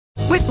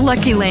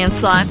Lucky Land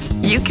Slots,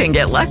 you can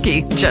get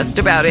lucky just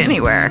about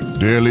anywhere.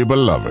 Dearly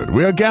beloved,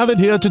 we are gathered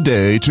here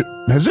today to...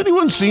 Has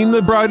anyone seen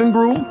the bride and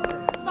groom?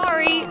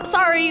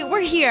 Sorry, we're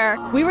here.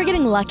 We were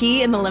getting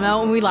lucky in the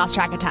limo and we lost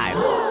track of time.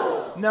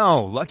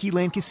 No, Lucky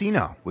Land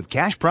Casino, with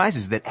cash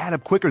prizes that add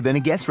up quicker than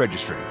a guest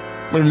registry.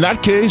 In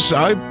that case,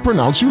 I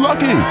pronounce you lucky.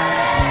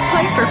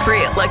 Play for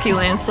free at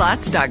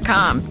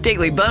LuckyLandSlots.com.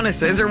 Daily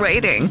bonuses are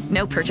waiting.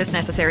 No purchase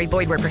necessary.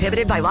 Void where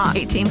prohibited by law.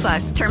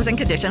 18+. Terms and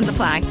conditions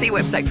apply. See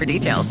website for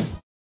details.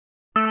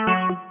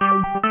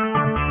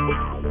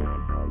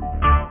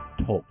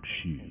 Talk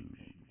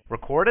shoes.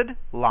 Recorded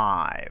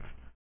live.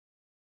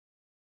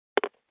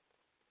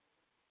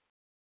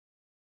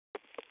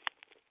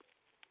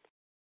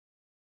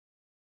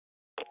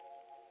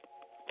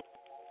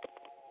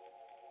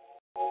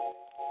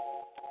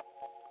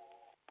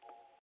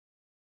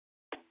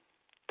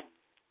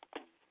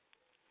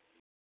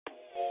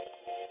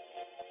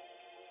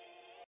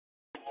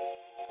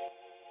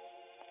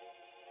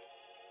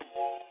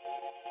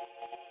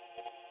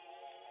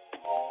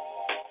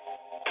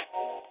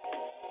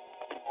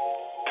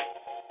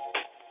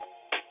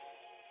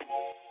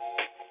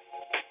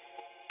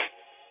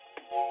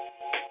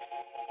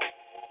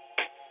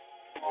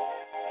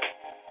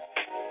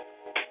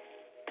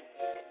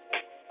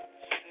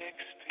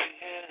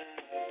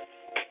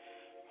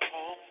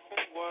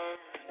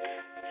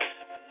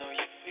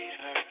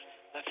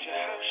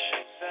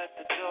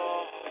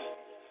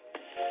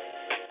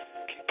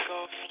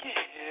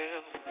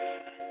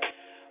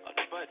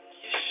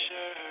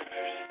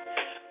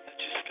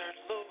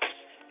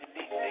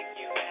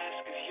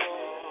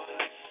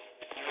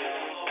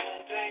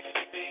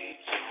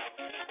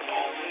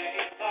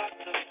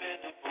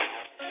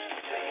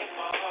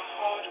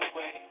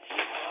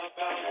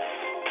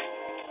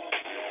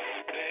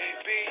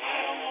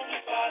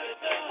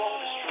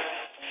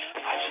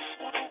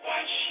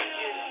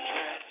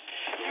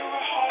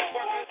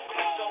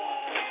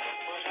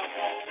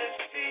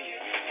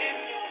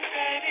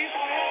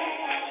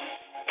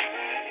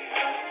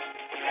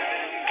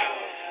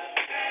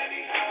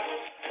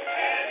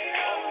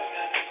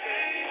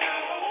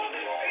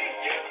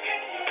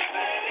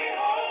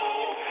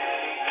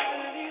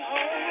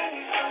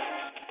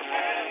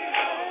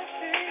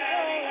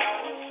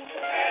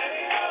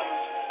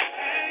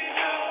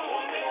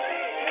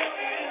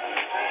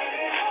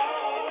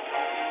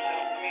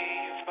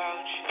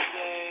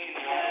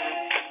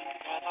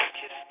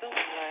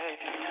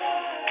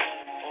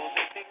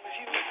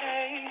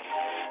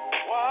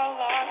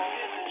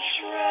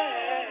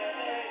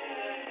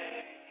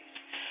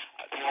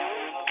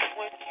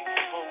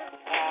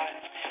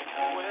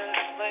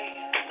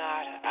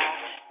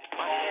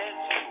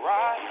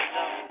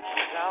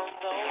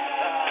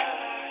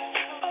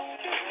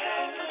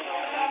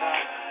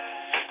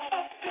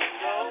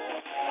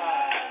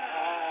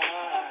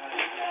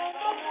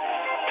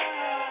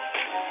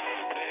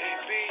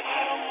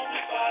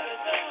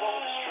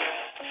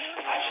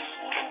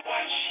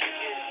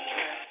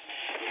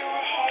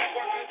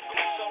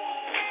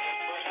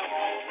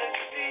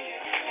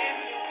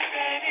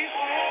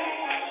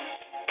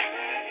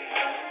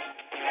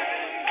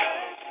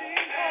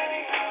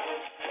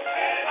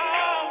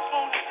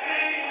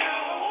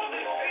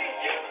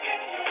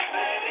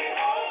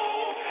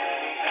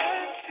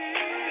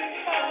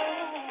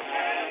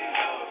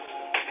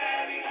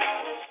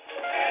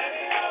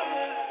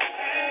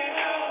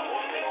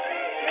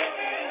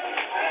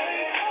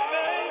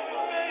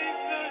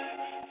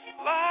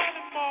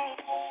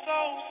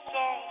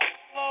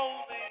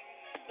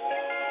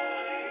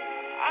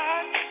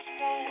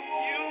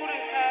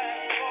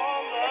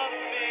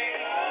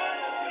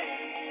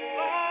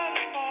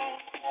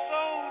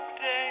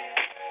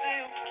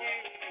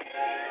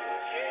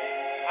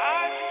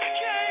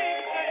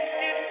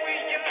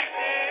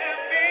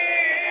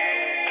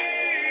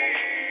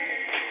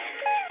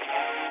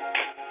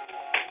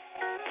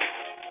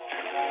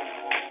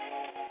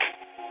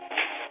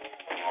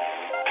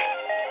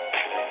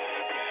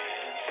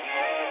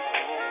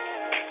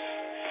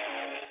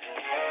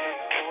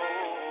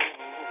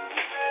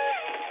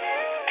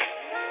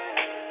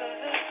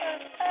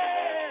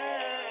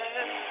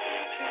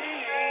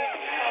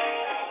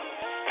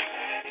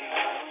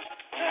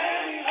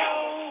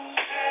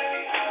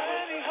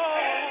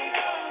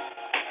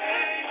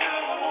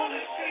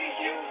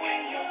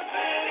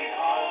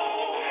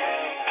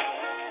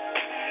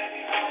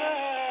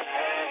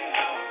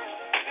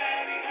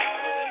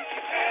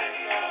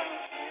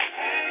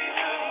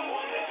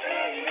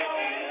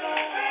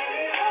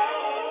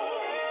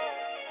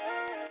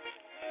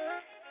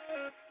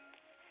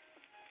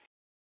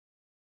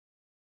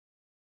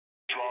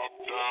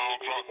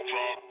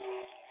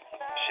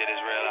 Shit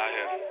is real out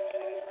here.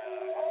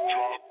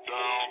 Drop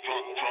down,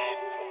 drop down.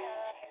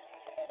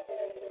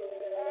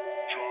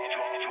 Drop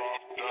down, drop.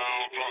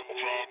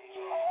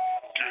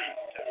 Get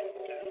it.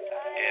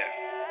 Yeah.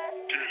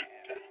 Get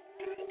it.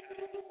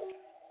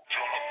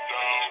 Drop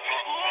down,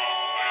 drop down.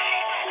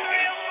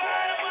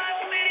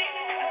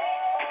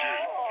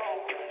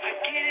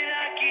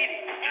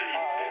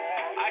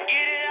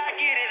 I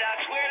get it. I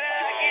swear that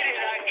I get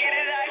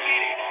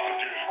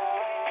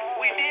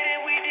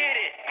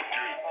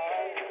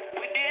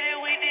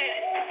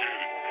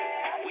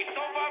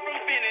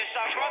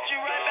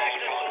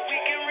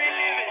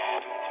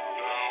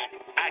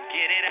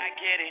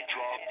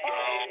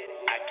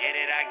I get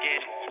it, I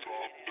get it.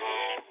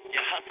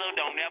 Your hustle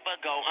don't ever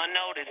go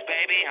unnoticed,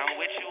 baby. I'm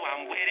with you,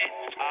 I'm with it.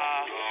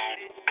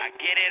 I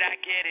get it, I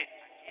get it.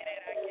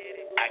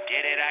 I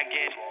get it, I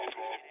get it.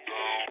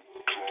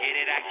 Get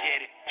it, I get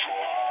it.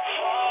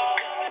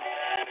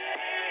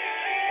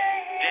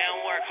 Damn,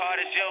 work hard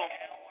as you.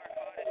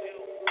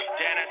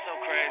 Damn, that's so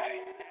crazy.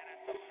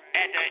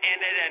 At the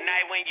end of the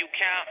night when you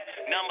count,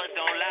 numbers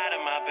don't lie to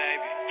my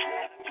baby.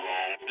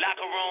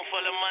 Locker room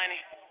full of money.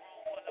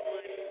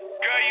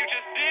 Girl, you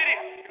just did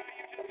it.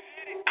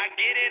 I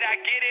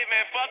get it,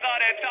 man. Fuck all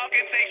that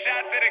talking, take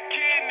shots to the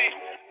kidney.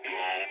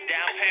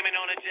 Down payment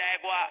on a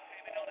Jaguar.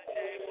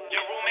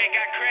 Your roommate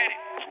got credit.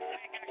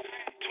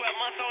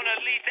 12 months on a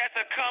lease, that's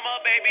a come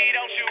up, baby.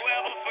 Don't you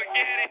ever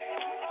forget it.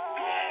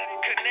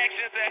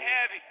 Connections are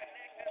heavy.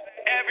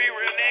 Every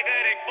real nigga,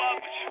 they fuck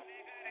with you.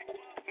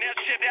 Never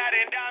chipped out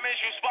in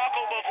diamonds, you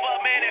sparkle, but fuck,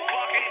 man, that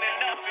fuck ain't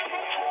enough.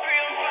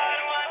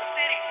 305 in my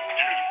city.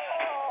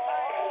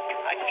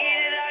 I get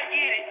it, I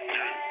get it.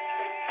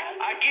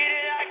 I get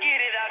it, I get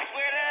it. I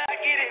swear that I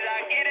get it, I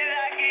get it,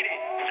 I get it.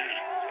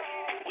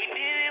 We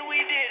did it, we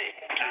did it.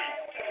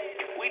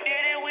 We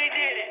did it, we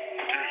did it.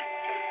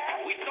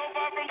 We so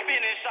far from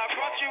finish, I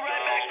brought you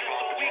right back just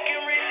so we can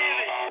relive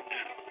it.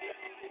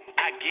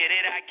 I get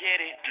it, I get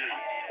it.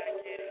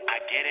 I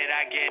get it,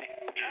 I get it.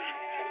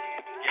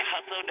 Your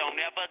hustle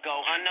don't ever go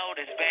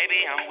unnoticed,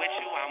 baby. I'm with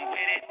you, I'm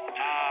with it.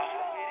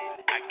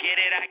 I get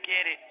it, I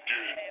get it.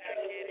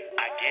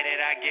 I get it,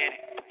 I get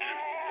it.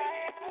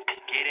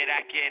 Get it,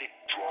 I get it.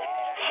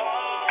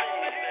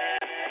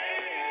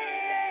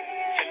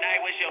 Tonight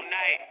was your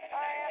night.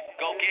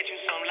 Go get you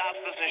some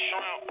lobsters and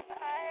shrimp.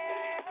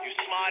 You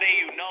smart and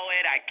you know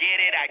it. I get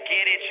it, I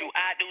get it. You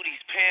outdo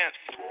these pimps.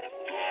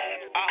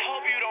 I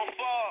hope you don't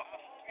fall.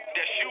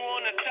 That's you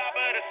on the top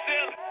of the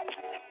ceiling.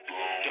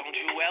 Don't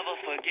you ever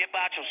forget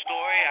about your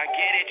story. I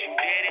get it, you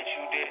did it,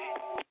 you did it.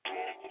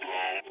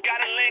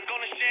 Got a link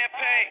on the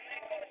champagne.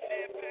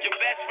 Your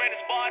best friend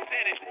is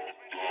bartending.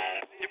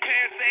 Your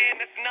parents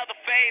saying it's another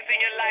phase in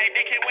your life.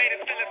 They can't wait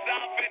until it's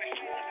all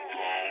finished.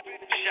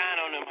 Shine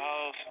on them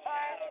hoes.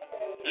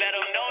 Let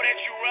them know that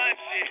you run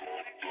shit.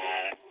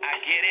 I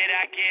get it,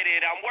 I get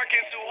it. I'm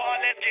working too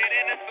hard. Let's get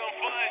into some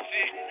fun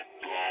shit.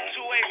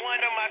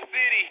 281 to my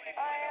city.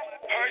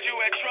 Heard you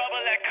had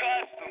trouble at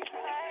customs.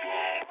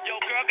 Yo,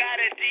 girl got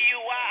a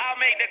DUI. I'll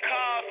make the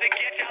calls to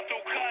get y'all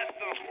through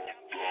customs.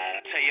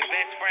 Tell your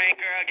best friend,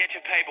 girl, get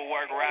your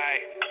paperwork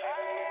right.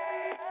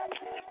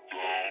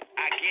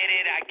 I get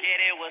it, I get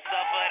it. What's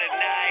up for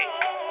tonight?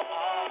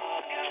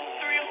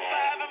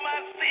 305 in my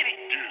city.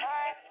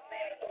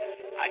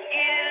 I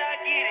get it, I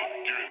get it.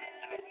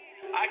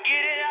 I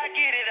get it, I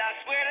get it. I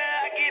swear that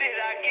I get it,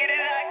 I get it,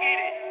 I get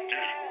it.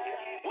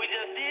 We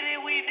just did it,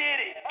 we did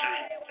it.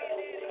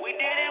 We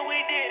did it, we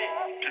did it.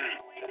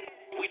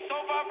 We so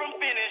far from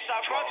finish. I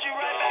brought you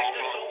right back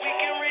just so we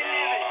can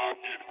relive it.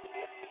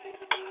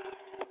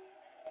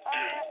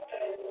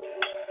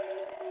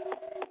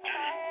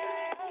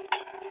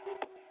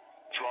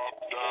 Drop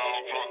down,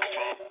 drop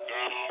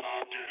down,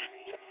 I get it.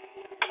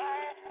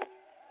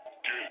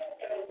 Get it.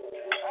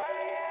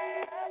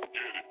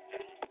 Get it.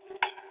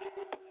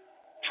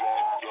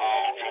 Drop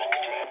down, drop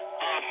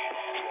down.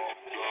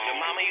 Your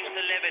mama used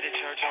to live at the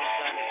church on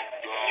Sunday.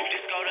 You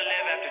just go to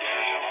live after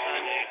church on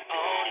Sunday.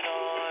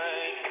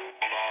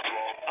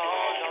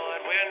 Oh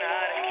Lord, we're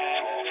not in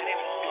Kansas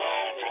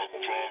anymore.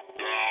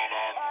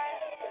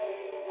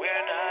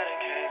 We're not in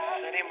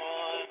Kansas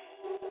anymore.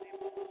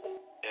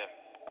 Yeah.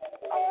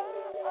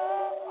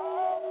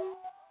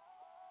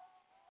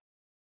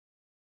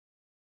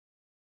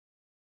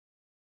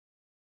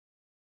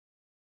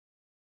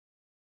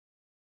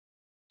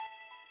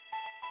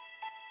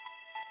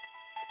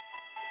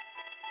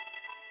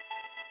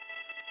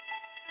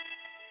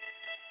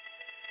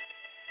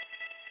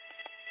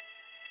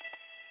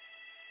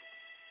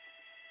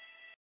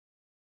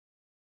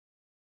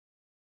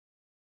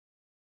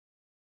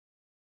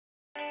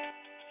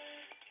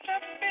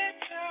 Let me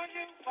tell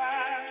you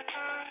why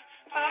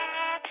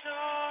I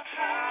know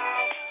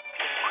how.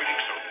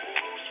 Critics are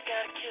rude. She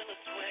got a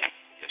killer's way.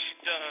 Yeah, she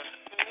does.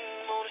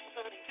 On a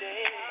sunny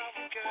day.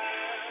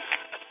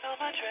 I saw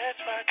my dress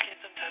rocking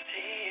some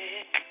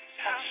tattoos.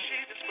 How she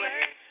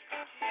displays.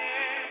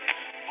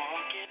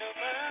 Walking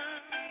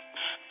around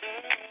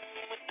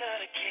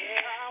without a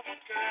care.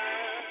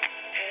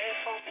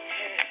 Headphones in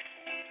head.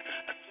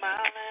 A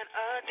smile and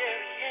a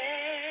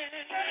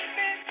derriere. Let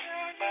me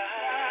tell you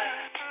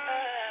why.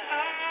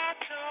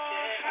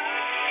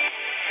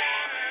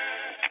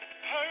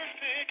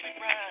 Perfectly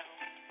round,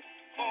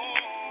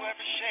 ooh,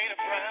 every shade of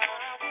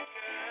brown,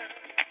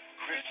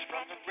 crisp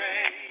from the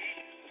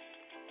rain,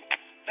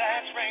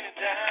 that's raining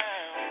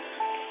down,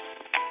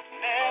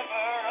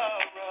 never a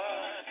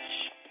rush,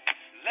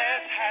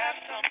 let's have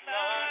some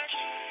lunch,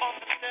 on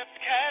the steps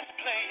cats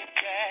playing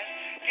jazz,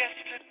 guess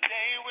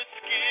today we're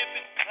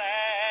skipping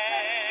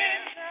class, let me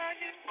tell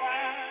you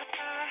why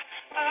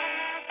I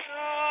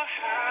know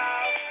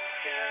how,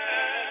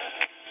 girl,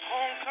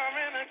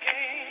 homecoming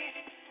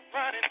again.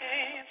 Running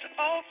into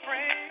old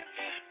friends.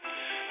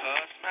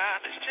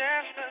 smile is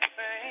just the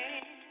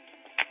same.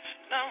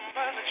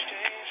 Numbers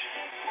exchange.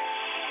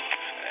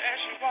 As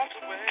she walks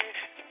away,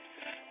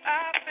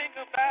 I think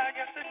about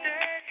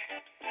yesterday.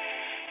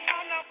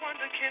 I'm not one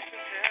to kiss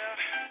and tell.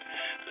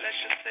 Let's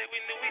just say we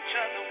knew each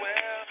other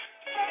well.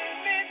 Let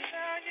me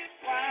tell you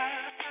why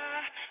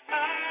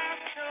I'm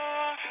so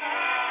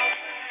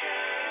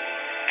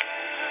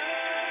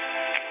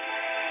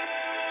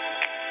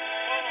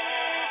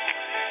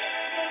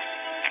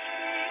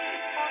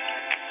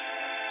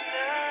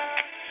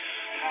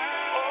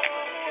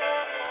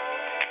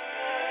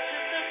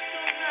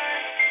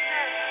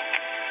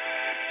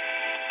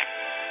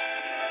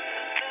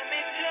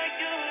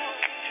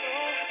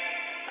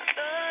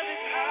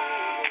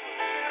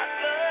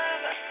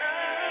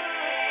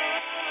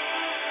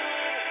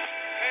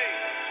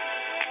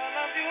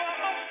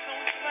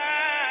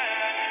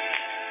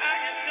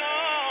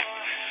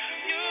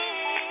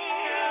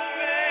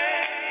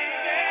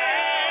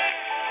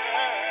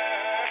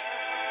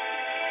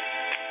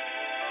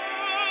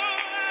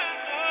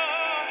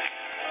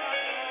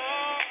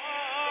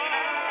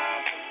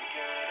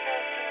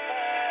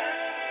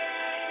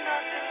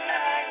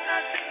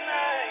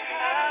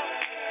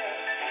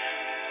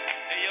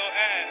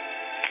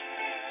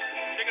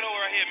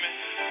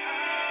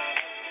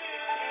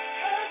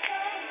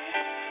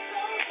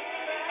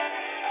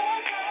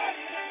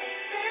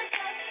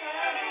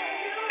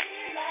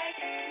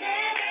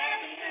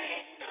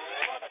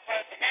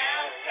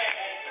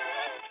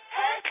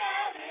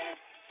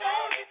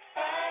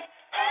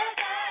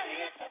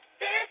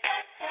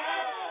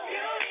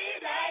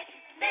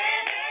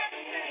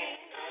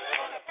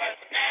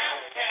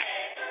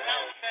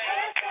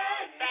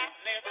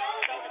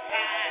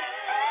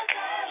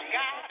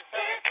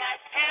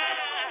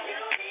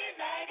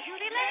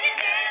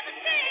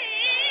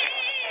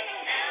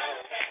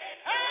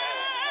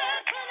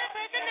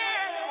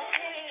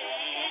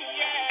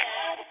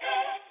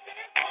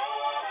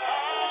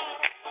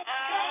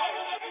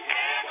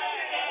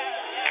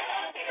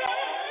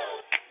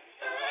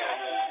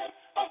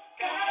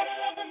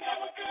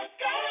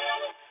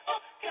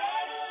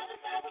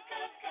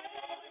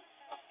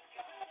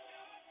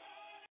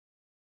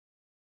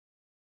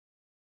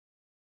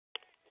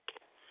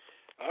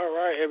All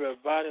right,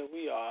 everybody,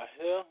 we are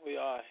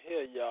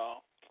here.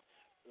 Y'all.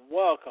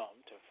 Welcome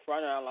to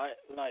Friday Night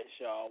Lights,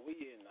 y'all. We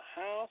in the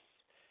house.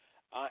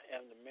 I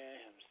am the man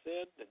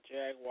himself, the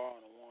Jaguar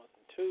on the ones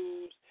and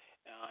twos,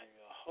 and I'm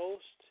your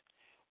host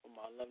with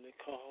my lovely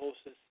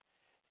co-hostess,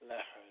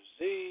 Let Her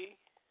Z,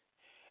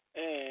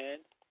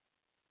 and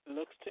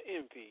Looks to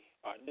Envy,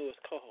 our newest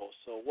co-host.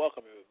 So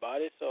welcome,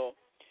 everybody. So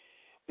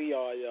we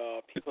are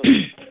y'all people,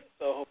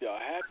 so hope y'all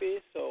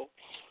happy. So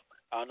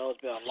I know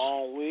it's been a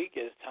long week.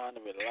 It's time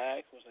to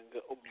relax with some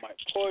good open mic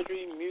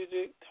poetry,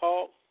 music,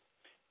 talk,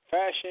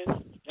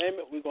 fashion, name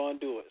it, we're going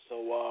to do it. So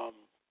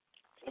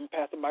let me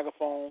pass the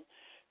microphone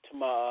to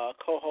my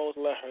co-host,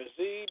 Let Her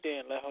Z.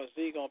 Then Let Her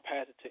Z going to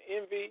pass it to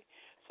Envy.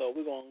 So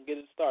we're going to get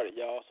it started,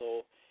 y'all.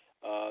 So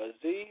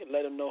Z,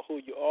 let them know who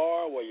you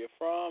are, where you're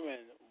from,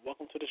 and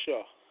welcome to the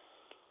show.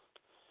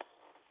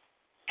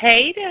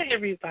 Hey there,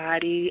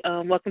 everybody.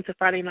 Welcome to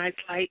Friday Night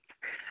Lights.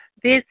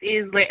 This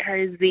is Let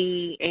Her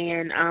Z,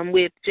 and I'm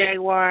with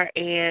Jaguar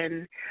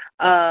and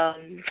our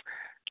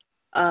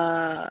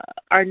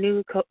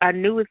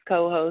newest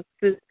co-host.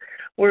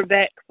 We're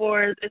back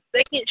for the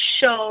second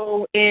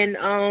show,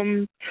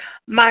 and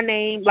my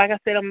name, like I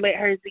said, I'm Let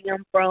Her Z.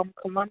 I'm from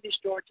Columbus,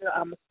 Georgia.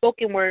 I'm a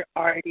spoken word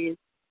artist.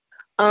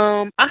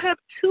 I have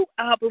 2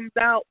 albums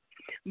out,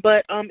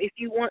 but if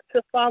you want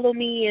to follow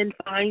me and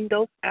find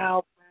those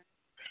albums,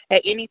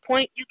 at any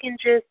point you can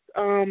just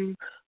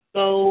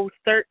go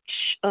search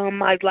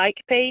my like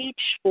page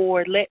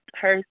for Let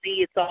Her Z.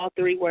 It's all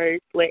 3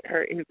 words, Let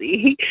Her and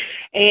Z.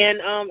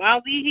 And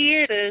I'll be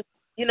here to,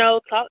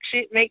 talk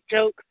shit, make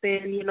jokes,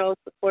 and,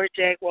 support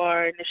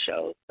Jaguar in the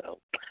show. So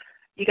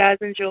you guys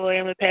enjoy.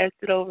 I'm going to pass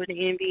it over to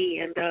Envy,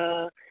 and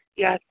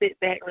you guys sit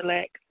back,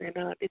 relax, and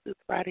this is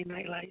Friday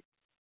Night Lights.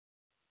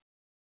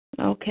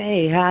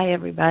 Okay. Hi,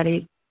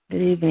 everybody.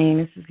 Good evening.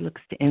 This is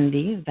Looks to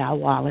Envy, Val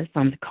Wallace.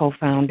 I'm the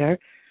co-founder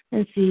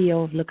and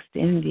CEO of Looks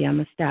to Envy. I'm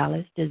a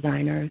stylist,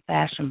 designer, and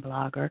fashion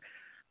blogger.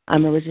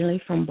 I'm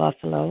originally from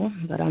Buffalo,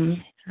 but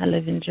I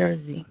live in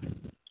Jersey.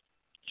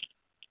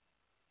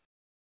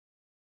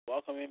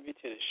 Welcome, Envy,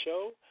 to the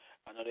show.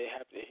 I know they're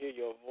happy to hear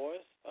your voice.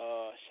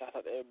 Shout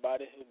out to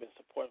everybody who's been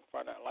supporting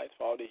Friday Night Lights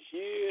for all these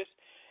years.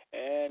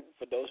 And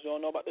for those who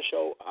don't know about the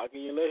show, I'll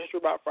give you a little history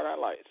about Friday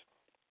Night Lights.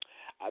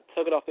 I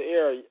took it off the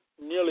air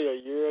nearly a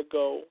year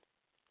ago.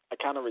 I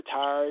kind of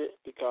retired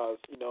because,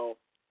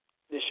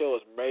 this show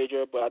is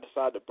major, but I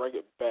decided to bring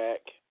it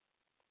back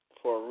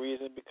for a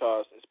reason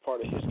because it's part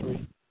of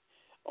history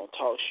on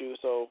Talk Shoe.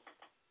 So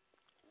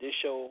this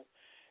show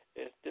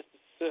is the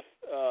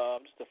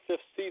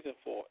 5th season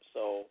for it.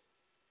 So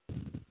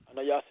I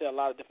know y'all see a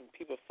lot of different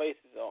people's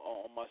faces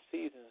on my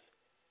seasons,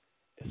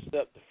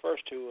 except the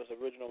first 2 was the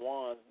original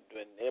ones,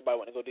 and everybody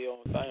went to go do their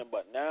own thing.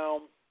 But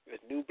now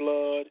it's new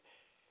blood.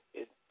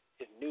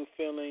 It's new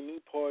feeling, new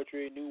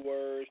poetry, new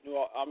words,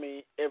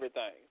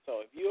 everything.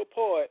 So if you're a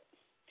poet,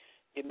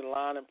 get in the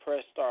line and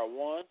press star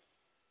 1.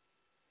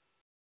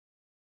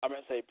 I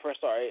meant to say press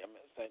star 8. I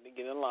meant to say to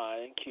get in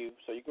line and queue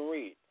so you can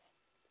read.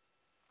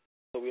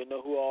 So we'll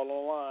know who all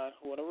online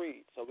who want to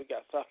read. So we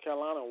got South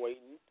Carolina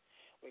waiting.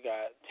 We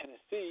got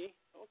Tennessee.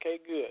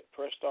 Okay, good.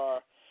 Press star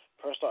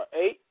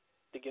 8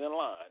 to get in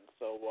line.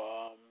 So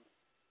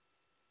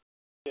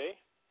okay,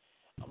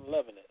 I'm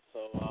loving it.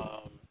 So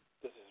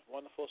this is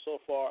wonderful so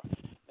far.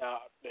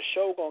 Now the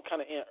show gonna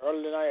kind of end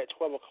early tonight at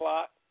 12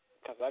 o'clock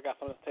because I got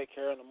something to take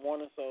care of in the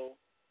morning. So,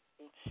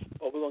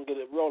 but we're gonna get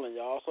it rolling,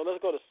 y'all. So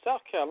let's go to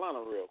South Carolina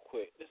real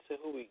quick. Let's see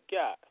who we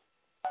got.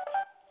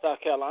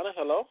 South Carolina,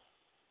 hello.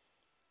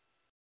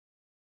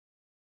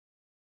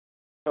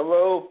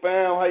 Hello,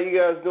 fam. How you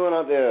guys doing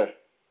out there?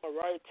 All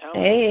right, Talent.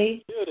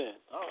 Hey. Good.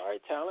 All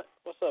right, Talent.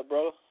 What's up,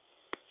 brother?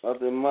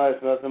 Nothing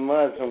much.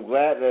 I'm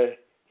glad to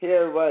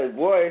hear everybody's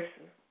voice.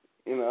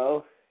 You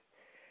know,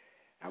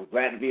 I'm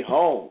glad to be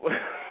home.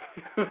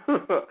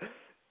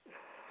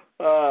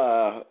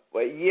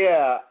 But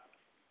yeah,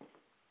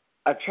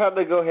 I tried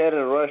to go ahead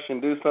and rush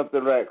and do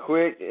something right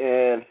quick,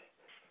 and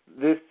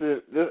this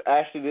is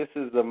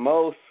the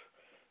most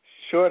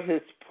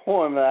shortest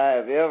poem that I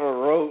have ever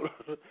wrote.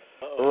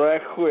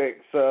 Right quick,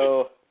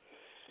 so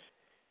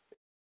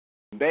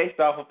based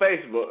off of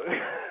Facebook.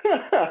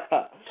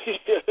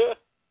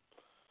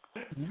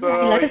 So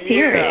let us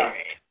hear it.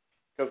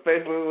 Because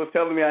Facebook was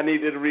telling me I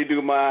needed to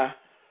redo my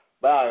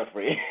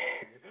biography,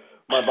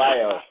 my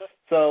bio.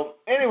 So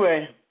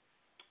anyway,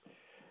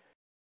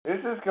 this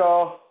is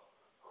called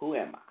 "Who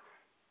Am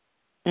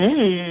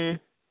I?"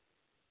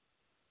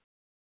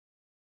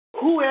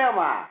 Who am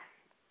I?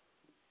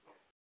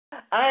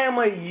 I am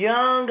a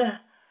young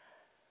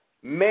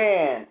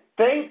man,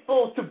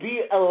 thankful to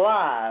be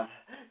alive,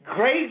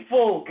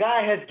 grateful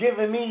God has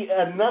given me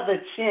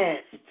another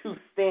chance to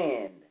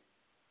stand.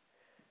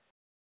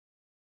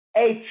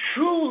 A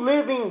true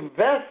living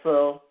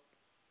vessel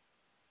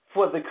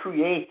for the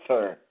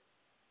Creator.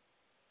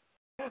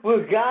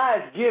 With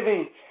God's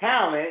giving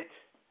talent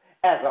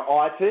as an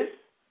artist,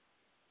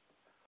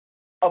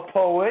 a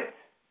poet,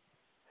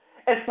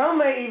 and some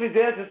may even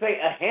dare to say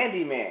a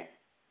handyman.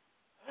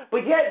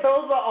 But yet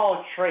those are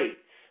all traits.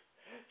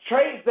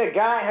 Traits that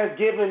God has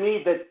given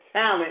me the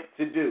talent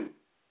to do.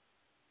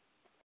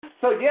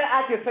 So, yeah,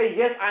 I can say,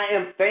 yes, I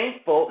am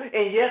thankful.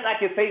 And, yes, I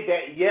can say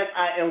that, yes,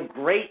 I am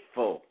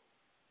grateful.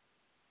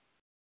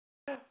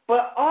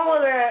 But all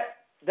of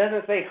that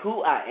doesn't say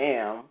who I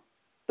am.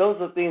 Those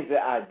are things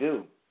that I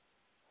do.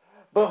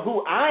 But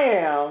who I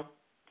am,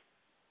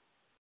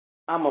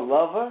 I'm a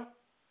lover.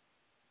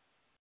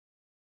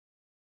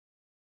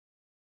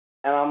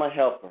 And I'm a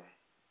helper.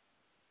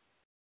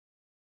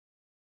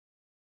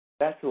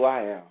 That's who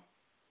I am.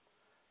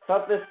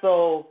 Something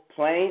so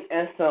plain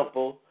and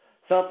simple,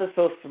 something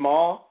so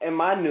small and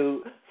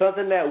minute,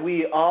 something that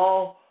we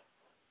all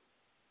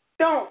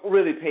don't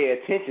really pay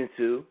attention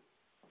to,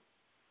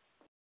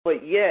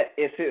 but yet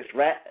it sits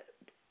right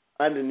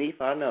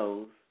underneath our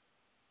nose,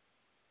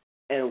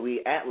 and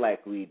we act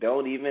like we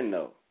don't even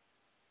know.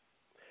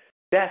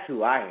 That's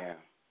who I am.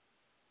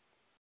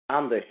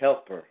 I'm the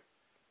helper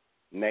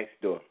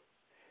next door.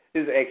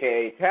 This is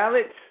AKA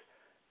Talent.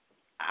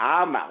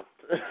 I'm out.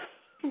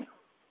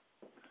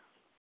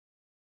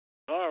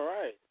 All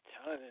right.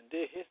 Talent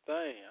did his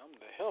thing. I'm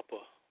the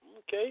helper.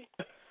 Okay.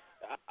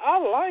 I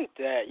like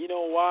that. You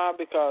know why?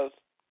 Because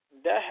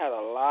that had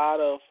a lot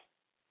of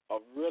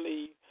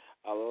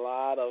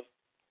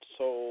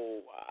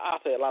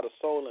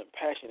soul and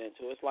passion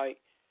into it. It's like,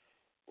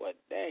 what,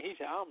 dang, he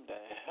said, I'm the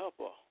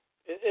helper.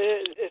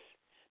 It's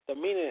the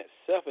meaning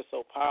itself is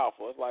so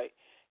powerful. It's like,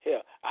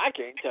 hell, I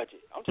can't touch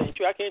it. I'm telling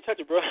you, I can't touch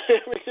it, bro.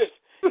 It's just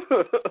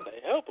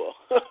the helper.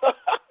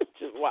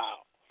 Just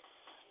wow.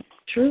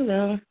 True,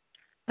 though.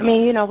 I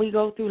mean, you know, we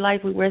go through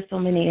life, we wear so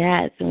many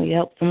hats, and we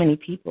help so many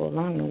people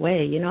along the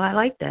way. You know, I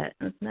like that.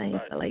 That's nice.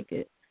 Right. I like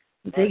it.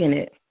 I'm digging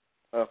it.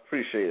 I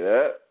appreciate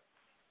that.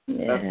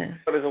 Yeah.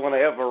 That's the one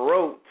I ever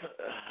wrote,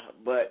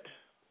 but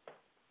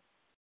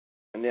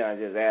and then I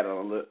just added a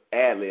little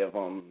ad-lib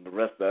on the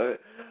rest of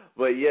it.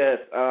 But yes,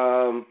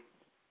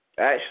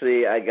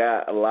 actually, I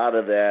got a lot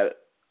of that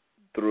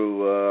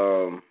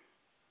through,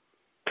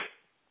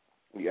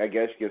 I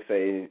guess you could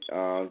say,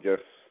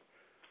 just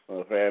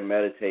prayer,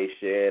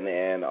 meditation,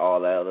 and all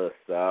that other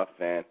stuff,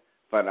 and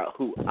find out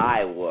who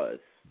I was.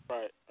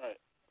 Right.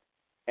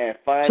 And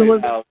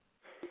finding out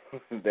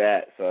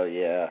that, so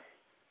yeah.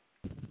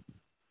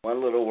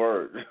 One little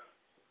word.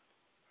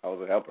 I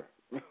was a helper.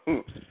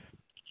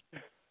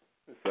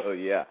 So,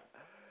 yeah.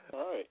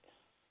 All right.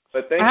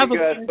 But thank you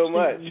guys so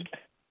much.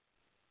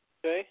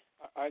 Okay.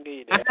 I give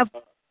you that.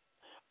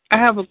 I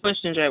have a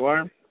question,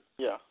 Jaguar.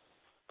 Yeah.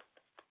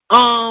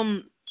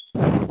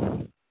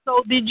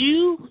 So did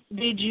you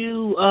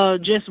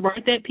just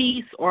write that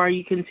piece, or are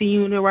you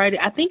continuing to write it?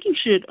 I think you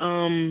should,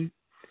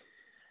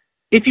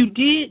 if you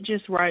did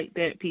just write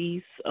that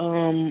piece,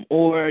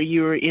 or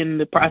you're in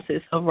the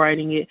process of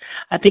writing it,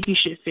 I think you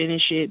should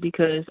finish it,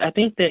 because I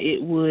think that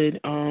it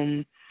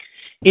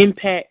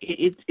impact.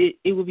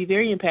 It would be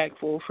very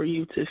impactful for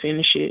you to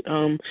finish it,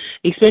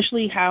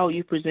 especially how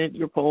you present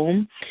your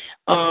poem.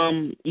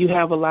 You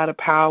have a lot of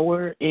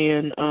power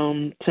and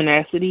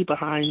tenacity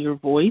behind your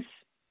voice,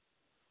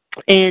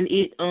 and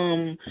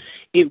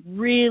it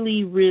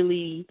really,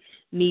 really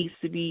needs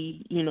to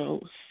be,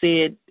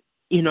 said,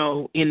 in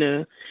a,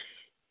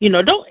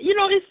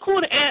 it's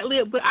cool to ad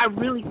lib, but I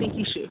really think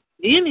you should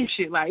finish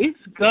it. Like, it's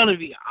gonna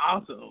be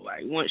awesome.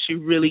 Like, once you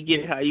really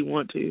get it how you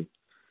want to.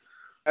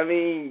 I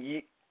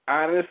mean,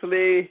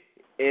 honestly,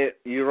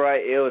 you're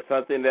right. It was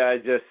something that I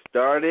just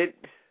started.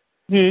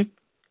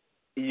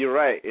 You're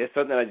right. It's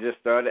something I just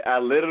started. I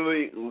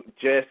literally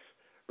just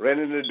ran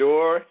in the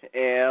door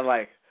and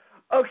like,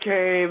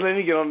 okay, let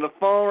me get on the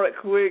phone right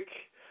quick.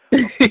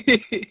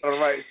 All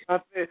right,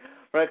 something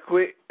right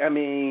quick. I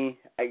mean,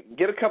 I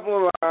get a couple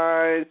of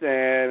lines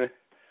and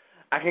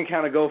I can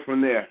kind of go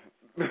from there.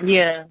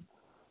 Yeah.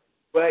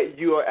 But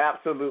you are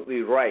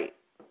absolutely right.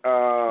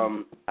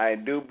 I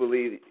do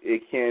believe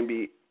it can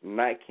be,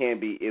 not can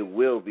be, it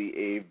will be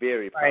a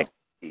very powerful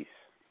piece.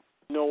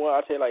 You know what?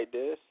 I'll tell you like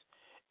this.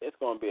 It's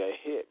going to be a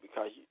hit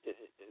because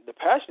the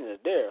passion is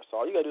there. So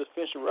all you got to do is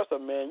finish the rest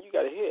of it, man. You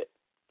got a hit.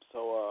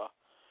 So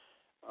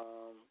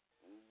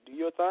do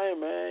your thing,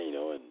 man,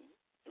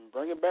 and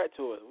bring it back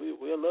to us.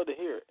 We'd love to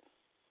hear it.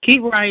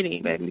 Keep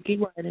writing, baby.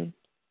 Keep writing.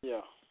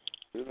 Yeah.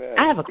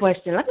 I have a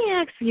question. Let me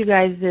ask you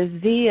guys this,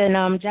 Z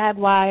and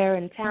Jaguar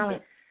and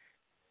Talent.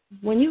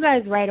 When you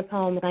guys write a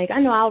poem, like, I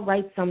know I'll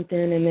write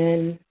something and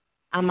then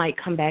I might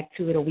come back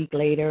to it a week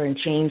later and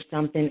change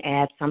something,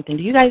 add something.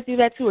 Do you guys do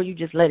that too, or you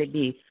just let it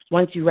be?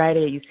 Once you write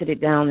it, you sit it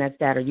down, that's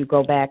that, or you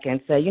go back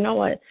and say, you know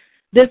what,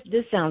 this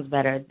sounds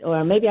better,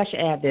 or maybe I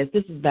should add this.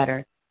 This is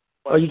better,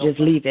 or you just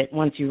leave it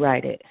once you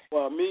write it.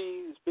 Well,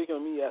 speaking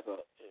of me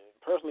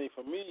personally,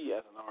 for me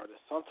as an artist,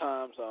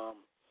 sometimes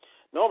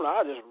normally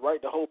I just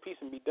write the whole piece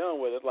and be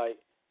done with it. Like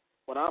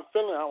when I'm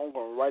feeling, I'm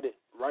gonna write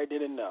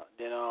it enough.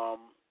 Then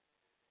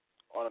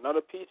on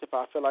another piece, if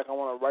I feel like I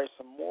want to write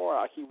some more,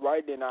 I keep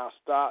writing. Then I'll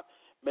stop.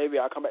 Maybe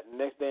I'll come back the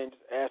next day and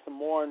just add some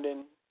more, and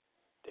then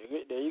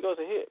there you go,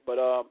 it's a hit. But it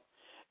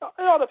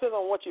all depends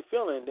on what you're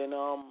feeling. Then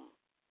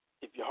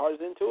if your heart is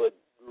into it,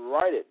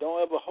 write it.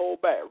 Don't ever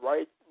hold back.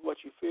 Write what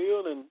you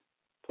feel and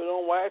put it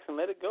on wax and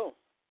let it go.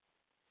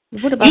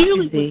 What about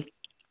you, Z?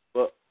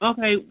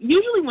 Okay,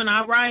 usually when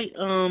I write,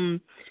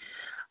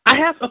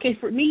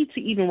 for me to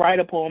even write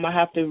a poem, I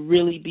have to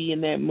really be in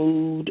that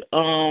mood.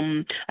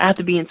 I have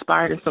to be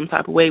inspired in some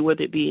type of way,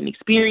 whether it be an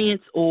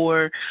experience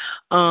or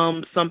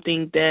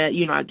something that,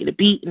 I get a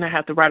beat and I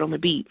have to write on the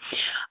beat.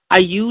 I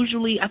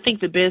think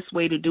the best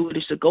way to do it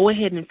is to go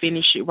ahead and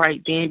finish it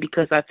right then,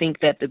 because I think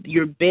that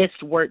your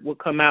best work will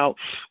come out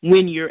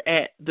when you're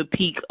at the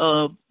peak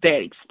of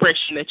that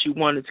expression that you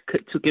wanted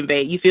to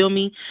convey. You feel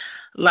me?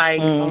 Like,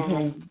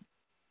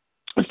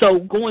 so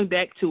going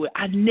back to it,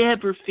 I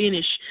never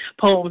finish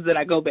poems that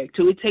I go back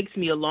to. It takes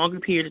me a longer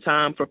period of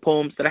time for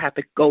poems that I have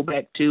to go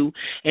back to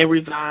and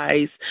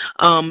revise,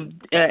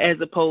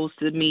 as opposed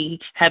to me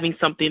having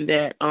something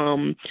that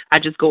I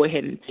just go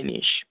ahead and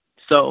finish.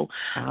 So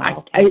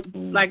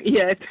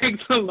it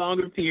takes a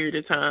longer period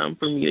of time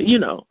for me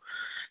to,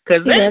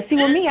 Cause see,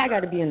 with me, I got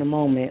to be in the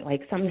moment.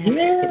 Like, something has to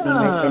hit me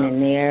right then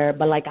and there.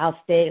 But, like, I'll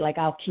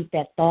keep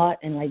that thought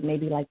and, like,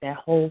 maybe, like, that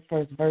whole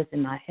first verse in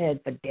my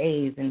head for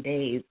days and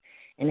days.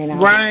 And then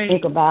I'll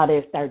think about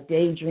it, start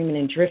daydreaming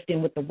and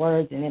drifting with the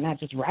words, and then I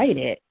just write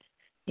it.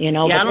 But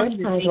there's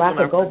times where I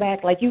could go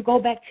back. Like, you go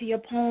back to your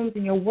poems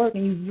and your work,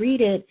 and you read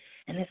it,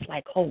 and it's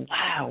like, oh,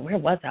 wow, where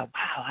was I?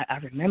 Wow, I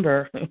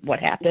remember what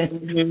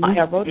happened.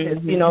 I wrote this.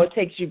 It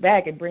takes you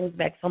back. It brings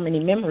back so many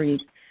memories,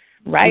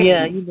 right?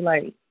 Yeah, you'd be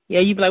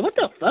like, what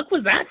the fuck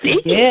was I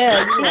thinking?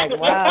 Yeah, you're like,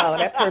 wow,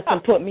 that person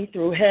put me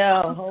through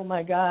hell. Oh,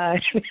 my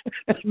gosh.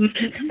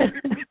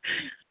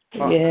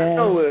 I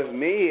know with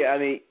me, I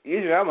mean,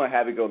 usually I'm a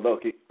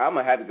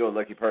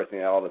happy-go-lucky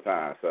person all the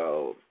time,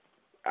 so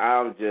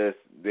I'm just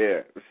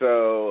there.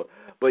 So,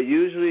 but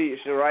usually,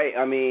 you're right.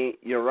 I mean,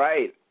 you're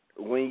right.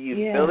 When you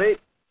feel it,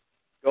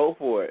 go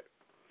for it.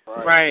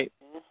 Right.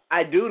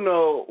 I do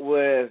know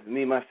with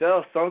me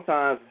myself,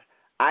 sometimes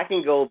I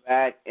can go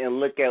back and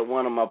look at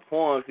one of my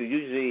poems, because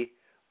usually,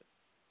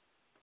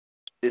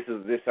 this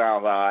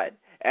sounds odd.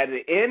 At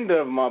the end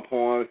of my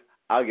poems,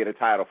 I'll get a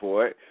title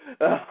for it.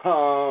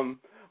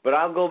 But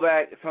I'll go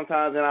back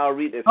sometimes and I'll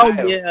read the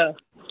title. Oh, yeah.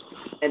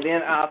 And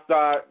then I'll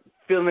start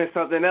feeling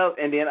something else,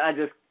 and then I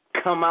just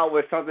come out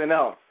with something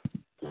else.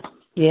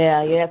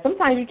 Yeah.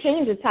 Sometimes you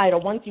change the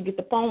title once you get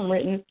the poem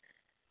written.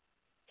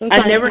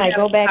 Sometimes I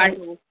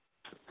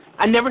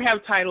never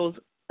have titles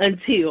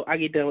until I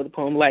get done with the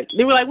poem. Like,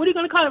 they were like, what are you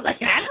going to call it?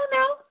 Like, I don't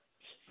know.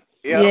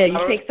 Yeah,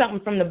 you take something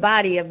from the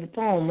body of the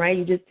poem, right?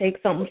 You just take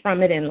something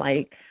from it and,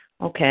 like,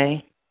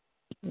 okay.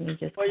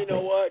 Well, you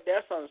know what?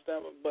 That's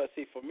understandable. But,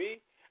 see, for me,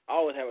 I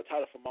always have a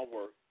title for my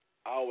work.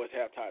 I always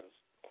have titles.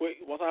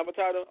 Quick, once I have a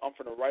title, I'm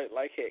finna write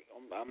like heck.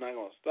 I'm not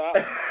gonna stop.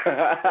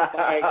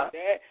 Like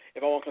that. If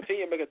I want to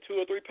continue to make a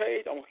 2 or 3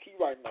 page, I'm gonna keep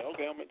writing. Like,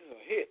 okay, I'll make this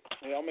a hit.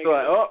 It's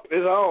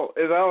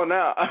on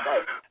now.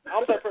 Right.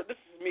 I'm saying, this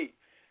is me.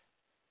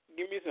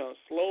 give me some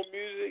slow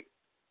music,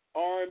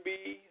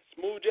 R&B,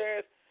 smooth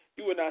jazz,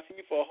 you would not see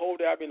me for a whole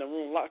day. I'd be in the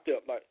room locked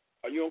up. Like,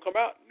 are you gonna come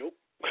out? Nope.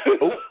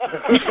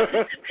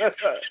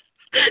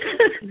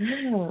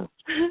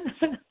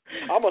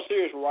 I'm a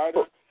serious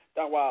writer.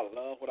 That's why I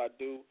love what I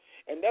do.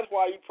 And that's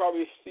why you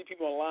probably see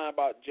people online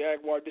about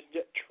Jaguar.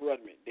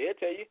 Trust me, they'll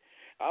tell you.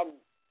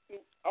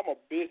 I'm a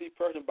busy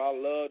person, but I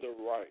love to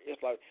write.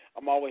 It's like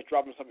I'm always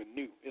dropping something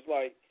new. It's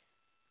like,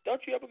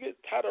 don't you ever get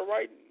tired of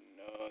writing?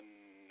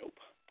 Nope.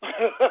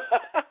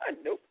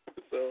 Nope.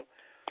 So,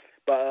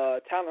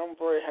 but Tyler, I'm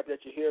very happy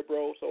that you're here,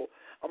 bro. So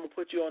I'm gonna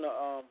put you on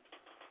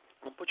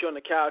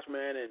the couch,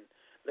 man, and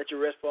let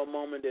you rest for a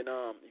moment. And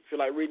if you feel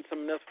like reading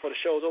something else before the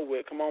show's over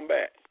with, come on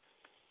back.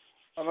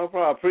 Oh, no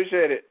problem.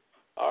 Appreciate it.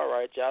 All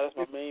right, y'all. That's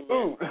my main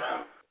man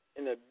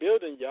in the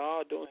building,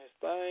 y'all, doing his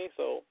thing.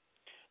 So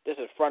this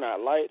is Front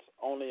Out Lights,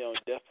 only on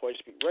Deaf Poetry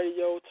Speak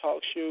Radio,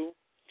 Talk Show.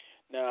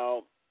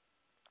 Now,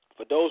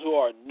 for those who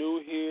are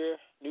new here,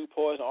 new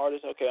poets and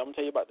artists, okay, I'm going to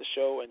tell you about the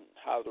show and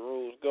how the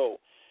rules go.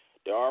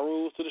 There are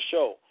rules to the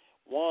show.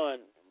 One,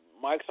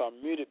 mics are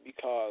muted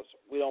because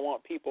we don't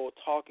want people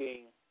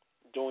talking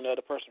during the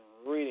other person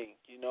reading.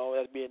 You know,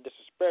 that's being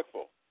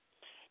disrespectful.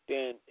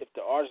 Then if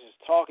the artist is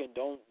talking,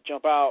 don't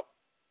jump out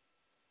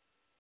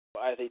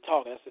as they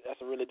talking.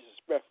 That's really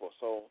disrespectful.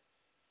 So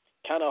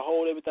kind of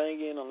hold everything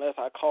in unless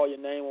I call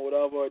your name or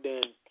whatever,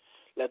 then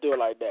let's do it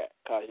like that.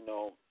 Because, you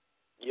know,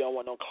 you don't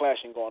want no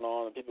clashing going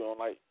on and people don't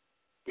like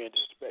being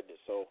disrespected.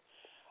 So,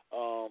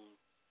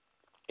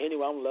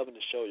 anyway, I'm loving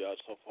the show, y'all,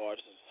 so far.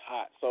 This is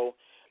hot. So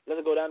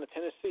let's go down to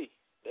Tennessee.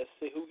 Let's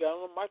see who got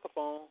on the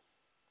microphone.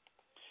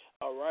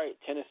 All right,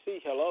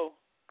 Tennessee, hello.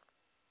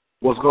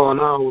 What's going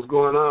on? What's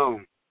going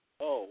on?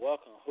 Oh,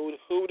 welcome. Who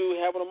do we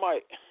have on the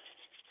mic?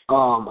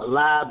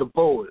 Alive the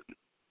Poet.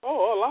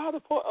 Oh, Alive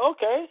the Poet.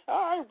 Okay.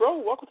 All right, bro.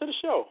 Welcome to the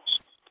show.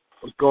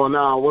 What's going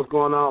on? What's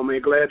going on,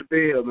 man? Glad to be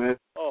here, man.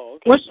 Oh,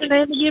 okay. What's your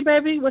name again,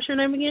 baby? What's your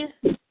name again?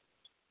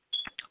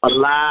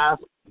 Alive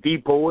the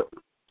Poet.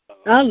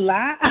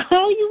 Alive?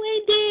 Oh, you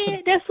ain't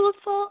dead. That's what's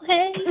for.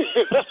 Hey.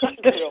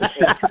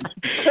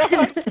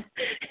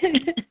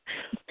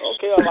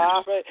 Okay,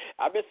 Alive. Hey,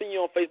 I've been seeing you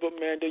on Facebook,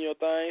 man, doing your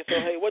thing. So,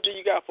 hey, what do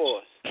you got for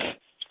us?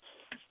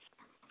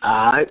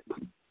 All right.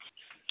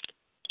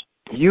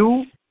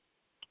 You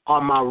are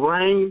my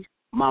rain,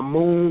 my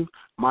moon,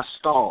 my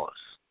stars.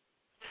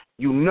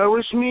 You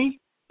nourish me,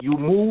 you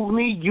move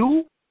me,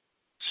 you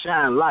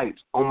shine light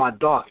on my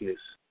darkness.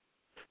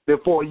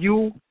 Before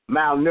you,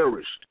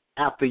 malnourished.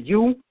 After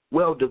you,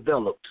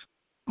 well-developed.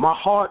 My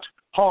heart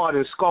hard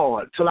and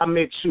scarred till I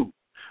met you.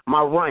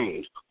 My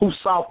rain, who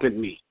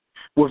softened me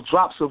with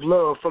drops of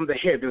love from the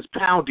heavens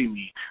pounding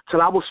me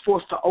till I was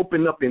forced to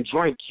open up and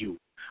drink you.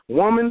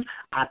 Woman,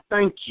 I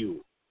thank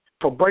you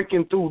for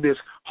breaking through this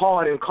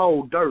hard and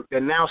cold dirt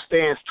that now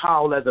stands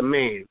tall as a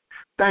man.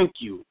 Thank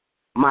you,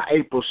 my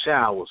April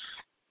showers.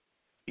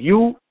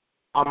 You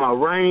are my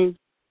rain,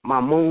 my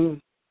moon,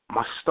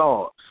 my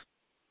stars.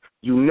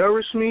 You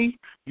nourish me,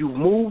 you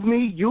move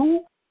me,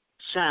 you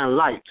shine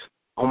light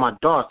on my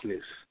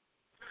darkness.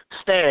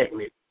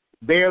 Stagnant,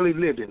 barely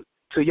living,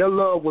 till your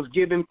love was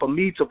given for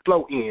me to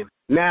float in.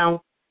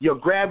 Now your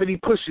gravity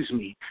pushes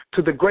me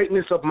to the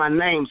greatness of my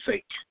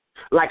namesake.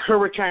 Like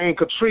Hurricane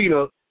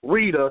Katrina,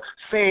 Rita,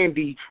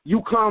 Sandy,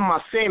 you calm my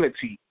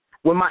sanity.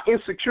 When my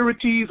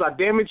insecurities are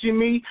damaging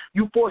me,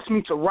 you force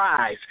me to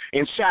rise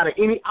and shatter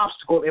any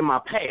obstacle in my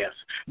path.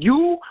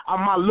 You are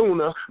my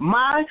Luna,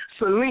 my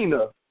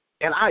Selena,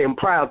 and I am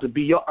proud to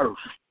be your earth.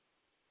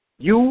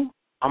 You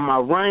are my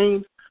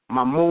rain,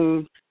 my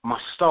moon, my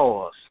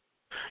stars.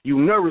 You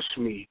nourish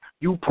me,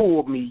 you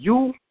pull me,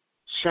 you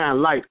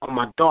shine light on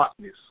my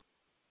darkness.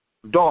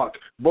 Dark,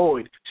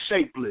 void,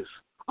 shapeless,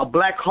 a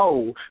black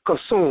hole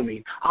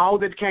consuming all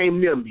that came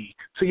near me,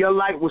 till your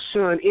light was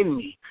shone in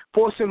me,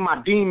 forcing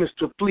my demons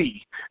to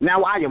flee.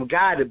 Now I am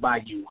guided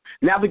by you,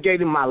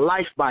 navigating my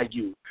life by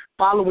you,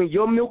 following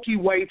your Milky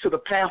Way to the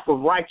path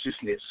of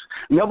righteousness,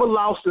 never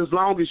lost as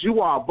long as you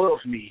are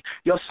above me,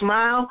 your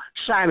smile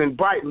shining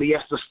brightly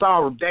as the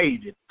Star of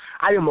David.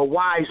 I am a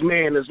wise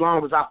man as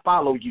long as I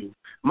follow you,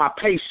 my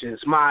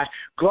patience, my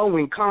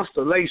glowing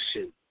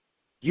constellation.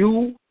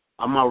 You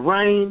are my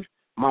rain,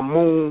 my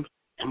moon,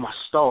 and my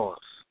stars.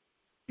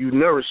 You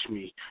nourish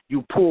me,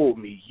 you pull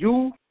me,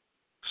 you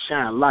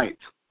shine light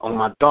on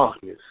my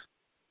darkness,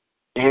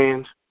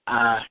 and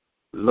I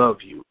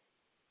love you.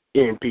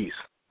 In peace.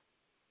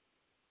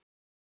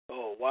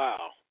 Oh,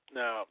 wow.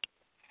 Now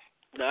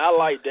I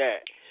like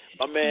that.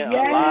 My man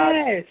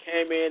Alive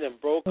came in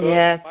and broke up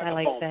the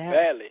microphone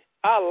badly.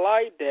 I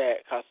like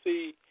that, because,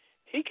 see,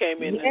 he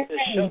came in and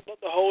just shook up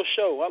the whole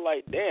show. I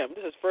like, damn,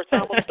 this is the first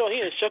time on the show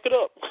he done shook it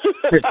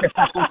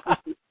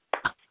up.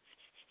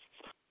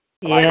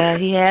 Yeah,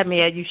 he had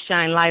me at you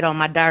shine light on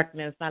my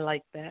darkness. I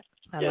like that.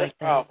 I like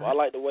that. Powerful. I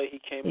like the way he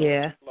came in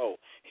with his flow.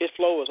 His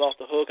flow is off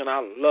the hook, and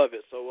I love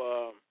it.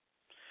 So,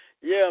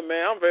 yeah,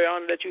 man, I'm very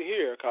honored that you're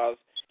here, because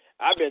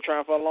I've been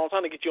trying for a long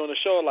time to get you on the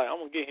show. Like, I'm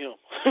going to get him.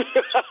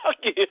 I'll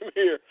get him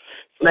here.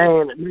 So,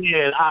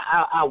 man,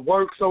 I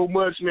work so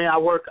much, man. I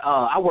work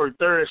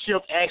third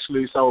shift,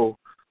 actually, so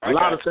A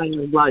lot of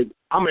things, like,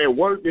 I'm at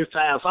work this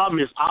time, so I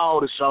miss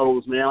all the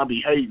shows, man. I be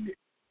hating it.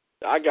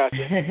 I got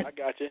you.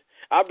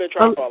 I've been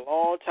trying for a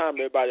long time,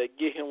 everybody, to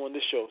get him on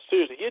this show.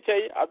 Seriously, he'll tell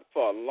you,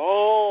 for a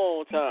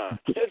long time.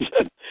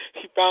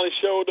 He finally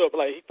showed up.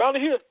 Like, he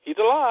finally here. He's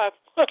alive.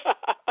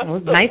 It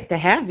was nice to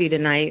have you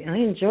tonight. I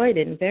enjoyed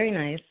it. Very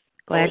nice.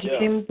 Glad you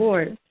came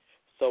aboard.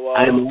 So,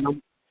 let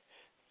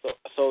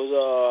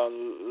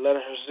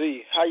her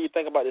see. How you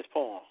think about this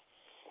poem?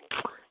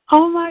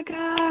 Oh, my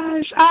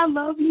gosh. I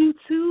love you,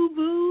 too,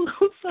 boo.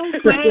 I'm so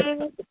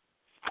glad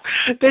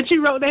that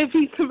you wrote that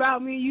piece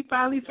about me. You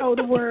finally told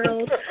the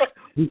world.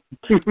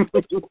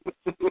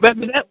 But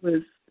that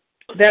was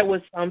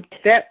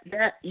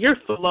your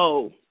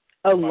flow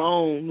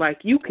alone. Like,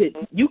 you could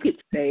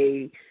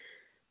say,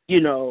 you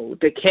know,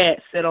 the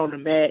cat sat on the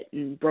mat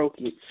and broke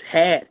its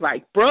hat.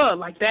 Like, bruh,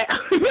 like that.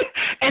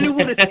 And it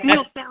would have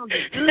still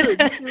sounded good.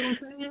 You see what I'm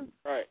saying?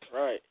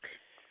 Right.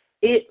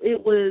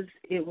 It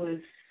was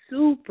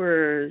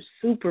super,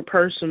 super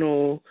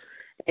personal,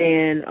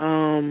 and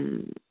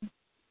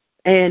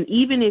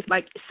even if,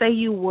 like, say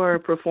you were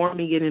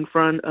performing it in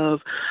front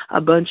of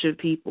a bunch of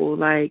people,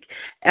 like,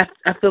 I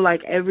feel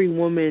like every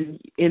woman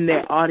in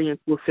that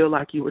audience will feel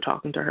like you were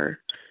talking to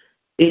her.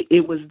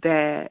 It was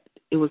that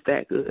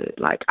good.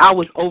 Like, I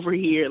was over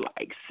here,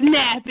 like,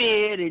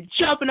 snapping and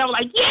jumping. I was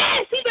like,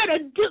 yes, you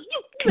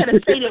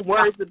better say the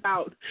words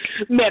about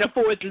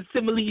metaphors and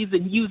similes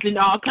and using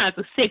all kinds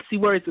of sexy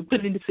words and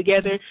putting it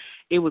together.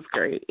 It was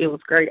great.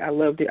 I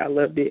loved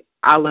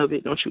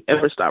it. Don't you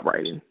ever stop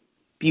writing.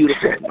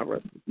 Beautiful, my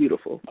brother.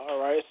 Beautiful. All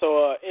right.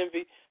 So,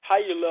 Envy,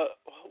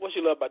 what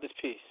you love about this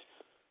piece?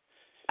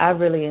 I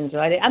really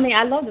enjoyed it. I mean,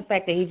 I love the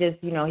fact that he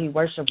just, you know, he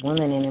worshiped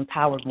women and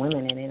empowered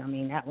women in it. I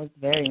mean, that was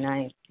very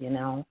nice, you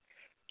know.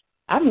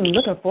 I'm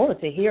looking forward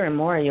to hearing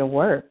more of your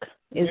work.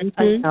 You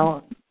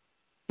know,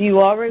 do you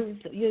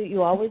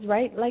always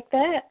write like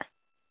that?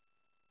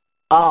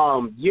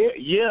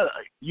 Yeah.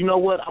 You know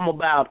what? I'm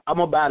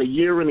about a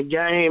year in the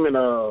game, and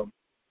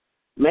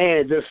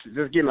man, just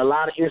getting a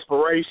lot of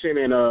inspiration,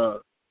 and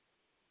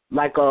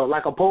like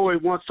a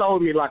poet once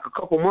told me, like, a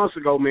couple months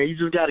ago, man, you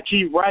just got to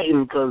keep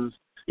writing, because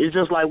it's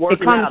just like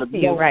working out.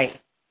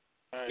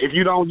 If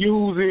you don't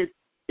use it,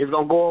 it's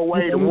gonna go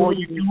away. The more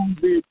you use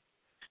it,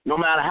 no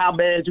matter how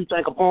bad you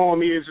think a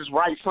poem is, just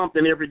write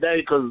something every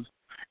day, because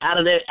out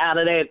of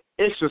that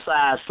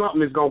exercise,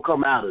 something is gonna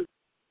come out of it.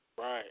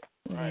 Right.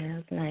 Yeah,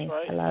 that's nice.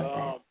 Right. I love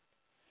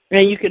that.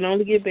 And you can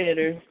only get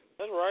better.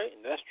 That's right.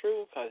 That's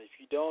true. Because if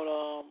you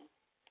don't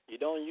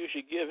use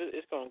your gift,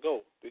 it's gonna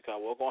go. Because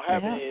what's gonna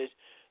happen is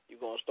you're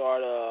gonna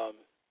start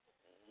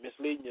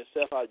misleading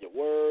yourself out of your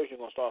words. You're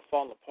gonna start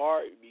falling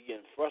apart. You'll be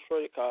getting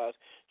frustrated because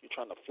you're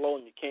trying to flow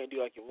and you can't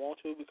do like you want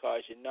to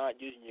because you're not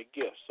using your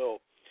gift. So,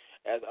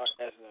 as a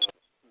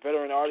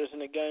veteran artist in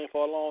the game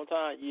for a long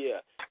time,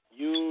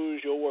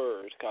 use your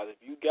words, because if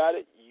you got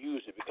it,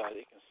 use it, because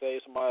it can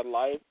save somebody's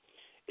life.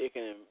 It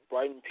can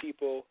brighten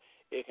people.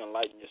 It can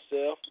lighten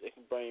yourself. It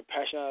can bring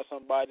passion out of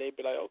somebody. They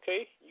be like,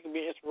 okay, you can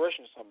be an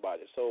inspiration to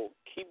somebody. So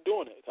keep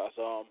doing it, because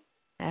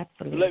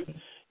absolutely.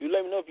 You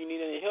let me know if you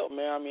need any help,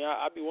 man. I mean,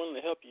 I'd be willing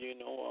to help you, you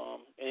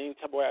know, in any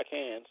type of way I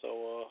can.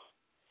 So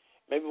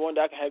maybe one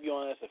day I can have you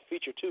on as a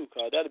feature too,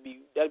 because that'd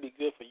be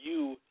good for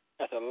you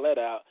as a let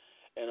out.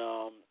 And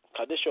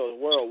cause this show is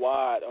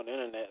worldwide on the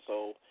internet,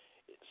 so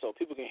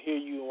people can hear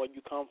you and where you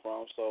come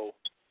from. So,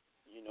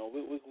 you know,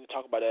 we can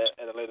talk about that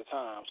at a later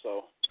time.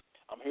 So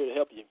I'm here to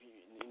help you if you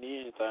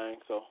need anything.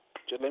 So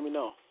just let me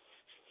know.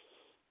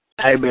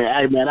 Hey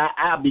man,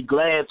 I'll be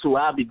glad to,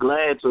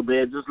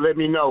 man. Just let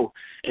me know.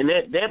 And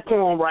that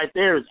poem right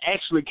there is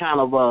actually kind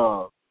of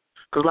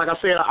because like I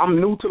said,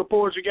 I'm new to the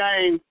poetry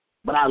game,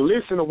 but I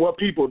listen to what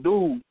people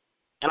do.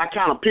 And I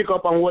kind of pick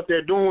up on what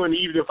they're doing,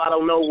 even if I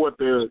don't know what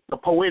the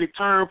poetic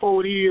term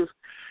for it is.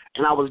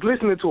 And I was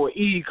listening to an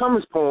E.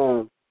 Cummings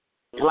poem,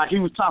 and like he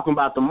was talking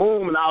about the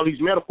moon and all these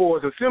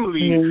metaphors and similes.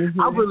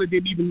 I really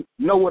didn't even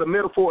know what a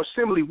metaphor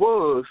simile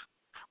was.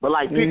 But,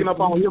 like, picking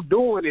up on him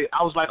doing it,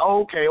 I was like,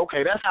 oh,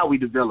 okay, that's how we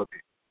develop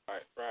it.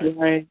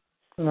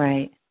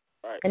 Right.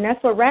 And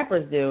that's what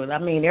rappers do. I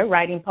mean, they're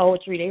writing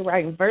poetry, they're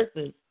writing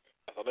verses.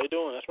 That's what they're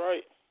doing, that's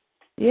right.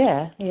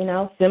 Yeah, you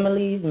know,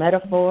 similes,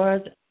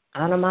 metaphors,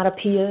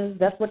 onomatopoeias,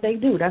 that's what they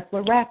do. That's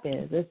what rap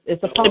is.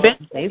 It's a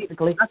poem,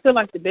 basically. I feel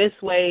like the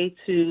best way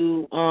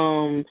to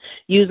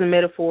use a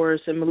metaphor or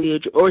simile,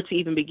 or to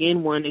even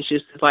begin one, is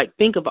just like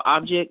think of an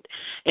object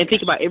and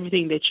think about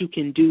everything that you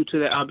can do to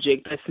that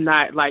object that's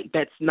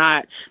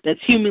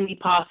humanly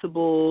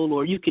possible,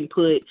 or you can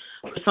put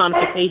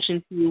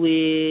personification to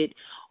it,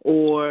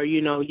 or,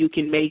 you know, you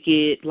can make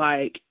it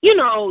like, you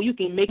know, you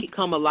can make it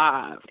come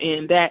alive,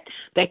 and that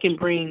can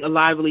bring a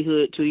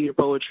livelihood to your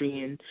poetry,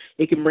 and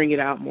it can bring it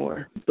out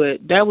more. But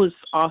that was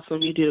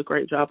awesome. You did a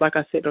great job. Like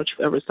I said, don't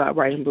you ever stop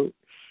writing, boo.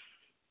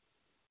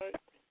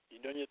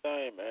 You're doing your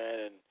thing, man,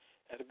 and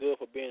that's good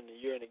for being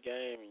a year in the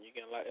game, and you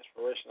getting a lot of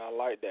inspiration. I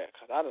like that,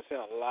 because I've seen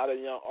a lot of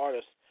young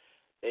artists,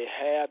 they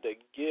have the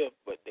gift,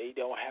 but they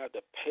don't have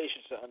the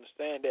patience to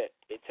understand that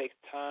it takes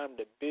time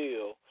to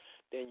build.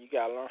 Then you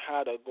got to learn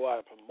how to go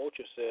out and promote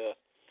yourself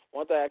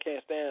One thing I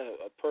can't stand is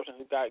a person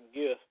who got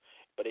gifts,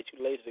 but they're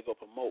too lazy to go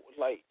promote. It's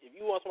like, if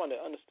you want someone to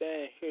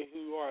understand, hear who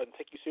you are, and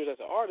take you serious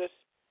as an artist,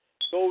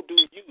 go do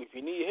you. If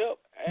you need help,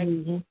 ask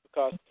me.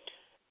 Because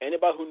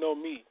anybody who know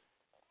me,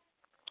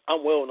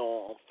 I'm well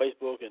known on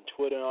Facebook and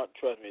Twitter.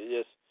 Trust me,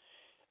 it's just,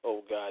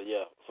 oh, God,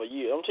 yeah. For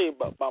years. I'm telling you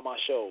about my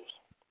shows.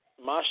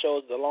 My show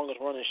is the longest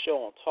running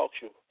show on Talk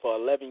Show for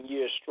 11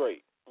 years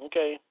straight.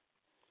 Okay?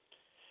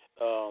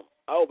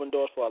 I open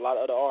doors for a lot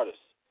of other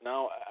artists.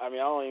 Now, I mean,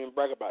 I don't even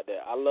brag about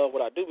that. I love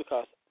what I do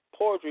because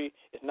poetry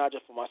is not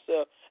just for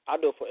myself. I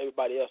do it for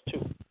everybody else,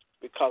 too,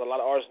 because a lot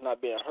of artists are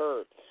not being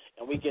heard.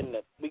 And we getting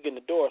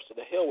the doors. So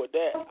the hell with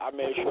that. I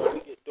made sure we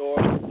get doors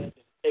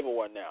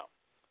everywhere now.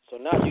 So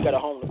now you got a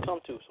home to come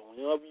to. So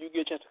whenever you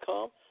get a chance to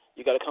come,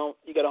 you got a home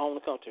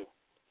to come to.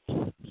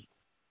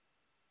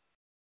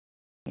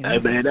 Hey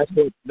man,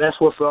 that's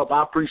what's up.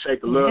 I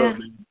appreciate the love,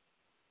 man.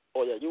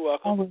 Oh yeah, you're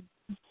welcome.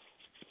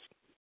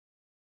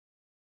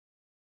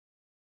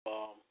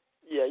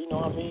 Yeah, you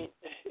know what I mean?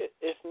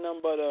 It's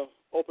nothing but an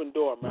open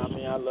door, man. I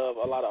mean, I love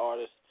a lot of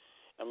artists.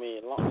 I mean,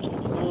 as long as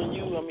you're doing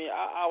you, I mean,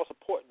 I will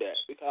support that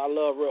because I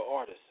love real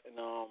artists. And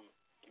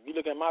if you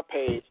look at my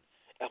page,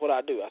 that's what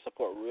I do. I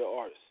support real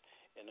artists.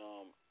 And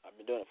I've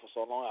been doing it for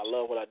so long. I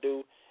love what I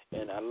do,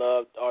 and I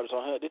love the artists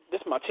on here.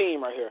 This is my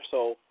team right here.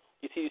 So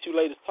you see these two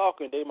ladies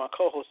talking. They're my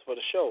co-hosts for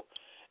the show.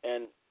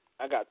 And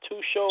I got 2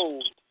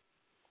 shows.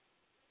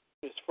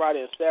 It's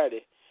Friday and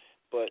Saturday,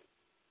 but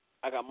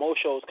I got more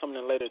shows coming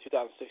in later in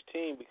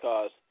 2016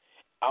 because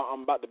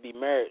I'm about to be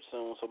married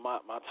soon, so my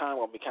time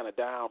will be kind of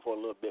down for a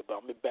little bit, but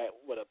I'm going to be back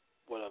with a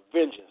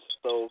vengeance.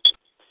 So,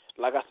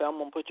 like I said, I'm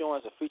going to put you on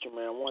as a feature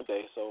man one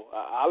day, so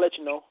I'll let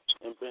you know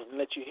and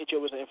let you hit you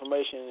with the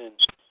information, and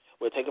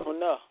we'll take it from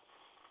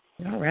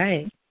there. All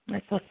right.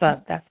 That's what's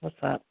up. That's what's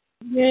up.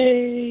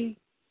 Yay.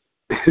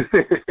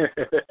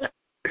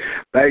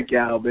 Thank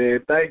y'all, man.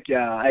 Thank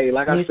y'all. Hey,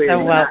 like I said,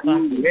 so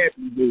welcome.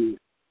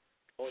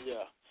 Oh,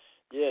 yeah.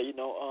 Yeah, you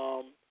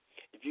know,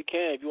 if you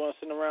want to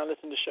sit around and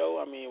listen to the show,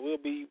 I mean, we'll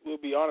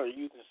be honored.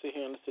 You can sit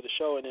here and listen to the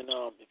show, and then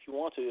if you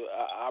want to,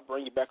 I'll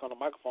bring you back on the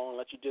microphone and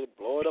let you just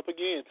blow it up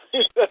again.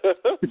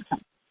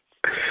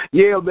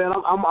 Yeah, man,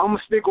 I'm gonna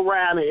stick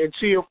around and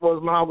chill for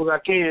as long as I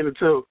can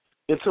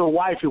until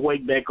wifey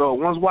wake back up.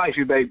 Once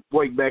wifey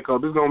wake back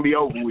up, it's gonna be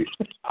over with.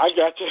 I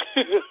got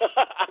you.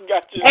 I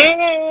got you.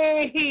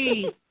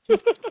 Hey.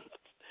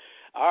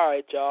 All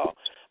right, y'all.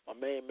 My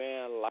main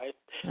man, Lightz,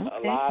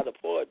 alive, the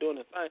poet doing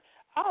his thing.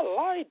 I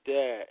like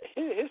that.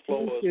 His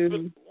flow was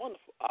really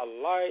wonderful. I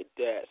like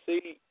that.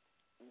 See,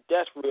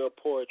 that's real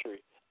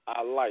poetry.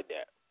 I like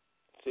that.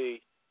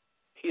 See,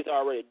 he's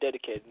already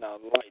dedicated, and I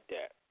like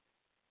that.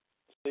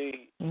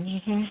 See,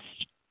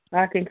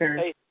 I concur.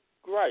 It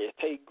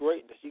takes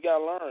greatness. You got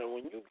to learn.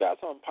 When you got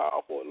something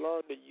powerful,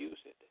 learn to use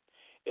it.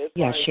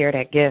 It's share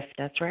that gift.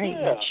 That's right.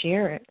 Yeah.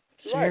 Share it.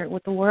 Share it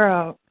with the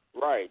world.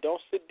 Right.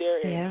 Don't sit there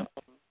and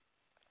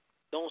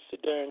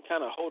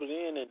kind of hold it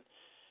in and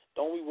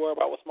don't be worried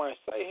about what somebody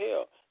say.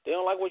 Hell, they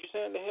don't like what you're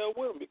saying. The hell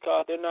with them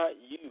because they're not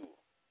you.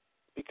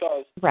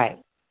 Because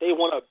they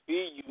want to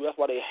be you. That's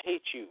why they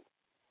hate you.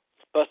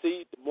 But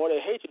see, the more they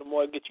hate you, the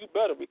more it gets you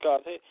better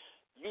because hey,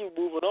 you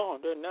moving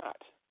on. They're not.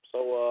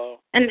 So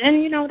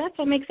and you know that's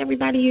what makes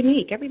everybody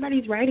unique.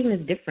 Everybody's writing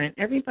is different.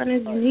 Everybody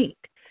is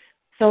unique.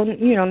 So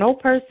you know, no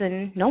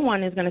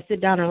one is going to sit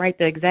down and write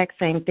the exact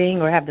same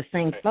thing or have the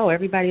same flow.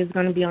 Everybody is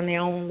going to be on their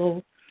own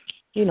little,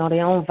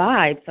 their own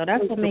vibe. So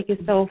that's what makes it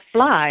so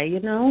fly,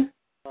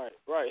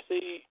 Right.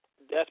 See,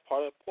 that's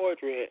part of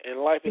poetry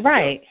and life itself.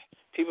 Right.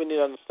 People need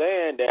to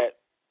understand that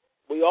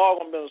we all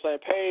going to be on the same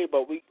page,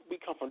 but we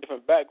come from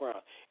different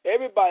backgrounds.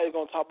 Everybody's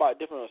going to talk about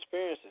different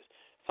experiences.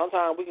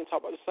 Sometimes we can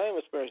talk about the same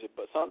experiences,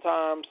 but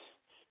sometimes,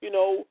 we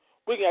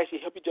can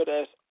actually help each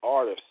other as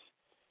artists.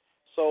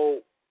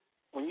 So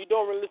when you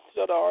don't really listen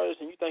to other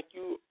artists and you think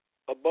you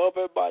above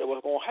everybody,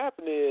 what's going to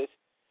happen is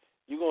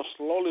you're going to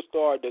slowly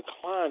start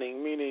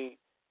declining, meaning,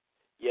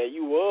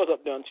 you was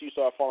up there until you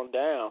start falling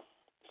down.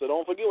 So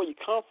don't forget where you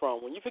come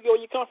from. When you forget where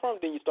you come from,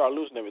 then you start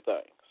losing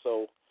everything.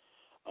 So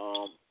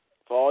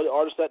for all the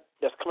artists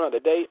that's coming out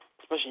today,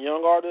 especially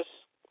young artists,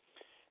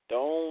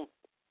 don't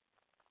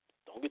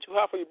get too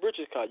high for your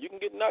britches because you can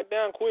get knocked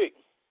down quick.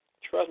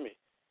 Trust me.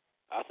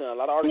 I've seen a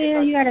lot of artists.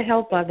 Yeah, you got to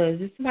help others.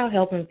 It's about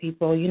helping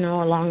people,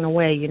 along the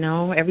way,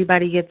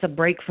 Everybody gets a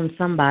break from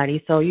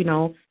somebody. So,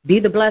 be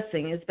the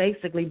blessing. It's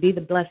basically be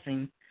the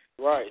blessing.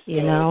 Right.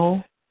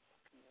 So,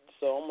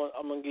 So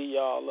I'm gonna give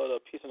y'all a little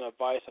piece of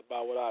advice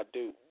about what I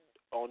do.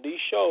 On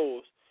these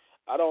shows,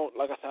 I don't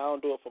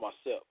do it for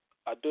myself.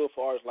 I do it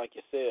for artists like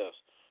yourselves.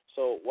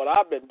 So what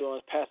I've been doing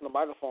is passing the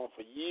microphone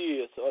for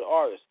years to other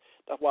artists.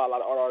 That's why a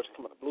lot of other artists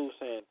come out the blues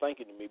saying thank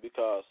you to me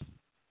because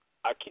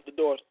I keep the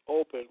doors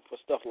open for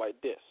stuff like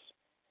this.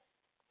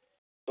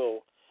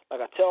 So like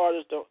I tell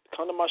artists, don't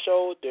come to my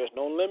show. There's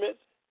no limits.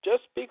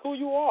 Just speak who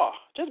you are.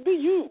 Just be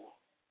you.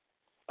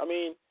 I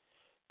mean,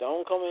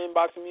 don't come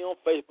inboxing me on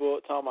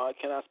Facebook talking about,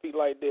 can I speak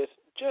like this?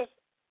 Just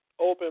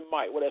open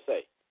mic. What I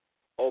say?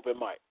 Open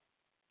mic.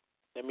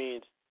 That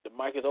means the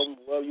mic is open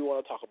whatever you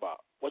want to talk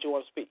about, what you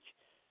want to speak.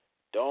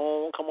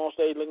 Don't come on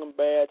stage looking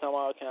bad, talking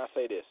about, can I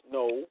say this?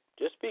 No,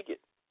 just speak it.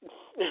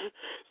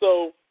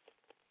 So,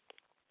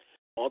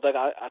 one thing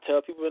I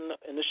tell people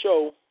in the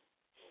show,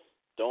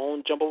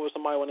 don't jump over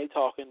somebody when they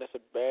talking. That's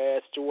a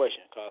bad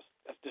situation because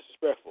that's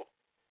disrespectful.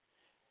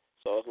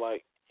 So it's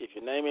like, if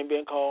your name ain't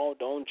being called,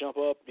 don't jump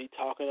up, be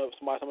talking up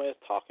somebody that's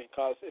talking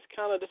because it's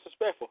kind of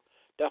disrespectful.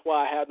 That's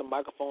why I have the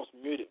microphones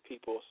muted,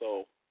 people,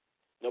 so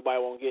nobody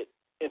won't get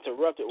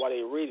interrupted while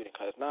they're reading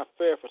because it's not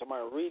fair for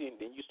somebody reading,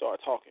 then you start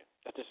talking.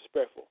 That's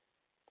disrespectful.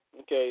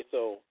 Okay,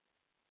 so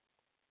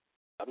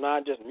I'm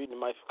not just muting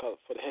the mic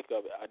for the heck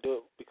of it. I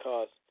do it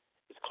because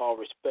it's called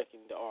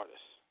respecting the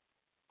artist.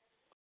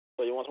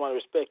 So you want somebody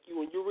to respect you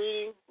when you're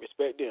reading,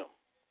 respect them.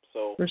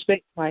 So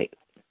respect, right?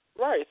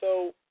 Right.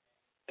 So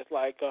it's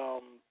like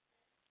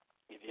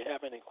if you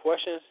have any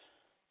questions,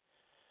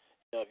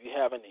 if you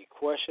have any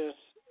questions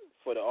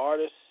for the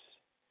artist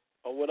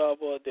or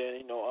whatever,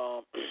 then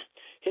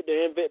hit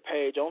the event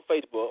page on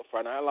Facebook,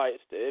 Friday Night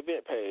Lights, the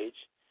event page.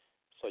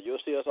 So you'll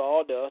see us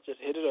all there. Just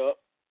hit it up.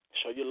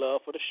 Show your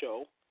love for the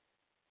show.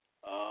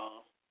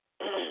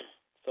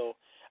 So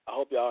I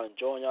hope y'all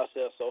enjoying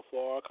yourselves so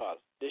far because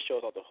this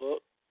show's off the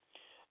hook.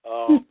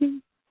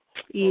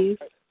 Yes.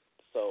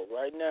 So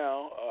right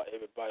now,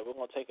 everybody, we're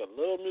going to take a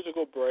little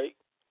musical break,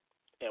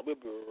 and we'll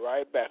be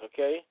right back,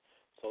 okay?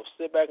 So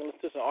sit back and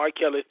listen to some R.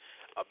 Kelly,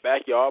 a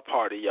backyard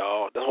party,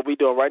 y'all. That's what we're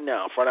doing right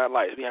now, Friday Night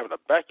Lights. We're having a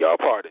backyard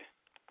party.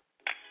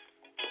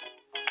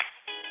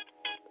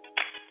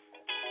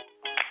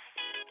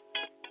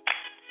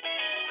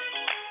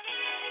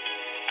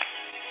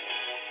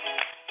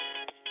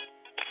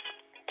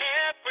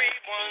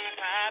 Everyone's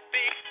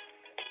happy.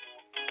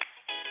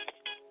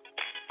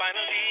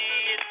 Finally,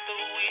 it's the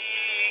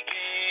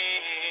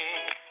weekend.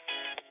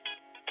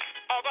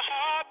 All the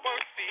hard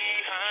work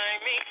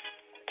behind me.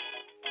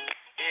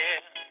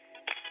 Yeah.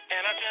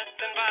 And I just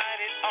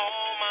invited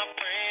all my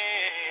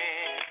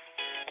friends.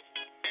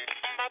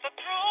 I'm about to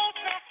throw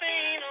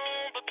something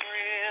on the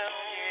grill.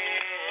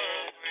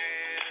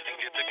 Yeah.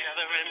 And get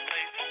together and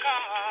play some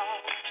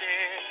cards.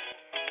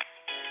 Yeah.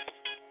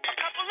 A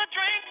couple of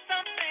drinks,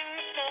 something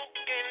to smoke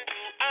and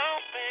do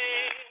our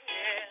thing.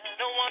 Yeah.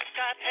 No one's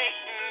got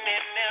hating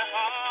in their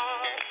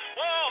heart.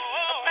 Whoa,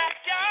 a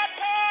backyard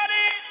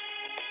party.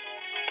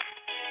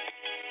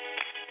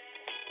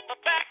 A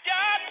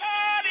backyard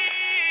party.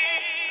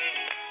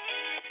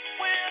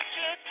 We'll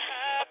just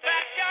have a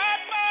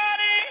backyard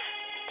party.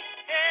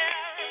 Yeah.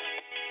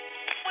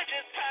 We'll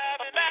just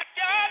have a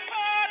backyard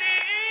party.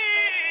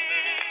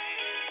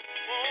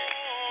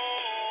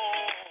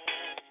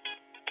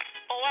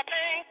 Oh, I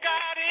thank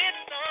God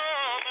it's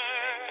summer.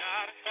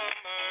 God, it's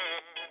summer.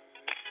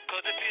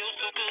 'Cause it feels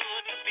so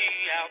good to be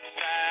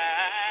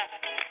outside.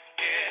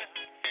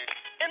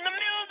 Yeah. And the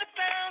music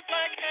sounds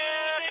like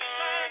heaven.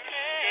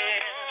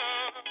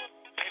 Yeah.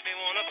 Make me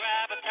wanna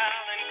grab a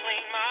towel and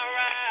clean my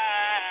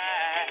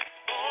ride.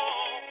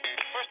 Oh,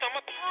 first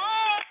I'ma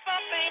throw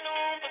something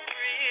on the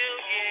grill,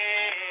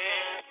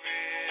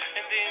 yeah.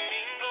 And then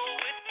mingle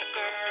with the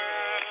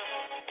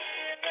girl.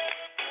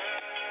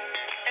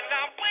 And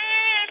I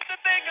wish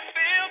that they could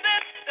feel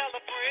this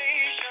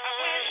celebration. I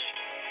wish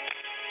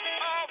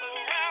all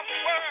around the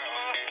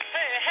world.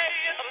 Hey, hey,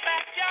 it's a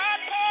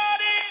backyard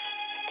party.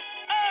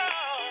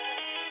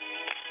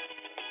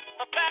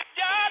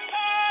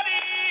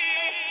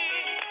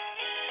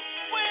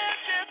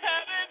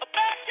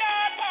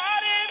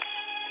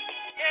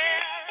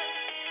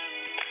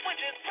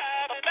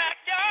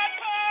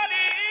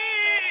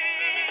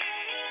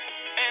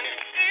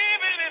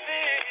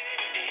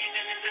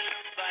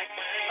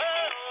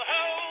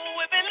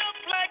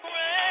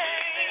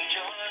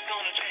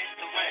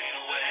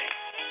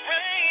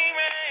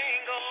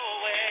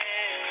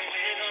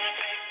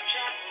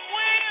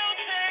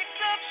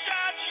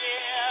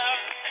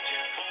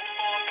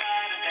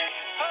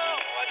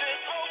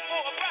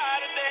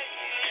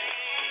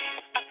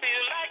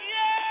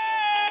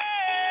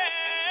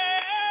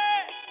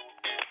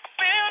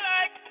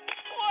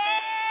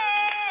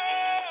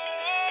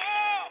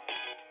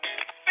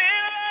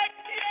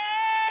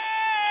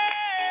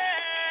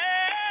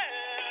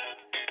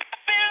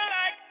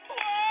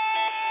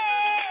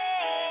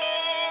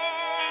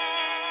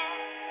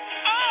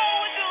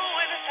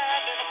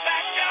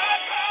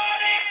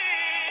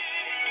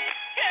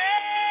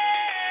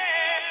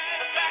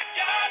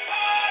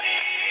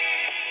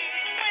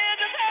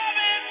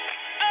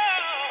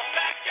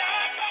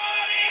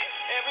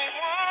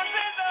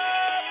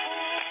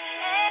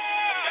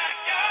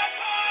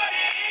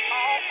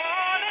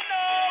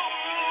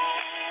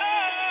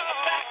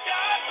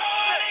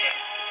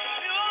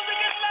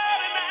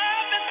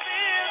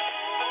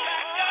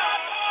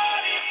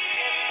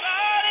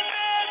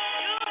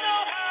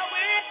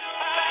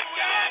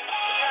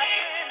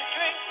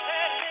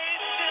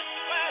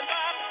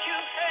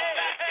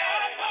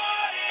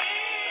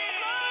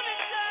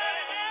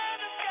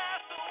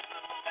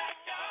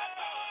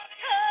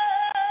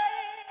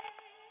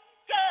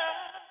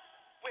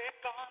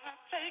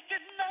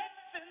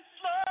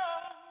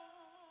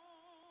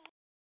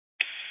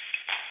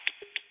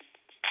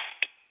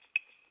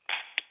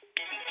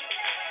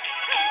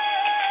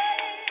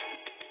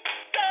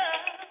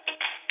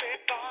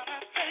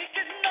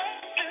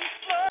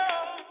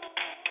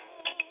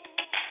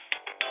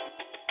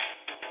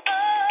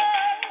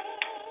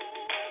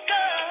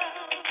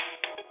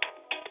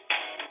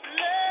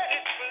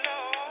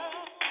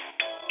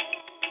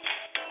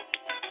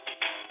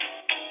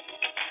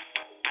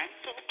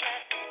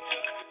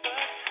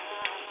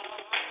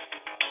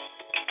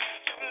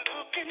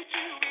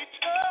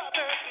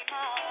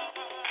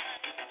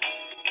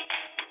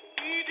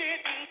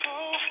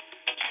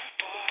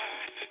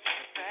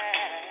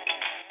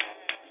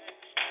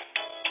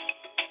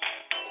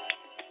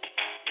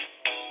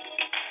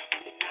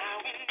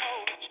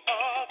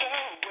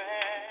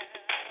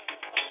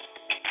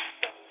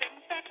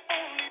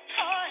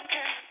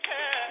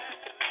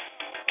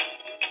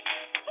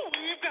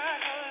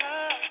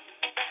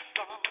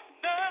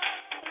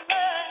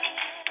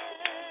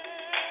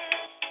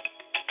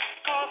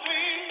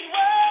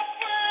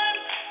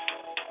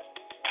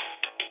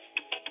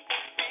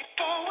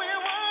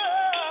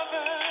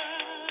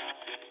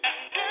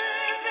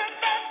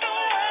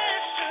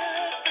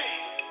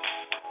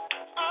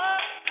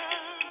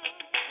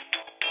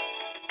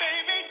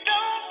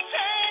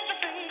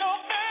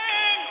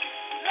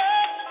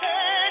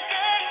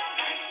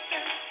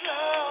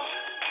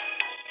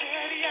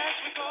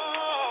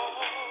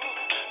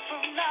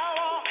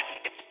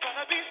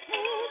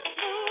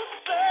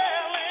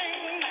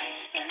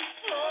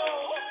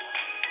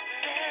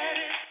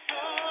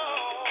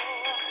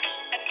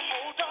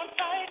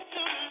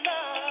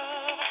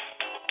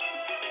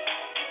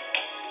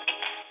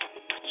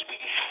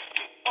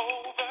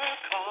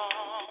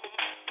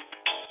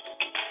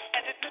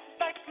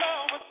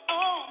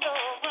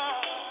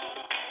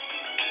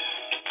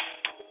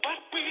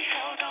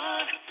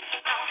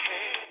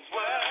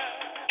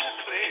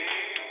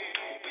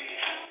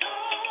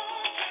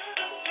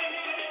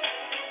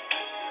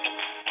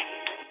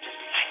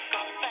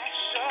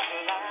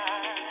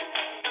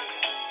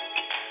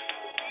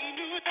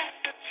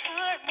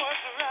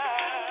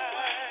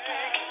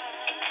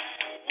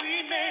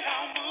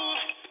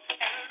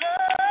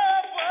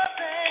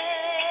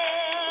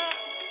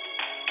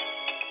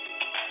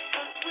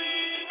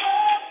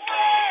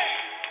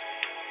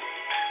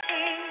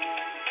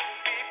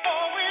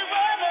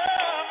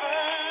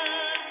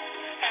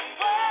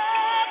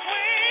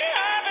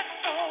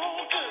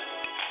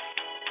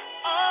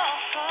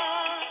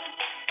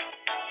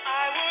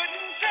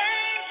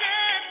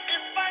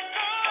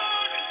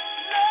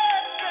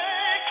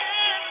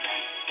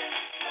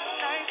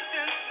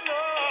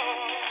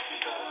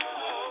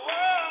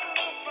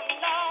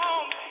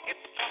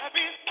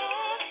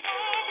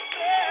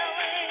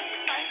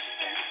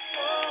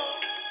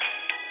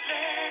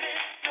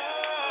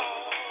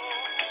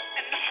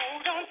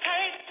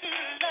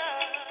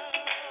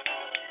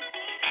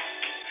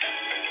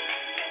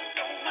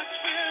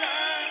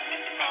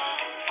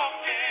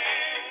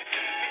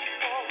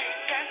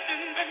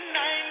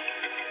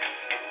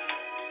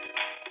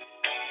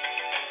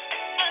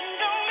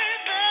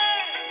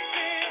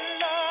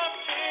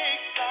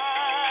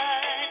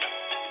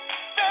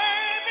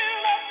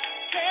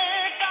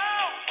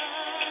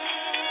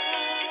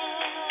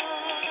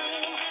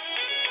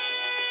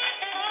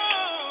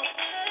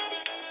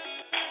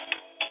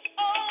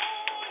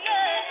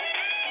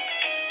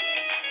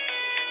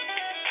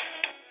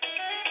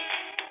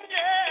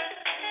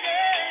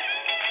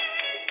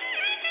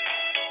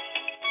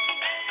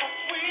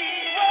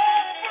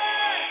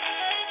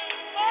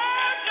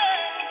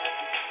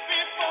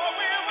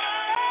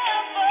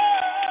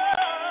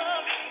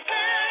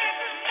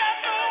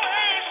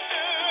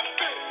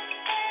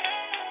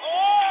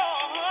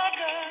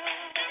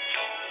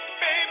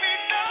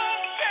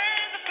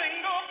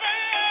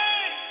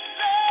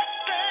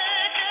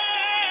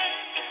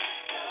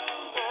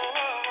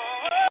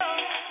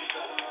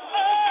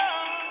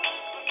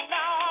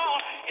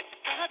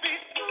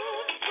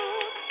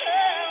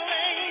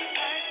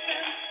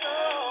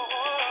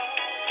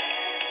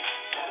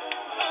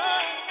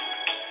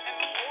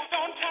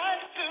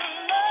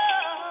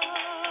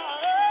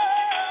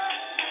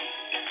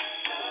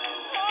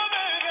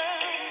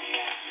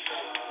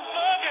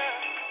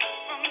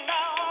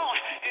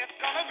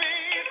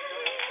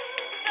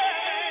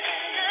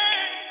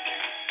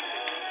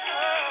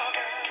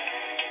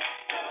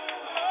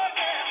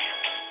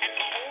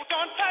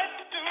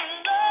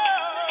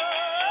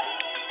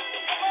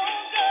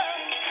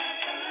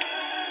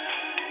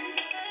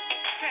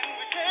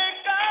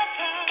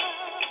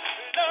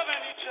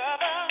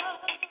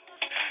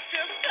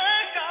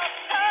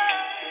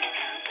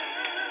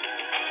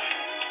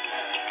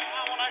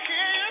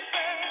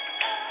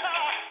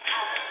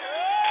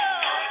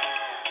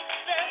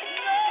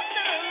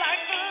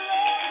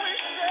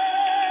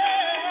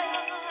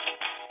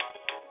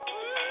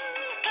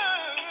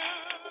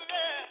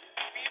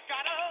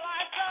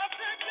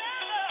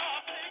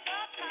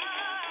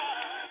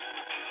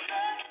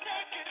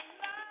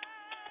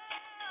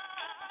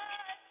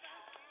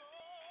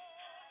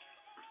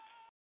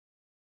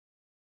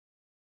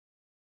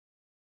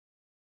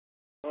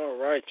 All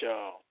right,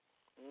 y'all.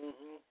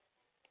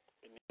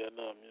 We need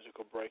another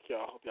musical break,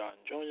 y'all. Hope y'all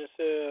enjoying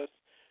yourselves.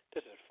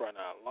 This is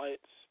Friday Night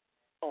Lights,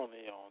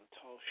 only on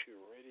Talk Shoe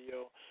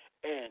Radio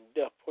and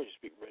Deaf Poetry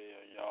Speak Radio,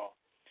 y'all.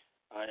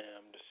 I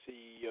am the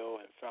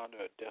CEO and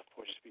founder of Deaf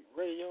Poetry Speak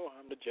Radio.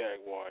 I'm the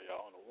Jaguar,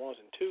 y'all. On the ones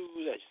and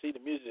twos, as you see,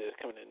 the music is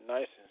coming in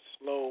nice and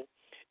slow,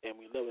 and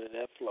we love it in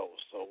that flow.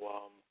 So,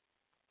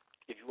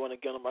 If you want to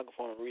get on the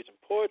microphone and read some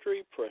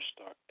poetry, press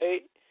star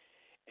 8,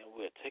 and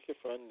we'll take it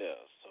from there.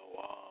 So,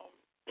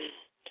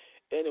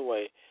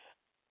 anyway,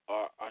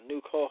 our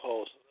new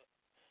co-host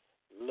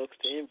looks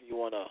to Envy. You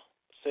want to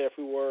say a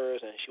few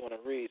words, and she want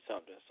to read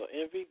something. So,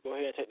 Envy, go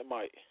ahead and take the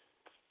mic.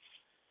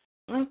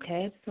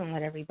 Okay, just want to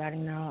let everybody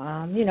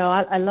know.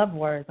 I love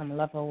words. I'm a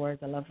lover of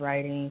words. I love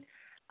writing.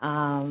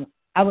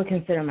 I would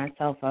consider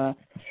myself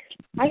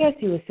I guess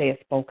you would say a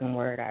spoken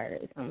word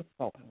artist. I'm a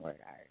spoken word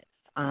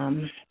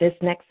artist. This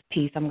next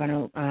piece I'm going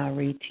to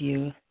read to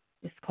you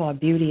is called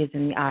Beauty is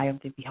in the Eye of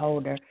the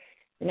Beholder.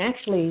 And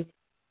actually,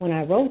 when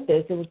I wrote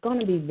this, it was going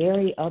to be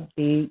very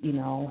upbeat,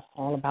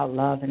 all about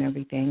love and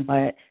everything.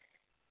 But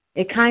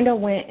it kind of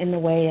went in the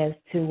way as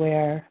to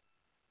where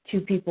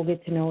two people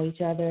get to know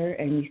each other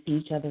and you see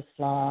each other's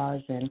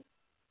flaws and,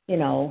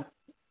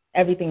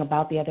 everything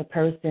about the other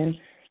person.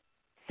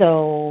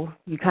 So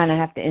you kind of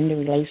have to end the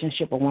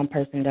relationship, but one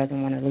person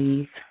doesn't want to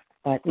leave.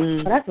 But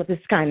that's what this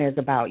kind of is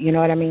about. You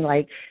know what I mean?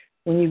 Like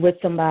when you're with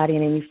somebody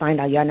and then you find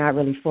out you're not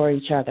really for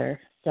each other.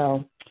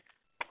 So,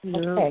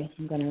 okay,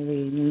 I'm going to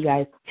read. And you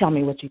guys tell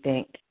me what you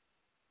think.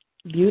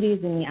 Beauty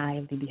is in the eye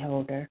of the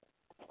beholder.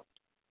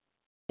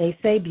 They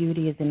say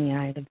beauty is in the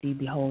eye of the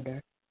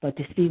beholder, but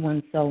to see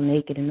one's soul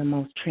naked in the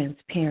most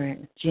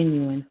transparent,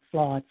 genuine,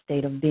 flawed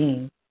state of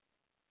being.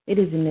 It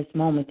is in this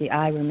moment the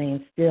eye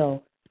remains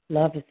still.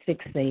 Love is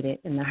fixated,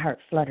 and the heart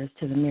flutters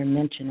to the mere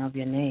mention of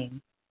your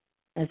name.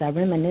 As I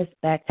reminisce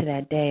back to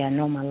that day, I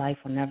know my life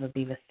will never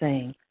be the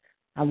same.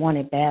 I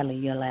wanted badly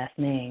your last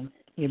name.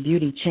 Your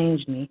beauty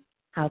changed me.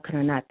 How could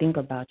I not think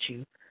about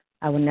you?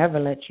 I will never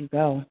let you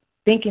go.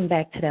 Thinking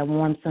back to that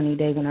warm, sunny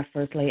day when I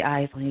first laid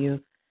eyes on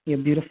you, your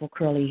beautiful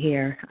curly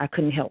hair, I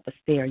couldn't help but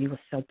stare. You were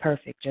so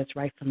perfect, just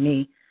right for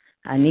me.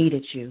 I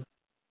needed you.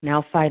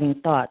 Now fighting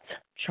thoughts,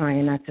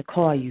 trying not to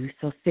call you,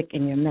 so sick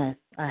in your mess,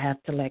 I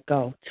have to let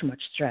go, too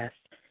much stress.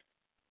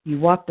 You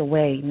walked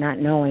away not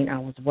knowing I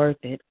was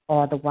worth it,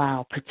 all the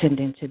while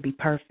pretending to be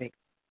perfect.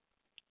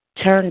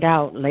 Turned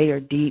out layer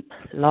deep,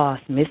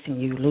 lost, missing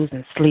you,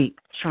 losing sleep,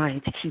 trying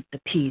to keep the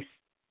peace.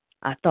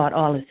 I thought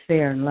all is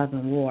fair in love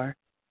and war.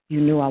 You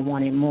knew I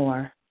wanted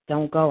more.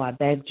 Don't go, I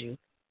begged you.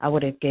 I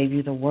would have gave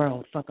you the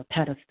world, fuck a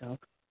pedestal.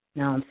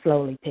 Now I'm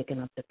slowly picking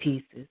up the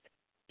pieces.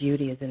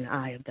 Beauty is in the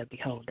eye of the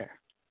beholder.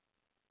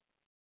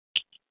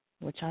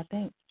 What y'all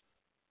think?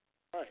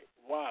 Right.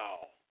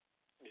 Wow.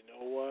 You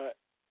know what?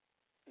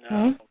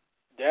 Now,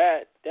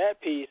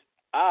 that piece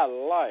I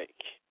like.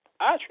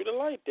 I truly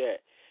like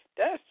that.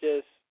 That's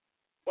just,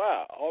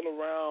 wow, all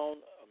around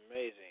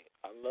amazing.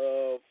 I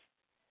love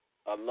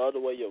the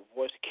way your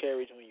voice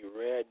carries when you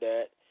read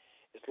that.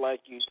 It's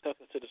like you took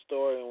us to the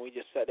story and we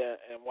just sat there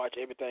and watched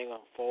everything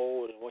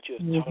unfold and what you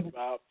was talking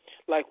about.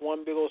 Like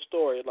one big old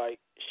story, like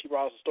she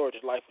brought us a story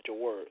to life with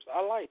your words.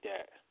 I like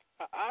that.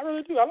 I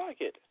really do. I like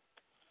it.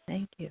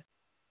 Thank you.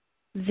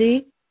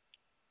 Z?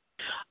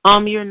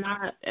 You're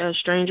not a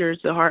stranger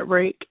to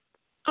heartbreak.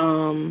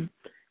 And,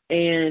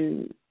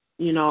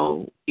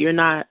 you're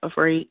not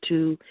afraid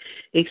to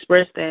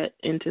express that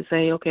and to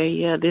say, okay,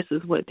 yeah, this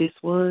is what this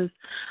was.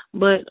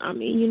 But,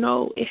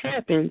 it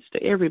happens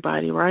to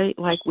everybody, right?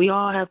 Like, we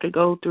all have to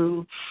go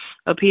through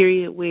a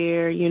period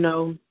where,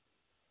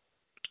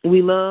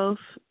 we love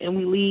and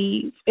we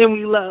leave and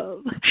we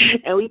love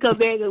and we come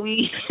back and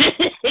we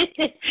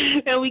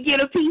and we get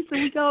a piece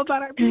and we go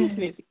about our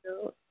business,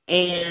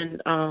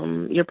 And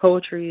your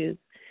poetry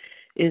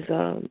is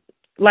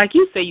like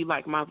you say you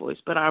like my voice,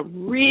 but I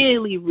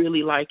really,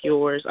 really like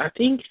yours. I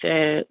think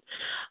that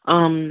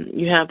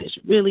you have this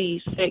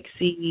really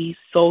sexy,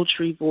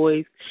 sultry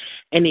voice,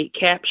 and you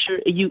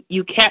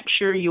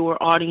capture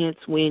your audience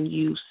when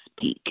you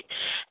speak.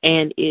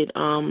 And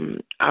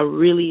I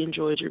really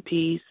enjoyed your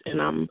piece,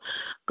 and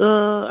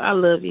I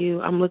love you.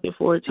 I'm looking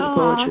forward to your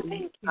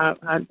poetry.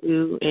 I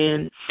do,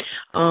 and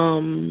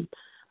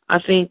I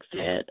think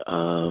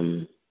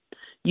that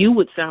you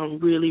would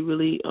sound really,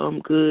 really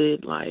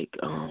good, like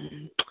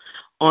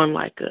on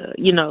like a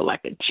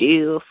like a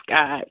Jill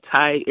Scott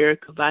type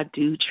Erykah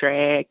Badu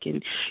track,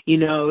 and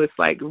it's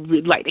like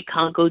the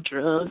Congo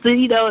drums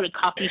and the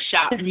coffee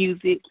shop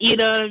music, you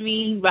know what I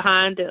mean,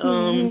 behind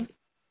the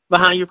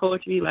behind your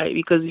poetry, like,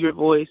 because of your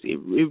voice,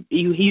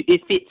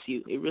 it fits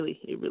you. It really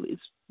is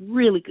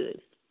really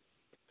good.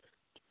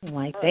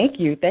 Like, thank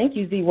you,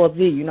 Z. Well,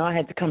 Z, I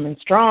had to come in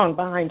strong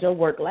behind your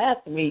work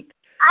last week.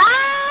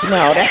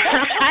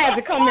 I had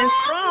to come in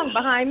strong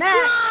behind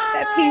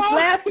that piece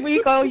last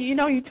week. Oh,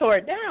 you tore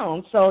it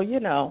down. So,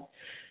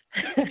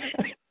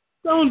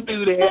 Don't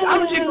do that.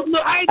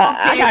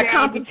 I got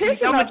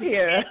competition up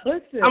here.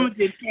 Listen. I'm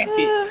just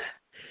happy.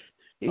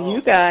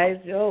 You guys,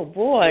 oh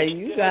boy,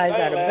 you guys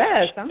are the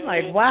best. I'm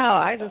like, wow,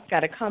 I just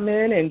got to come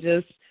in and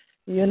just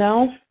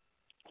rock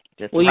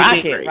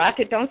it. Rock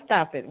it, don't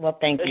stop it. Well,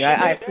 thank you.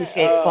 I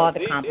appreciate all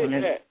the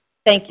compliments.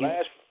 Thank you.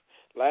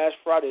 Last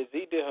Friday,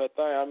 Z did her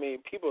thing. I mean,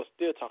 people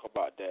still talk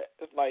about that.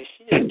 It's like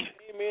she just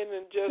came in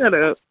and just... Shut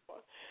up.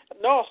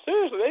 No,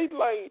 seriously, they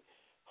like,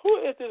 who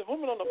is this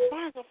woman on the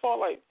microphone?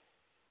 Like,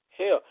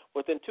 hell,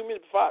 within 2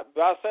 minutes before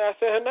I said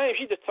her name,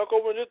 she just took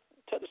over and just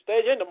took the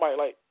stage and the mic.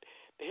 Like,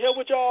 hell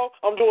with y'all?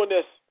 I'm doing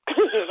this.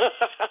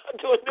 I'm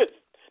doing this.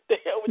 The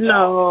hell with y'all.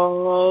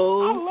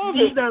 No, I love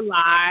these are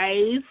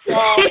lies.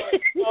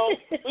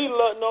 We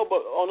love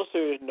but on a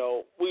serious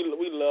note, we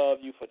love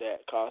you for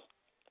that, cause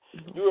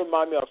you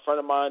remind me of a friend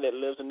of mine that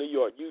lives in New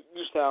York. You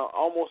sound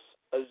almost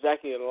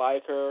exactly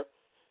like her.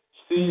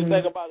 See, the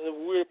thing about it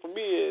weird for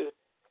me is,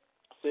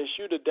 since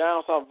you're the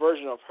down south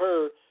version of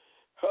her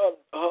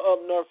up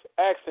north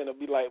accent will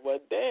be like, well,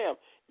 damn,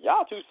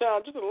 y'all two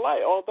sound just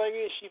alike. Only thing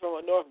is, she from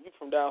up north, you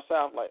from down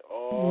south. Like, I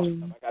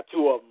got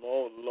two of them.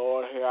 Oh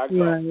Lord, here I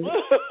go. Right.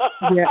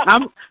 Yeah,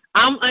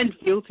 I'm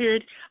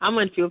unfiltered. I'm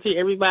unfiltered,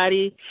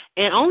 everybody,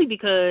 and only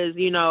because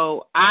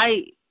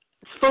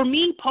for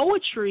me,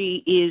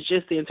 poetry is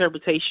just the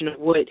interpretation of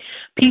what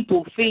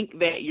people think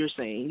that you're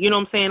saying. You know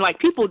what I'm saying? Like,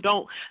 people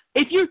don't,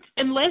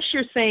 unless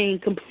you're saying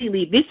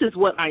completely, this is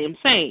what I am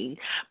saying.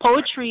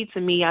 Poetry,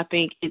 to me, I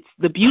think it's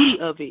the beauty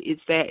of it is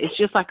that it's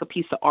just like a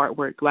piece of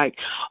artwork. Like,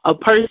 a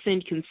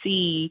person can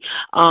see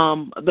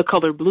the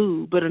color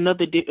blue, but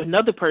another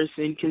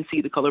person can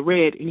see the color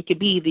red, and it could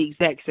be the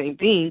exact same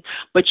thing,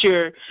 but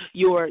your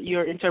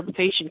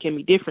interpretation can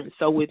be different.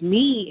 So with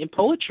me in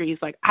poetry,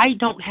 it's like I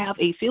don't have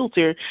a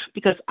filter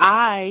because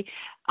I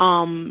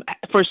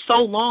for so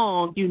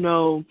long,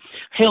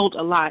 held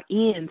a lot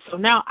in. So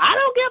now I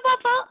don't give a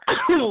fuck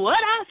what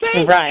I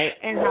say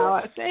and how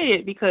I say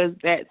it, because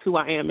that's who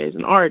I am as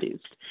an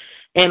artist.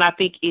 And I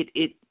think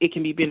it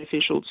can be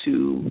beneficial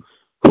to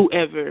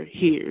whoever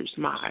hears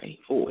my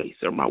voice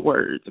or my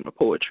words or my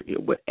poetry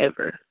or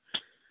whatever.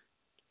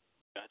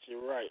 Got you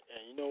right.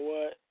 And you know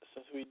what?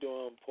 Since we're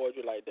doing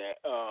poetry like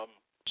that,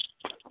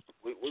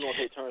 we're going to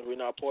take turns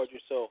reading our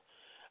poetry. So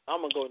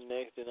I'm going to go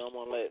next, and I'm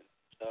going to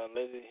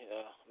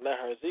let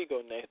her Z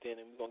go next, and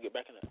then we're going to get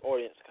back in the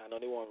audience. I know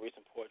they want to read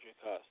some poetry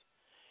because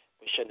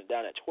we're shutting it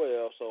down at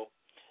 12. So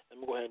let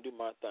me go ahead and do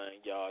my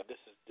thing, y'all.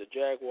 This is the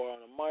Jaguar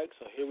on the mic,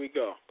 so here we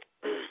go.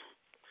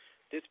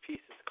 This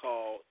piece is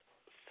called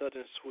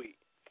Southern Sweet.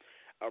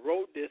 I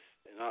wrote this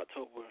in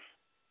October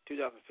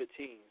 2015,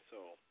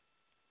 so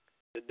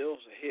it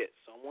was a hit.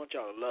 So I want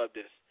y'all to love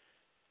this.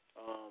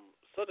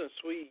 Southern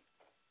Sweet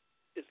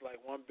is like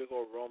one big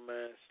old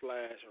romance /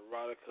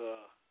 erotica,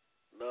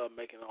 love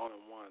making all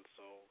in one.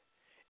 So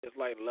it's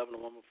like loving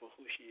a woman for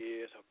who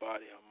she is, her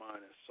body, her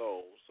mind, and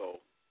soul.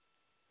 So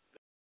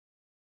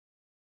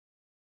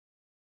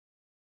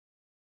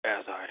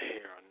as I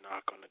hear a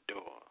knock on the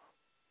door,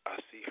 I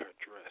see her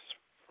dress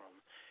from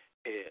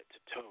head to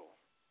toe,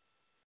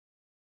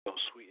 so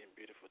sweet and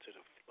beautiful to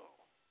the floor.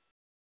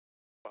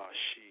 While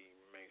she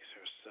makes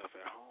herself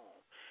at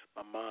home,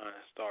 my mind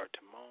starts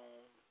to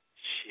moan.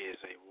 She is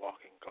a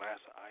walking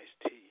glass of iced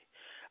tea.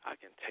 I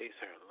can taste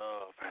her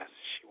love as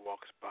she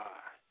walks by.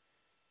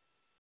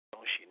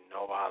 Don't she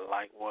know I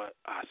like what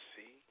I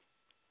see?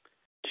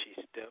 She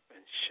step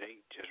and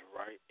shake just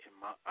right in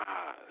my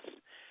eyes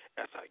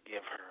as I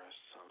give her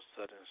some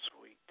southern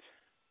sweet,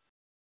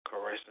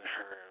 caressing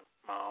her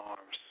my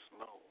arms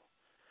slow.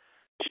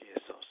 She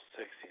is so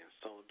sexy and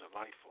so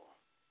delightful.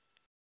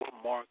 What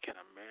more can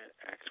a man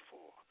ask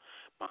for?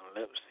 My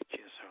lips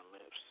kiss her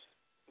lips,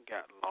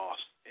 got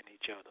lost in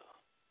each other.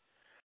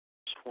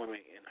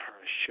 Swimming in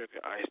her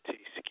sugar iced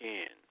tea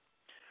skin.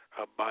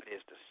 Her body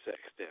is the sex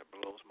that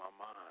blows my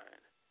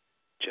mind.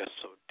 Just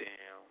so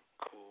damn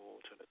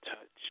cool to the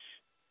touch.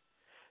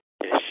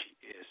 Yes, she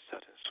is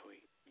southern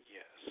sweet.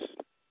 Yes,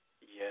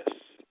 yes,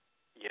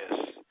 yes,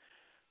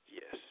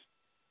 yes.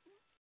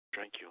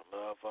 Drink your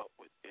love up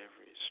with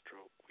every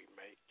stroke we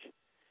make.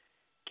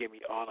 Give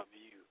me all of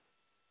you.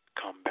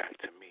 Come back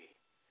to me.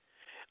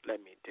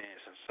 Let me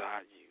dance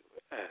inside you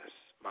as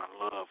my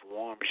love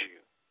warms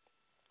you.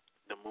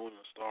 The moon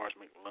and stars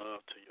make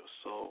love to your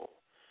soul.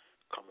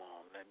 Come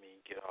on, let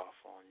me get off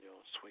on your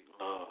sweet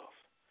love.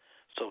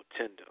 So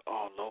tender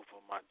all over,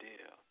 my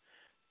dear.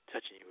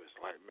 Touching you is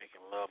like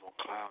making love on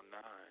cloud 9.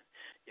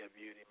 Your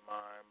beauty,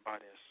 mind,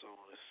 body, and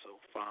soul is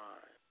so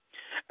fine.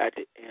 At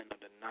the end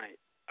of the night,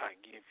 I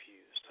give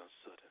you some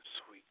southern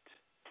sweet.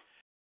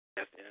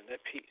 That's the end of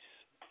that piece.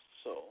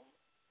 So,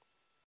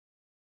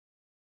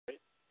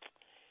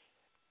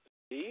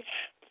 Steve,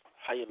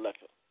 how you like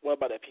it? What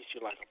about that piece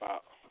you like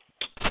about?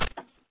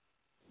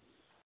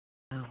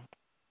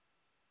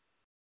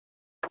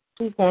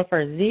 Who's going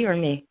first, Z or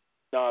me?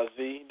 No,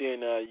 Z,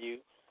 then you.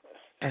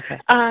 Okay.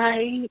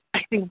 I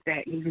think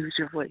that you use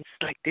your voice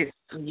like this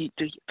when you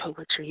do your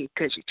poetry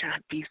because you're trying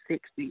to be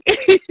sexy.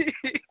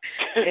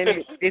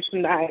 And it's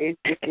nice.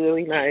 It's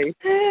really nice.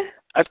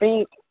 I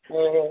think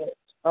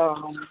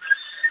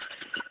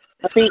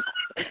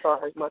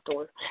sorry, my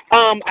door.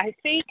 I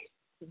think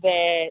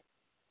that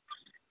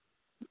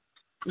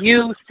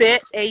you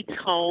set a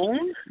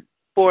tone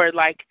for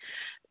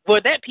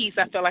that piece.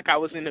 I felt like I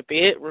was in a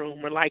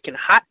bedroom or like in a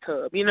hot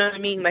tub. You know what I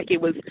mean? Like it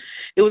was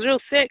real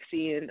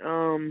sexy, and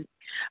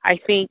I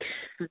think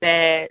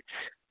that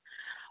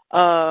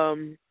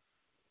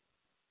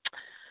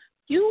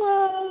you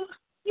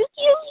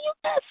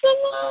got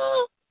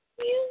some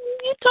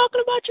you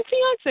talking about your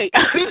fiance.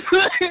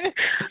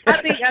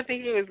 I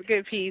think it was a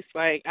good piece.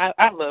 Like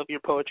I love your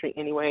poetry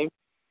anyway.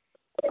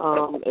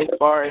 as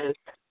far as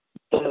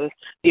the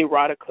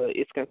erotica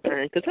is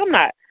concerned, because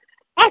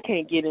I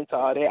can't get into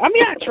all that. I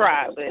mean, I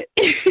try, but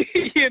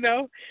you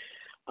know,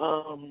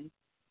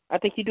 I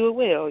think you do it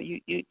well. You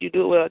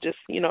do it well. Just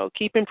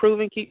keep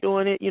improving, keep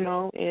doing it,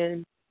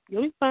 and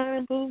you'll be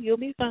fine, boo. You'll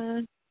be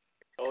fine.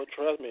 Oh,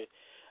 trust me,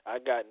 I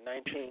got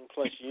 19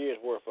 plus years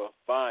worth of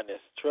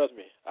fineness. Trust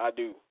me, I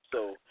do.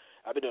 So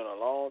I've been doing a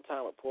long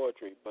time with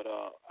poetry, but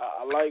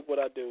I like what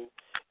I do,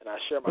 and I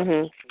share my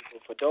people.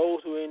 For those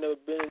who ain't never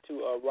been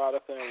into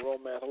erotica and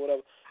romance or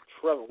whatever,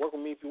 trust me, work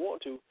with me if you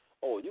want to.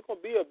 Oh, you're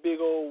gonna be a big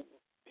old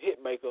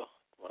hit maker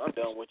when I'm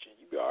done with you.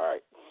 You be all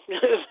right.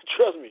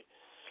 Trust me,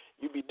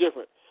 you be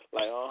different.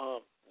 Like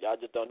y'all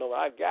just don't know what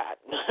I got.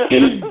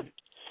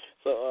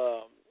 So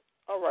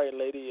all right,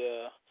 lady.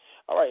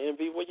 All right,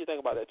 MV, what do you think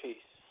about that piece?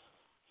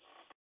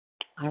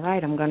 All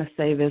right, I'm going to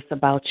say this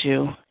about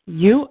you.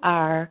 You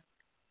are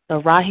the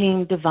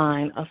Raheem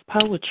Devine of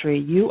poetry.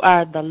 You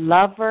are the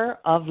lover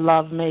of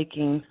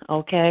lovemaking,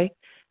 okay?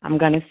 I'm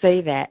going to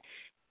say that.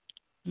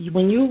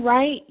 When you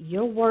write,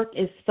 your work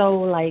is so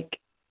like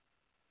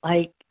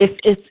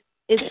it's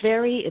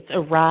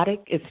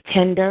erotic, it's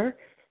tender,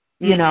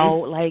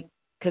 like,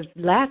 because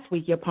last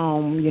week your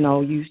poem,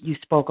 you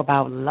spoke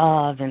about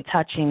love and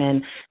touching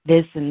and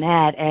this and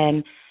that,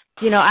 and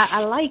I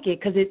like it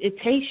because it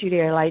takes you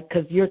there, like,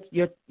 because you're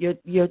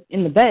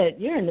in the bed,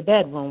 you're in the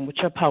bedroom with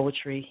your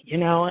poetry,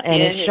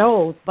 and it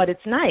shows, but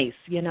it's nice,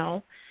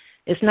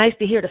 It's nice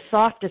to hear the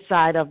softer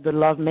side of the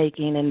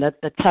lovemaking and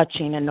the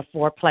touching and the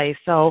foreplay.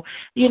 So,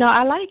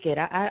 I like it.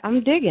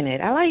 I'm digging it.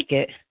 I like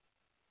it.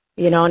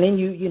 And then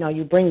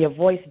you bring your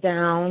voice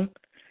down,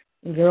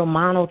 real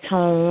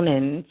monotone,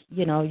 and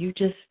you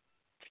just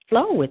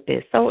flow with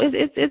this. So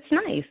it's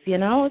nice.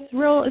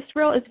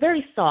 It's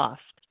very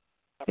soft.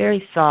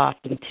 Very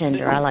soft and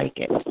tender. I like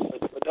it.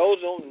 For those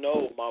who don't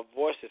know, my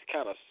voice is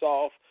kind of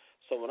soft.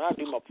 So when I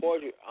do my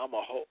poetry,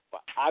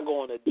 I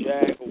go in a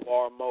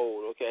jaguar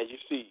mode. Okay, as you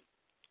see,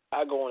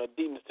 I go in a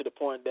deepness to the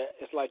point that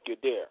it's like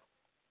you're there.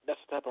 That's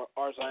the type of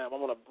artist I am.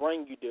 I'm gonna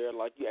bring you there,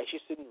 like you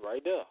actually sitting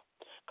right there.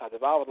 Cause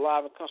if I was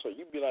live in concert,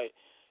 you'd be like,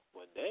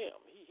 "Well, damn,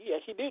 he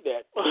actually did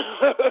that."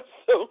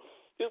 So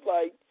it's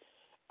like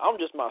I'm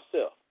just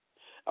myself.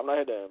 I'm not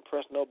here to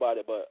impress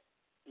nobody, but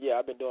yeah,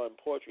 I've been doing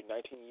poetry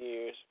 19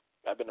 years.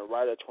 I've been a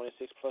writer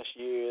 26 plus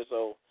years,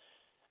 so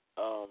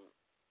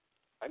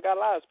I got a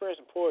lot of experience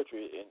in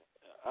poetry, and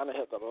I done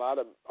helped a lot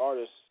of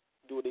artists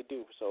do what they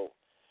do. So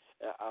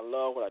I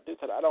love what I do.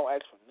 I don't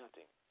ask for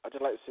nothing. I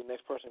just like to see the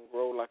next person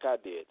grow like I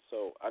did.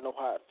 So I know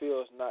how it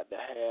feels not to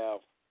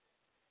have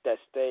that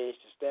stage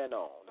to stand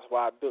on. That's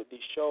why I built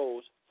these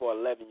shows for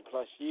 11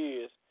 plus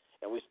years,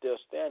 and we're still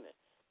standing.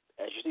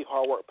 As you see,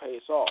 hard work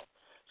pays off.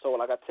 So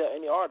like I tell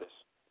any artist,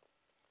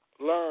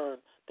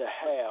 learn to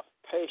have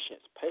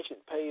patience. Patience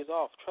pays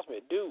off. Trust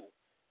me, it do.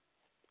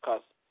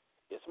 Because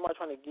if somebody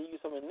trying to give you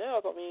something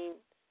else,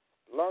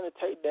 learn to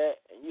take that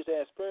and use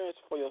that experience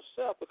for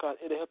yourself because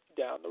it'll help you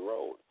down the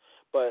road.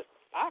 But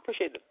I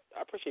appreciate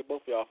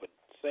both of y'all for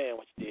saying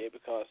what you did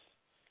because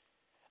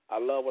I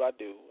love what I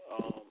do.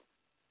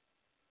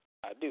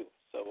 I do.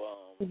 So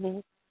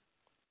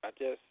I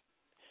just,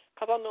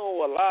 because I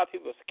know a lot of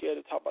people are scared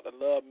to talk about the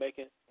love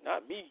making.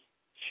 Not me.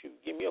 Shoot,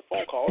 give me a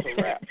phone call. It's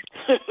a wrap.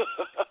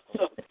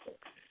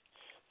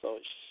 So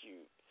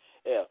shoot,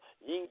 yeah,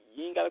 you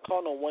ain't gotta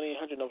call no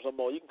 1-800 number no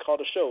more. You can call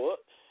the show.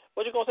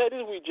 What you gonna say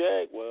this week,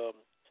 Jag? Well,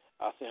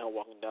 I seen her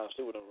walking down the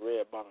street with them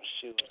red bottom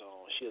shoes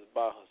on. She was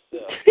by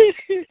herself.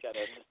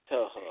 Gotta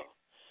tell her,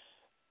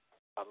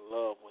 I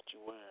love what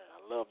you're wearing.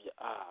 I love your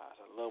eyes.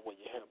 I love where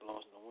your hair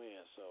blows in the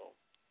wind. So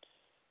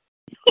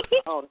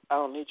I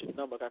don't need your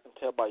number. I can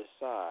tell by your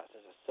size.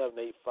 It's a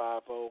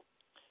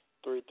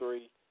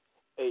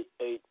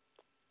 7850-3388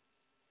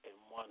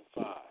 and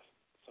 15.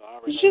 So I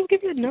already. Did you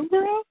give your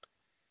number out?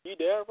 You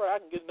there, bro? I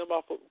can get the number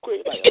off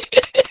quick. Like,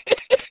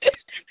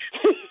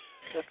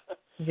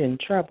 you're in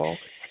trouble.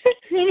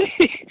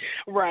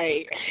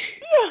 Right.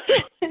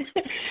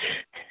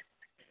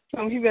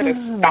 You better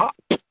stop.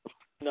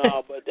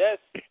 No, but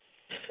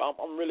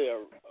I'm really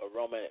a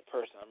romantic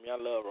person. I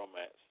love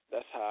romance.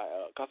 That's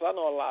how, because I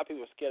know a lot of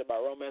people are scared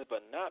about romance,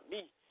 but not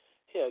me.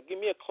 Hell, give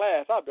me a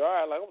class. I'll be all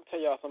right. Like, I'm going to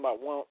tell y'all something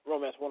about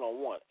romance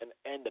 101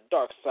 and the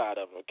dark side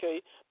of it,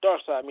 okay?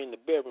 Dark side meaning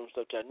the bedroom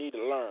stuff y'all need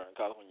to learn.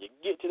 Because when you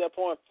get to that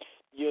point,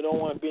 you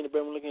don't want to be in the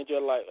bedroom looking at you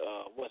like,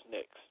 what's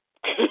next?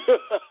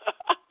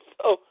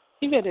 So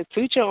you better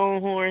toot your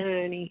own horn,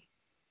 honey.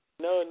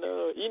 No.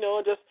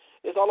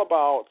 It's all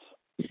about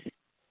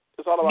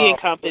being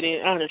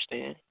confident. I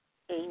understand.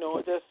 And,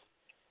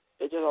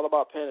 it's just all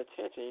about paying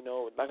attention,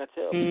 like I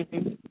tell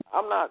people.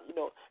 I'm not,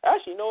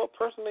 actually,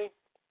 personally,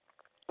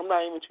 I'm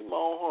not even tooting my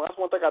own horn. That's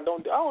one thing I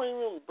don't do. I don't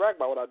even brag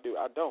about what I do.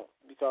 I don't,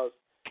 because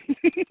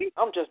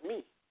I'm just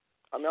me.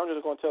 I'm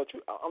just going to tell the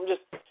truth.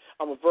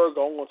 I'm a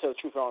Virgo. I'm going to tell the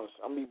truth honest.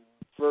 I'm going to be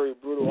very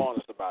brutal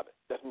honest about it.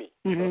 That's me.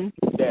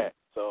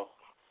 So,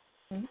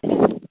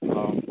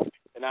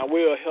 and I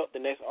will help the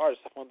next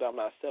artist. That's one thing I'm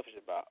not selfish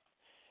about,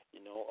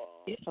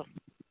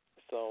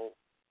 So,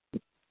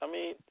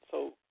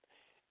 so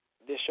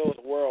This show is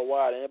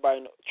worldwide.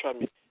 Anybody know,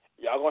 trust me,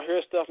 y'all gonna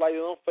hear stuff like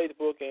this on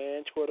Facebook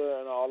and Twitter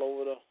and all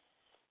over the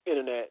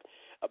internet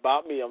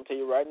about me. I'm gonna tell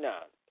you right now.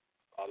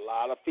 A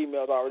lot of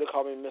females already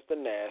call me Mr.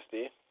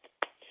 Nasty.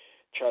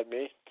 Trust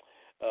me.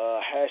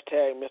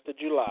 Hashtag Mr.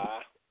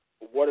 July.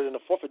 Water than the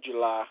 4th of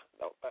July.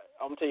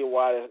 I'm gonna tell you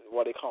why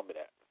they call me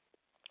that.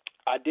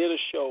 I did a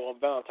show on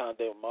Valentine's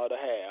Day with my other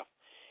half,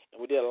 and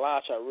we did a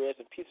live shot, read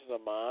some pieces of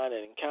mine,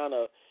 and kind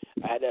of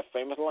I had that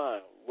famous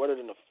line, wetter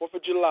than the 4th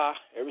of July.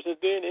 Ever since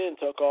then, it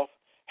took off.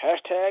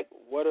 Hashtag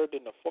wetter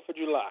than the 4th of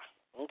July.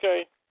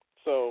 Okay?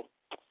 So,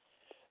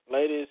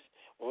 ladies,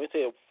 when we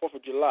say 4th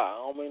of July, I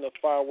don't mean the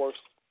fireworks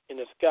in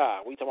the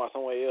sky. We talking about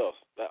somewhere else.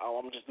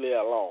 I'm just leave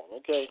that alone.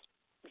 Okay?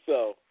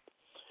 So,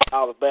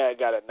 I was a bad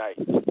guy that night.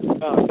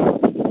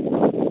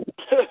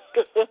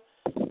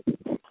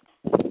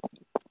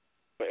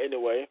 But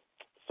anyway,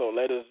 so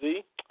letter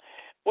Z,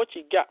 what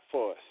you got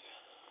for us?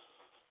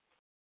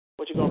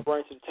 What you gonna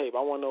bring to the table?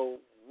 I want to know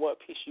what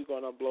piece you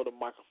gonna blow the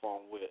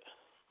microphone with.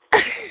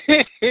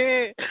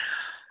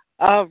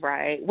 All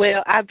right.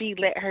 Well, I be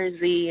Let Her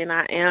Z, and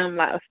I am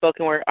like a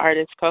spoken word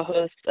artist,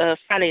 co-host of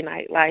Friday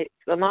Night Lights,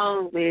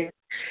 along with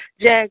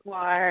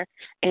Jaguar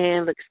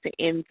and Looks to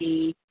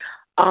Envy.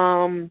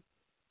 I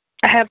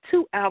have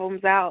 2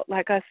 albums out.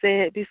 Like I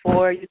said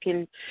before, you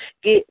can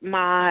get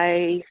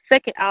my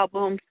second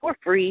album for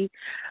free,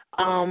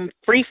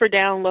 free for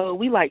download.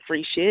 We like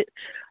free shit.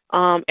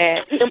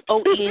 At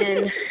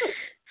MON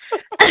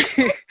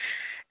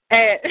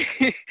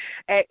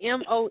at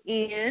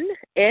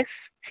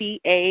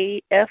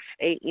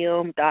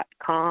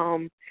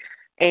MONSTAFAM.com,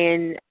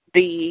 and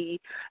the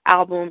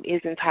album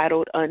is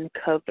entitled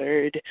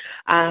Uncovered.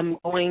 I'm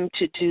going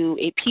to do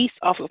a piece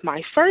off of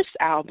my first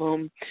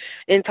album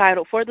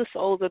entitled For the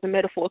Souls of the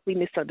Metaphorically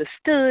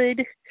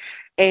Misunderstood,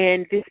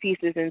 and this piece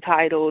is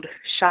entitled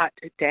Shot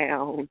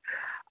Down.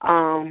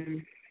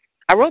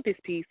 I wrote this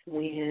piece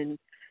when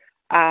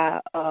I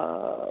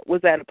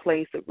was at a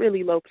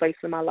really low place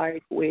in my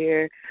life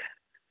where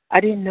I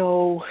didn't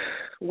know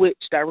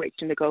which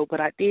direction to go, but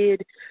I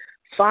did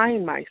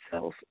find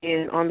myself,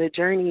 and on the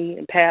journey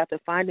and path of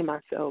finding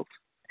myself,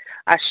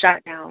 I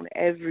shot down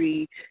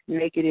every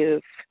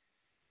negative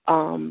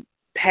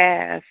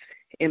path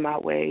in my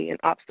way, an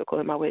obstacle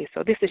in my way.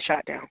 So this is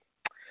Shot Down.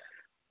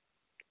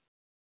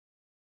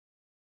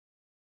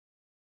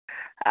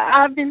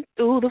 I've been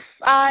through the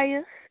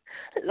fire,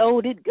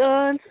 loaded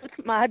guns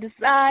with my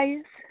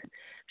desires,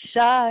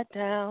 shot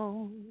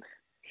down,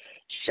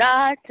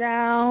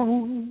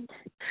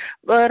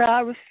 but I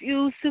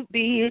refuse to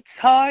be a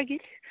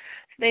target.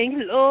 Thank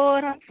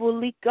Lord I'm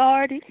fully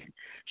guarded.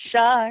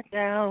 Shot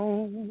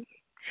down.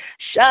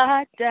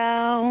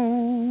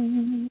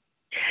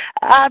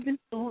 I've been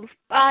through the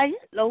fire,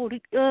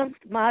 loaded guns,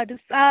 my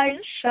desire.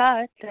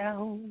 Shot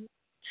down.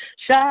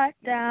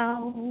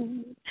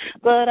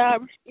 But I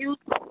refuse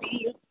to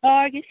be a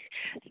target.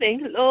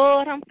 Thank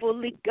Lord I'm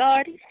fully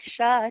guarded.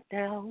 Shot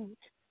down.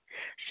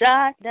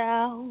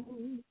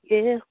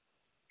 Yeah.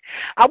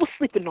 I was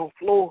sleeping on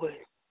floors,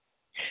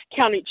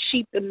 counted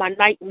sheep in my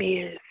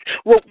nightmares,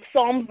 wrote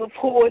songs of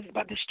whores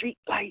by the street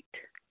light,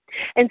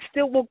 and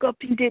still woke up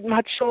and did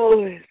my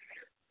chores.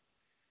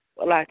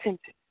 Well, I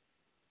attempted.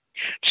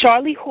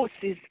 Charlie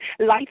horses,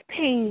 life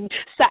pain,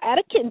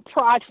 sciatica and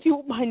pride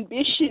fueled my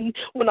ambition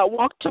when I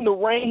walked in the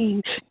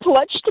rain,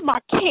 clutched my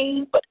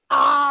cane, but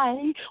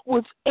I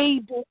was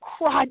able,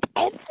 cried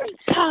every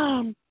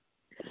time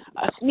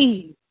I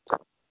sneezed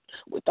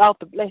without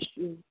the bless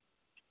you.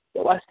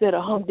 So I said,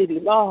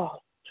 alhamdulillah,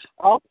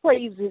 all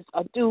praises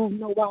are due.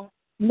 No, I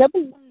never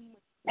learned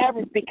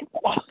Arabic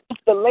was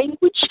the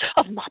language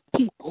of my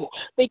people.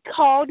 They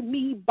called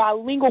me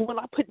bilingual when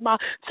I put my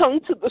tongue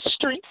to the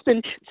streets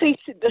and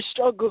tasted the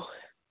struggle.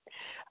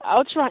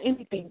 I'll try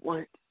anything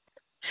once.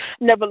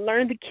 Never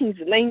learned the king's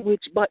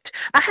language, but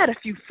I had a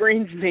few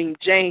friends named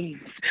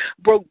James.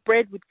 Broke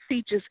bread with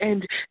teachers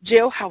and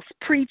jailhouse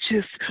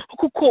preachers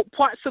who quote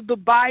parts of the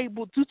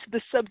Bible due to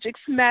the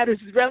subject's matters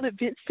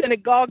relevant.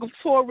 Synagogue of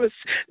Torah,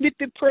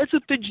 lifted prayers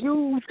of the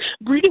Jews,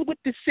 breeding with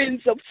the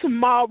sins of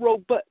tomorrow.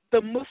 But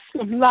the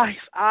Muslim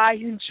life I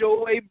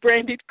enjoy,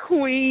 branded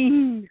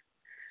queen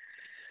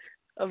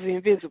of the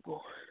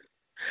invisible.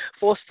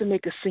 Forced to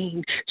make a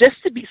scene. Just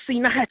to be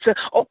seen, I had to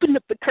open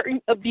up the curtain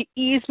of your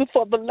ears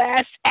before the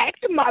last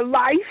act of my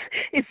life.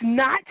 It's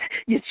not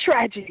your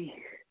tragedy.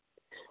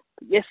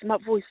 Yes, my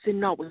voice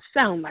didn't always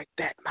sound like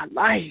that. My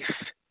life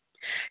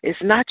is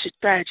not your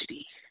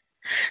tragedy.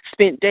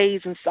 Spent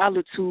days in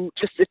solitude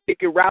just to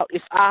figure out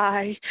if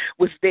I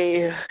was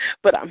there,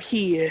 but I'm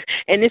here.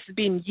 And it's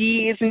been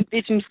years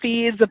envisioned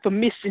fears of a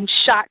missing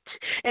shot.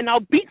 And I'll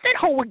beat that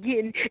hoe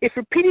again if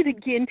repeated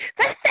again.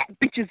 That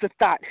bitch is a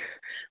thought.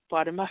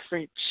 Pardon my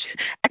French.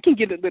 I can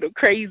get a little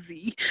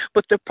crazy,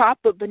 but the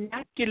proper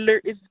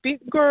vernacular is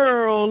big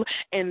girl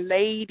and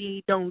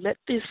lady. Don't let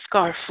this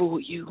scar fool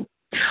you.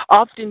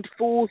 Often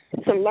forced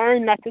to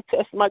learn not to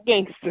test my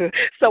gangster,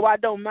 so I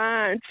don't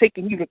mind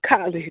taking you to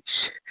college.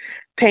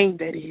 Pain,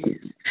 that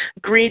is.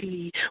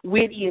 Gritty,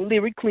 witty, and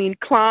lyrically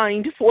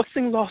inclined,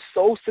 forcing lost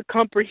souls to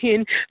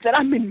comprehend that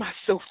I'm in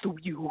myself through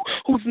you,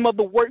 whose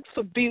mother worked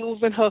for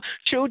bills and her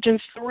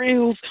children's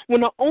thrills,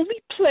 when her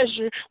only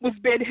pleasure was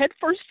bed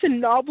headfirst in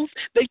novels.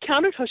 They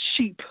counted her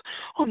sheep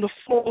on the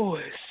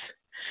floors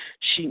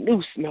she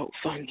knew smelled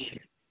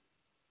funny.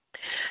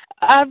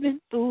 I've been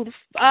through the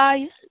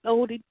fire,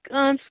 loaded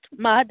guns,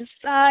 my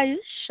desire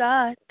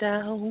shot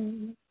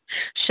down.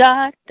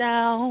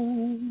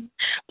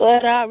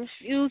 But I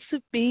refuse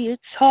to be a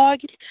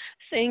target,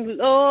 saying,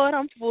 Lord,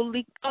 I'm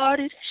fully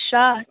guarded,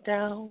 shot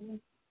down.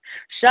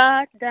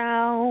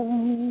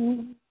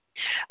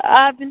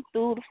 I've been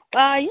through the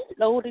fire,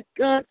 loaded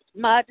guns,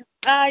 my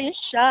desire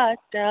shot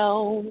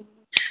down.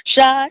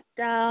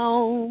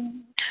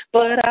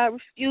 But I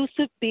refuse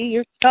to be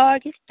your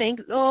target, thank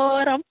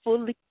Lord, I'm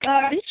fully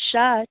guarded,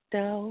 shot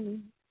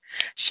down,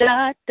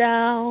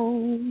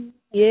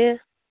 yeah.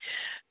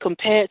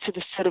 Compared to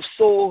the set of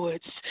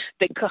swords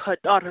that cut her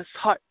daughter's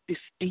heart this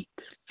deep,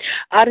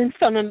 I done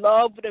fell in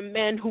love with a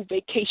man who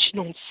vacationed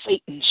on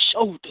Satan's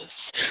shoulders,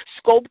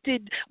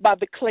 sculpted by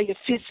the clay of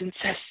his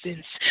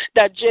intestines,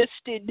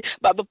 digested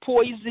by the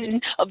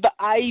poison of the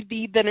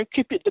ivy that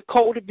encrypted the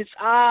cold of his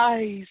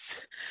eyes.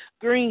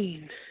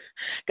 Green,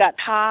 got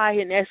high,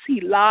 and as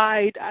he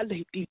lied, I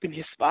lay deep in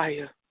his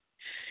fire.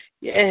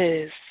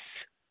 Yes,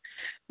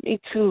 me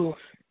too.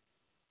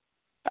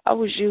 I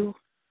was you,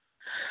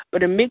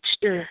 but a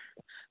mixture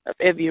of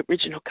every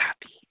original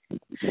copy.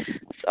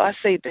 So I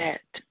say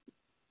that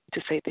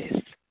to say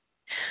this.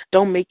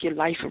 Don't make your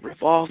life a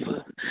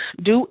revolver.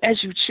 Do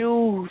as you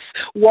choose.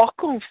 Walk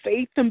on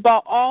faith, and by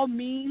all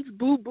means,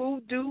 boo-boo,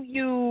 do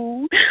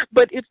you.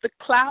 But if the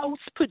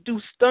clouds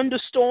produce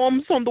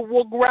thunderstorms on the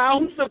war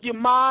grounds of your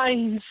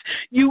minds,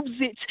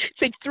 use it.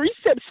 Take 3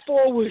 steps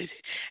forward.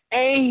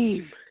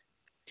 Aim.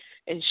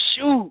 And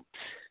shoot.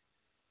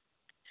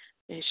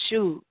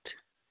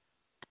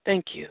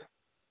 Thank you.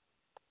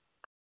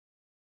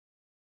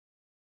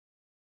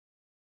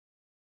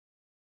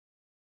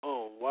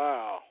 Oh,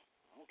 wow.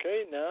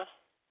 Okay, now.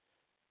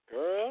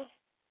 Girl,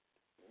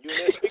 you and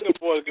that speaking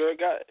voice, girl,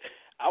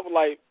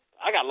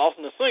 I got lost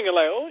in the singing,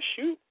 like, oh,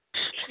 shoot.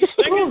 She's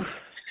singing.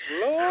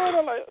 Lord,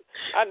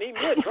 I need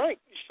me a drink.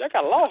 I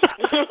got lost.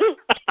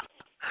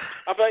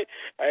 I feel like,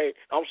 hey,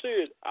 I'm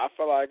serious. I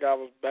felt like I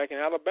was back in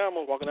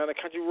Alabama walking down the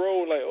country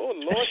road, like, oh,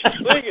 Lord,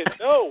 she's singing.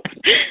 No.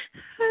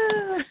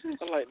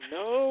 I'm like,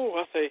 no.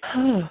 I say,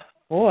 oh,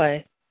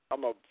 boy.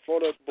 I'm a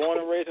born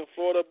and raised in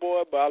Florida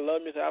boy, but I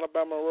love me some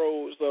Alabama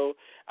road. So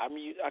I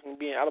can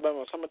be in Alabama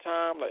in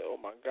summertime. Like, oh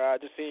my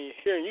God, just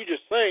hearing you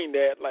just saying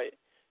that, like,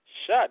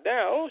 shot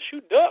down. Oh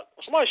shoot, duck!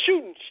 Somebody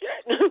shooting.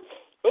 Shit.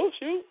 Oh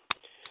shoot.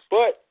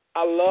 But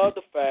I love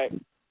the fact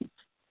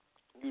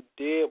you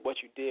did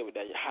what you did with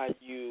that. How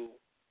you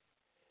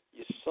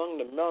sung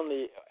the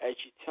melody as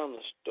you telling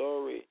the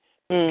story,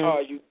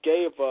 because you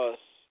gave us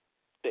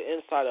the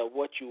insight of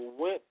what you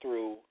went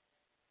through,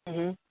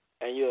 and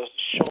you're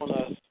showing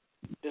us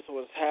this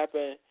was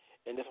happened,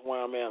 and this is where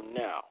I am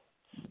now.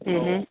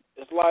 So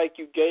it's like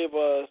you gave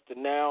us the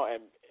now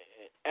and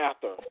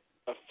after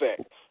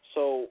effect.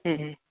 So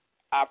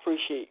I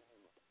appreciate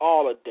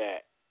all of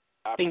that.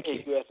 I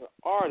appreciate you as an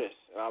artist,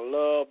 and I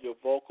love your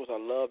vocals. I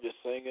love your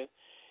singing.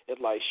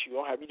 It's like, shoot,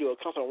 I'll have you do a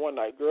concert one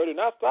night, girl. Do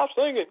not stop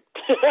singing.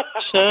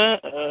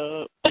 Shut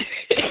up.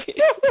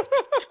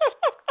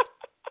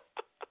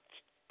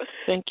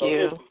 Thank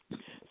you.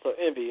 So,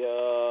 Envy,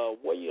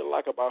 what do you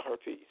like about her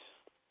piece?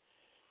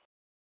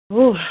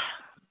 Ooh,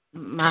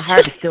 my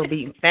heart is still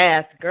beating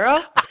fast,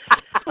 girl.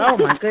 Oh,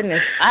 my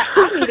goodness. I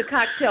need a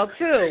cocktail,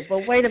 too.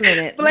 But wait a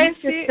minute. Let's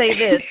just say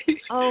this.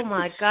 Oh,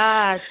 my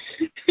gosh.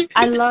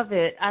 I love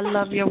it. I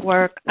love your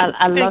work.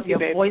 I love your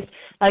voice.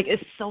 Like,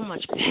 it's so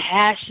much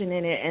passion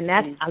in it, and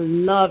I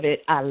love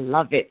it. I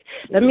love it.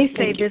 Let me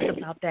say this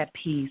about that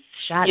piece.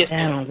 Shot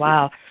down.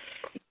 Wow.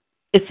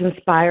 It's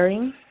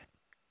inspiring.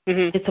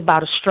 It's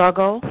about a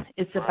struggle.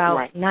 It's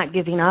about not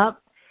giving up.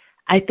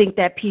 I think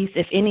that piece,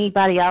 if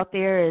anybody out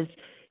there is,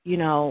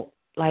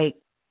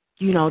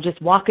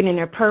 just walking in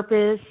their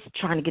purpose,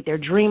 trying to get their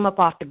dream up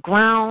off the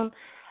ground,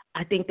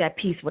 I think that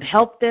piece would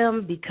help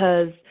them,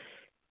 because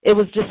it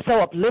was just so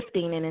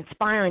uplifting and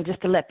inspiring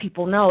just to let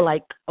people know,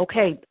 like,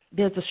 okay,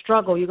 there's a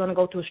struggle. You're going to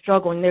go through a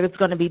struggle, and there's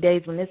going to be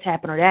days when this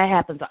happens or that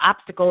happens, or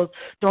obstacles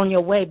thrown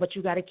your way, but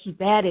you got to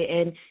keep at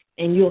it,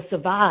 and you'll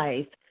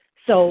survive.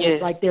 So,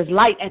 like, there's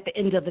light at the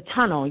end of the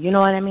tunnel. You know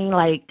what I mean?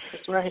 Like,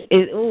 that's right.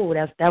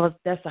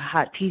 That's a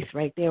hot piece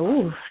right there.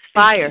 Ooh,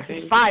 fire.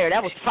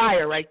 That was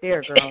fire right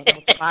there, girl. That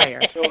was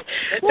fire.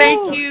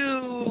 Thank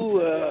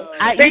you.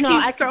 Thank you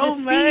I so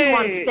could much. see you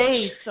on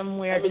stage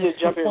somewhere,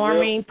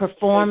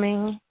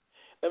 performing.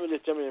 Let me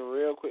just jump in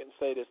real quick and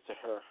say this to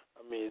her.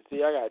 I mean, see,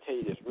 I gotta tell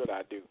you this, really,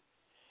 I do.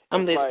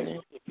 I'm listening.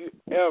 Like, if you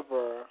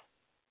ever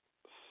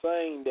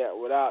sang that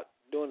without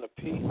doing the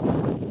piece,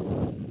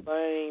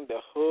 sing the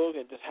hook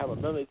and just have a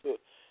melody to it,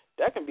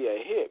 that can be a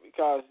hit,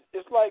 because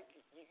it's like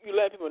you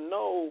let people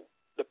know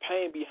the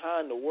pain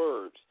behind the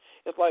words.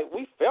 It's like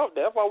we felt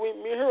that. That's why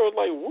me and her was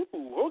like, woo,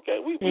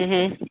 okay, we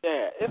felt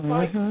that. It's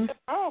like it's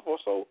powerful.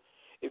 So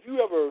if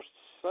you ever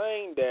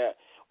sang that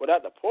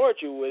without the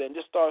poetry with it and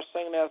just start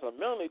singing that as a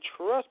melody,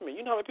 trust me,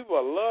 you know how many people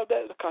love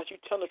that because you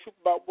tell the truth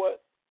about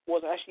what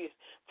was actually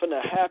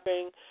finna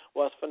happen,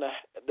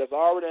 that's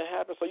already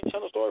happened. So you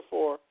tell the story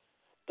for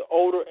the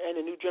older and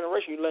the new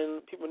generation. You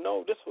letting people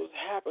know this was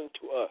happening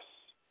to us.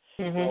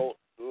 You know,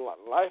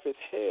 life is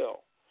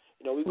hell.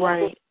 You know, we're going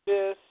to go through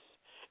this.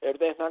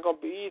 Everything's not going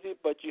to be easy,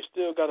 but you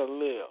still got to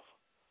live.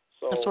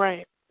 So that's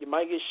right. You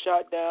might get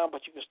shot down,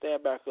 but you can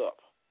stand back up.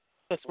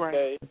 That's right.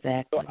 Okay?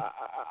 Exactly. So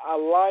I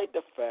like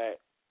the fact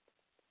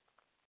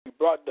you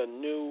brought the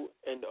new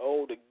and the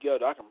old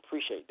together. I can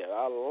appreciate that.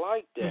 I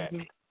like that.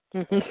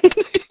 I'm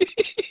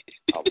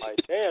like,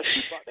 damn,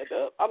 she brought that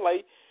up. I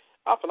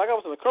feel like I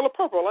was in the color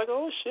purple. I'm like,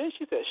 oh shit,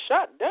 she said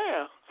shot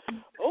down.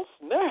 Oh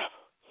snap.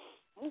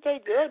 Okay,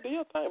 girl, do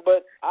your thing.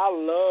 But I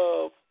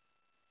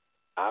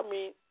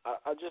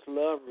just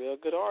love real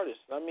good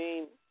artists. I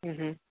mean,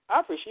 I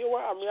appreciate your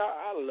work. I mean,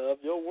 I love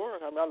your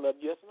work. I mean, I love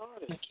you as an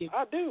artist. Thank you.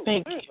 I do.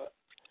 Thank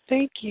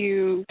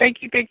you.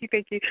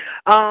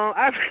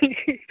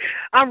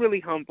 I'm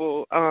really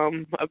humble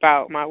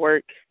about my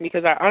work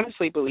because I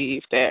honestly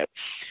believe that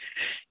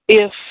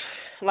if,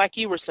 like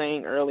you were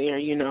saying earlier,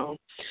 you know,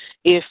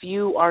 if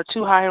you are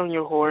too high on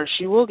your horse,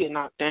 you will get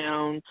knocked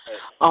down.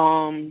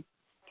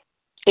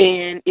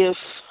 And if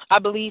I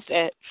believe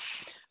that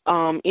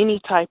any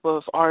type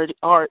of art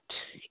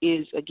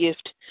is a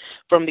gift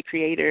from the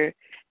Creator,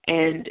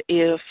 and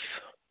if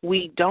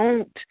we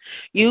don't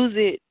use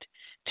it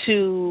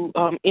to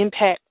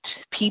impact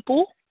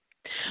people,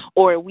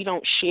 or we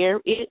don't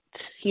share it,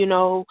 you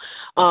know,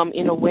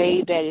 in a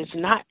way that is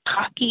not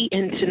cocky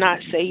and to not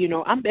say, you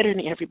know, I'm better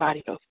than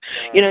everybody else.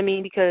 You know what I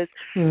mean? Because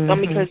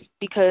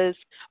because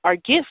our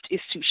gift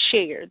is to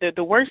share.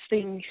 The worst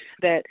thing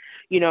that,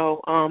 you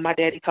know, my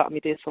daddy taught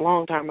me this a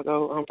long time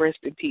ago. Rest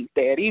in peace,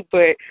 Daddy.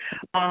 But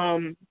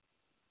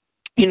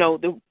you know,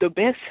 the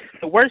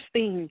worst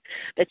thing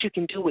that you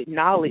can do with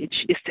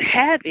knowledge is to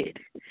have it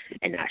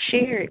and not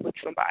share it with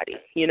somebody,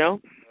 you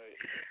know?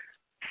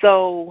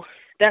 So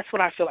that's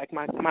what I feel like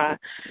my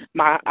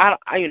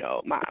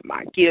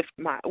gift,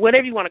 my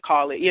whatever you want to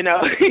call it, you know.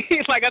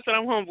 Like I said,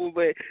 I'm humble,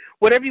 but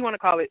whatever you want to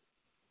call it,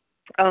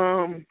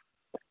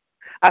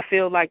 I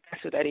feel like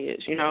that's what that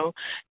is, you know.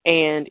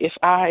 And if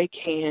I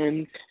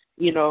can,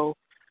 you know,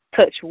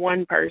 touch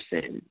one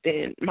person,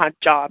 then my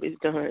job is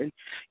done.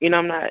 You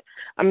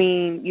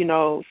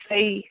know,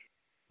 say,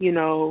 you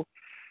know,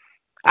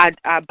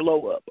 I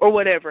blow up or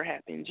whatever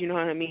happens, you know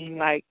what I mean?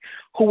 Like,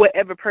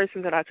 whoever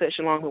person that I touch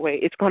along the way,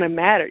 it's going to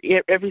matter.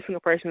 Every single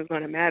person is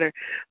going to matter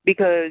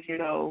because, you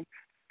know,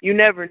 you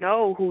never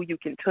know who you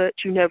can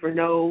touch. You never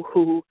know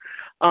who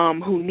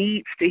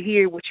needs to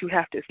hear what you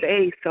have to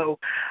say. So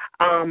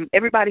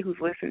everybody who's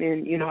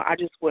listening, you know, I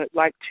just would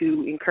like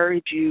to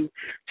encourage you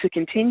to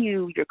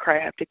continue your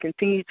craft, to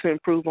continue to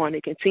improve on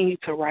it, continue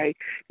to write,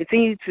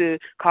 continue to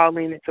call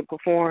in and to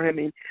perform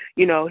and,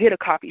 you know, hit a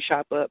coffee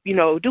shop up, you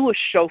know, do a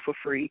show for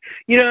free.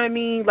 You know what I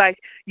mean? Like,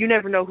 you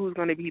never know who's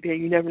going to be there.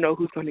 You never know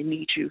who's going to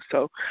need you.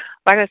 So,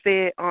 like I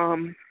said,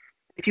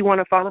 if you want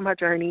to follow my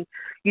journey,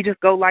 you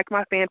just go like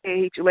my fan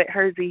page, Let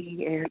Her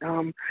Z, and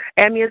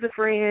add me as a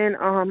friend.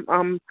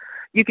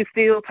 You can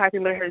still type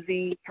in Let Her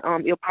Z.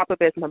 It'll pop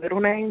up as my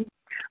middle name,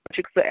 but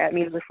you can still add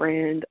me as a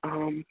friend.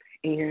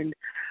 And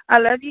I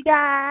love you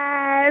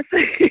guys.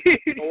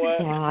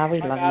 Yeah,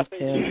 we love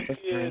you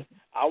too.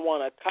 I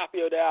want a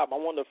copy of the album.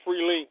 I want the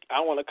free link. I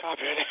want a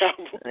copy of the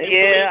album.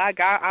 Yeah,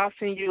 I'll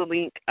send you a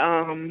link.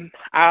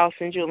 I'll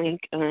send you a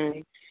link.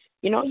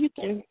 You know, you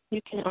can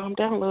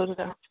download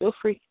it. Feel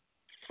free.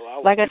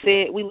 Like I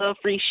said, we love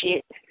free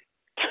shit.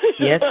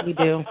 Yes, we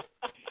do.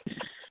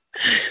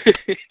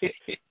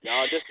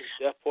 Y'all, this is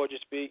Deaf Poetry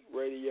Speak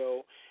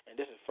Radio, and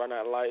this is Friday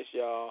Night Lights,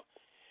 y'all.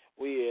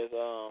 We is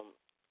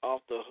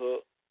off the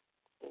hook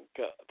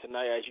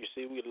tonight. As you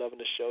see, we're loving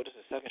the show. This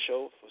is the second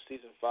show for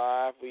season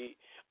 5. We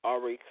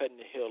already cutting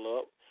the hill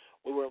up.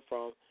 We went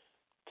from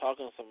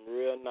talking some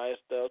real nice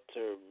stuff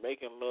to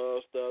making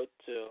love stuff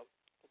to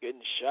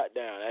getting shot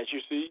down. As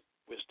you see,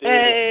 we're still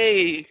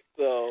here.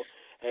 So,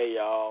 hey,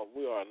 y'all,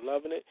 we are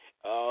loving it.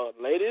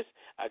 Ladies,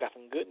 I got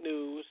some good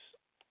news.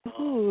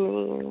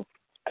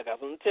 I got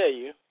something to tell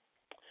you.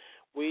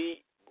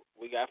 We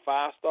got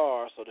 5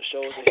 stars, so the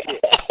show is a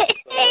hit.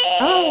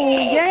 Oh,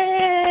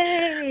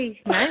 yay!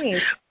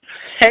 Nice.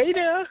 Hey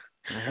there.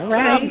 All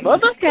right.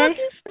 Motherfucking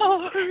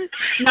stars.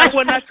 Not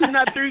 1, not 2,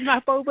 not 3,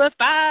 not 4, but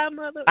 5,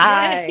 mother.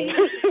 5.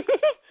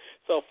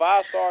 So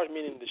 5 stars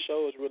meaning the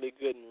show is really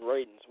good in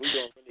ratings. We're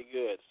doing really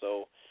good.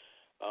 So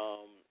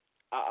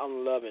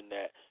I'm loving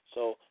that.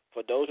 So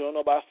for those who don't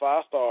know about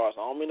 5 stars,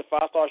 I don't mean the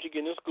 5 stars you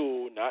get in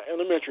school, not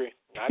elementary,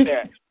 not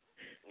that.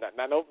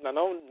 not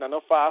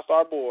no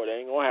 5-star board. That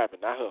ain't gonna happen.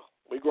 Not her.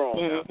 We grown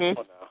now. Come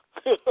on now.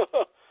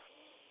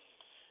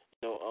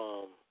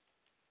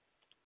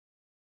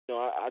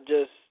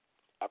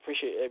 I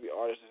appreciate every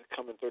artist that's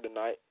coming through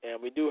tonight,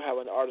 and we do have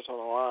an artist on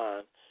the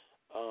line.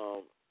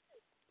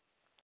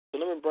 So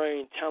let me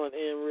bring Talent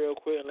in real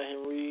quick and let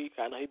him read.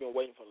 I know he's been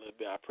waiting for a little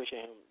bit. I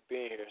appreciate him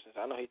being here since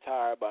I know he's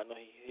tired, but I know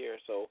he's here.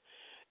 So,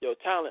 yo,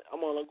 Talent, I'm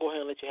going to go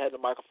ahead and let you have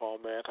the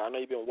microphone, man, because I know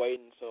you've been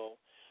waiting. So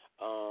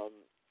I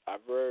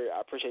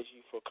appreciate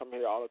you for coming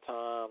here all the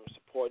time,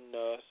 supporting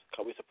us,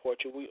 because we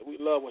support you. We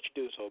love what you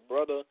do. So,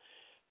 brother,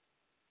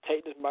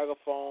 take this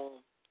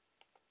microphone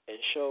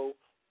and show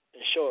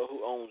it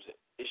who owns it.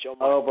 It's your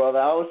mic. Oh, brother,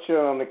 I was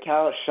chilling on the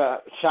couch,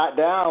 shot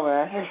down,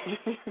 man.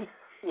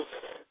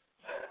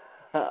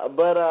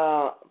 But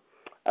I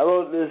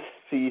wrote this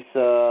piece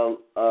a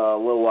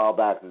little while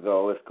back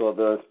ago. It's called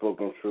The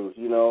Unspoken Truth.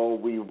 You know,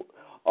 we've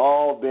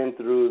all been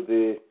through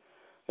the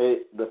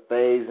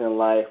phase in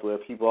life where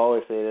people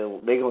always say they're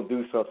going to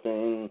do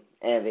something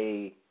and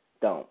they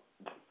don't.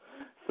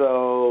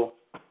 So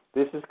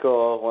this is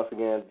called, once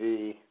again,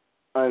 The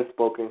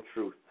Unspoken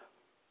Truth.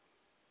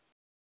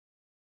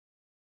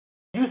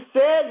 You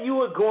said you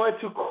were going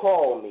to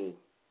call me,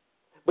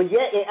 but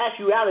yet in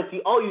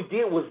actuality, all you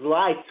did was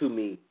lie to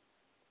me.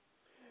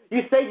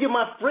 You say you're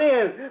my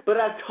friend, but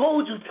I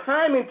told you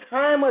time and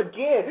time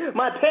again,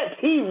 my pet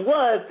peeve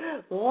was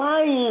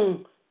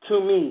lying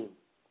to me.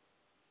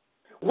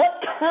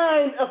 What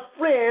kind of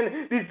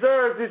friend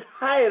deserves this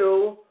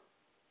title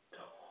to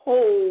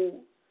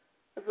hold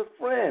as a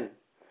friend?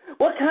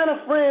 What kind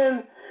of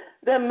friend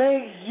that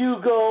makes you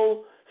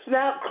go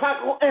snap,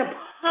 crackle, and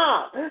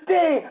pop?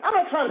 Dang, I'm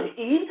not trying to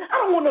eat. I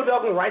don't want no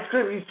doggone Rice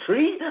Krispies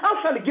treat.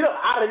 I'm trying to get up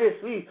out of this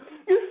sweet.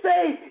 You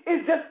say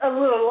it's just a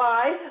little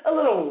lie, a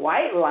little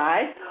white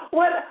lie.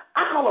 What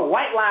I call a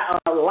white lie,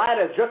 a lie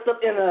that's dressed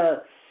up in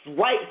a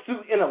white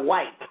suit and a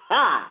white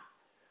tie.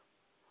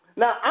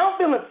 Now, I'm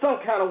feeling some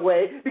kind of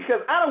way because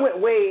I done went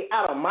way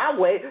out of my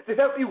way to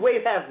help you way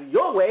past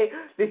your way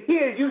to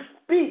hear you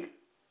speak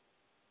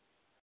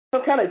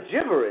some kind of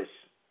gibberish.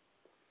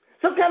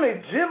 Some kind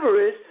of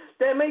gibberish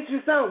that makes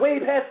you sound way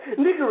past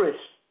niggerish.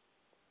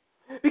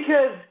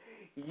 Because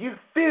you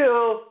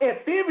feel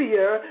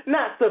inferior,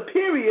 not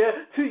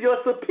superior to your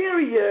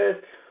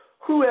superiors,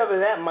 whoever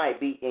that might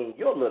be in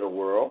your little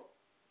world.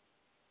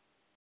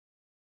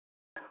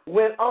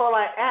 When all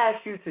I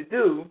asked you to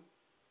do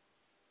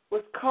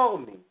was call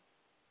me.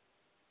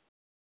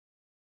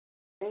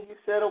 And you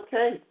said,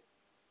 okay.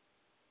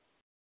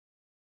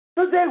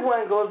 So day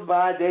one goes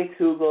by, day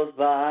two goes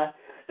by,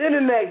 then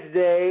the next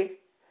day.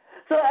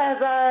 So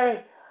as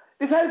I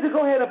decided to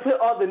go ahead and put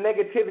all the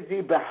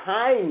negativity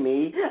behind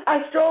me,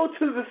 I strolled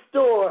to the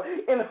store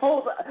in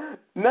hopes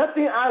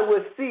nothing I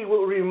would see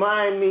would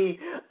remind me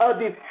of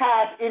the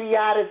past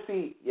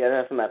idiocy. Yeah,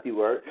 that's not the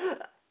word.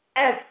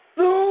 As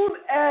soon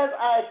as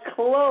I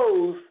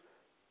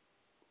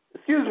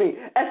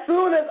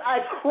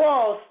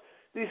cross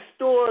the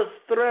store's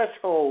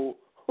threshold,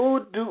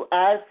 who do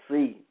I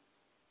see?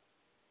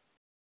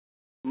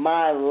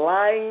 My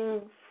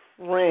lying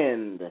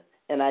friend,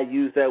 and I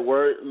use that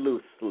word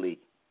loosely.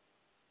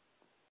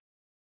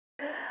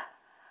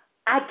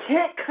 I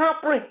can't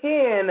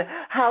comprehend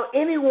how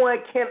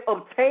anyone can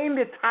obtain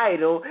the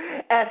title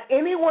as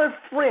anyone's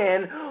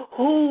friend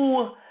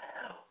who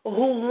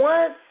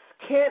once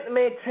can't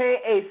maintain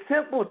a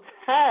simple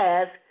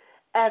task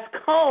as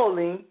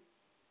calling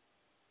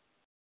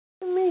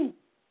me.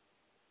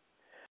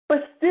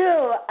 But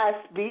still I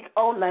speak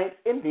all night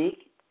and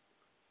week.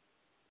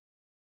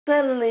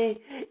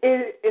 Suddenly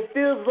it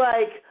feels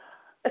like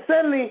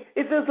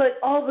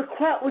all the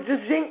crap was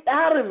just yanked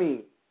out of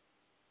me.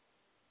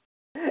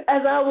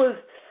 As I was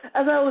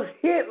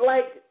hit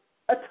like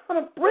a ton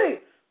of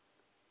bricks.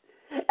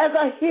 As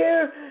I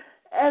hear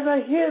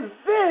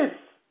this,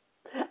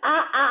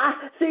 I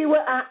see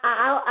what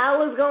I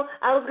was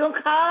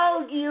gonna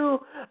call you,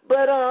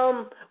 but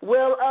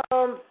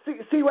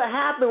see what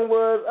happened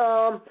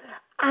was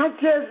I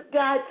just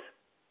got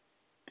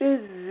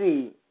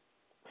busy.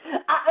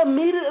 I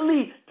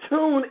immediately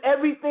tuned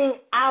everything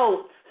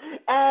out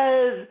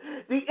as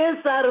the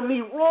inside of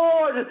me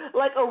roared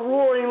like a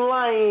roaring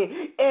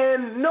lion,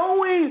 and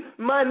knowing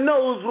my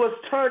nose was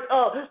turned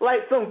up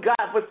like some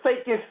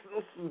godforsaken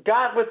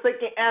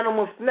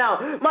animal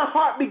snout, my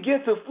heart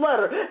began to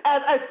flutter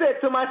as I said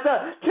to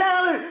myself,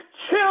 Talent,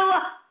 chill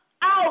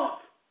out.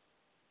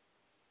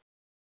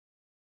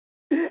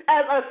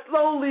 As I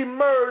slowly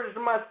merged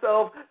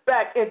myself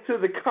back into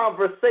the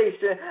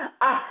conversation,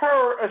 I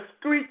heard a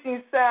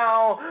screeching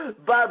sound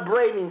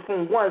vibrating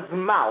from one's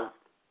mouth.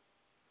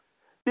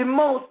 The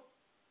most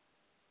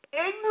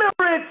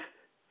ignorant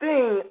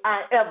thing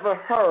I ever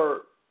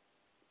heard.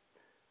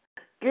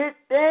 Good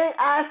thing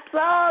I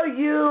saw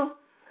you.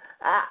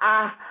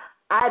 I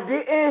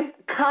didn't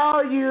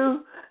call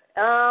you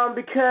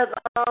because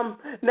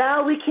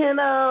now we can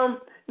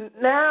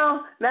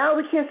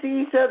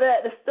see each other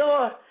at the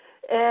store.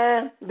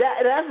 And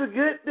that's a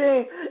good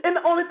thing. And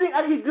the only thing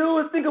I can do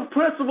is think of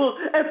principles.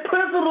 And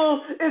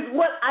principles is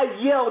what I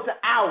yelled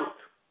out.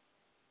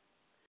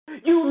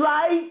 You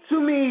lied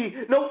to me.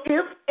 No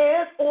ifs,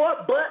 ands, or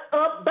but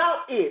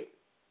about it.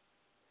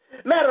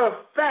 Matter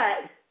of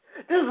fact,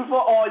 this is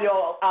for all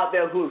y'all out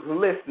there who's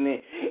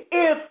listening.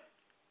 If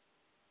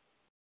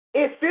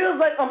it feels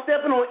like I'm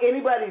stepping on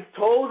anybody's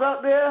toes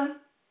up there,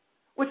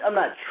 which I'm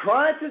not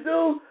trying to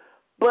do,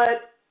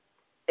 but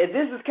if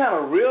this is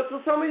kind of real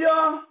to some of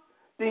y'all,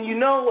 then you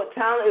know what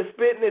talent is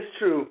spitting is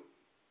true.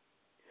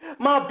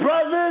 My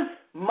brothers,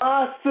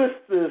 my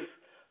sisters,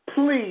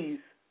 please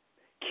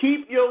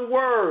keep your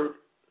word,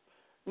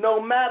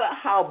 no matter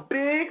how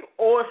big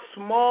or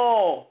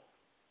small.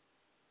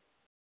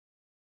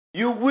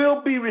 You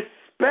will be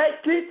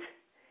respected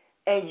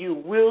and you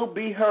will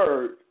be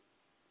heard.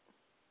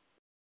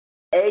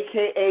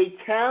 AKA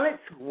Talent,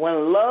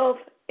 One Love,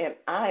 and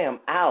I am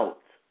out.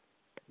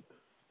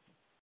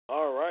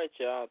 All right,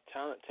 y'all.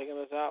 Talent taking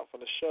us out for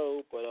the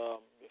show. But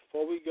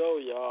before we go,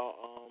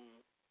 y'all,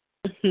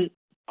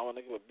 I want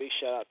to give a big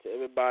shout out to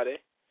everybody,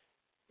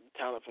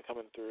 Talent, for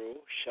coming through.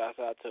 Shout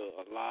out to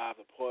Alive,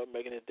 the poet,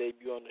 making his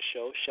debut on the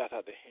show. Shout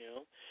out to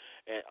him.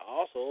 And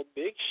also,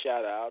 big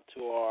shout out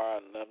to our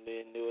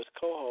lovely newest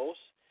co-host,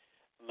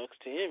 Looks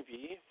to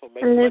Envy, for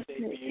making her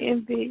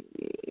debut.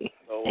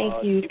 So,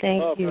 thank you.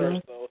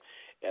 So,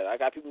 yeah, I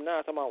got people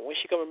now talking about when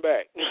she coming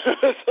back.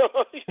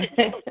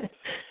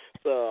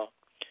 So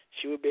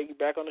she will be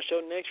back on the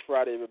show next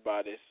Friday,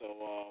 everybody.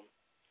 So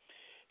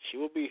she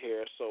will be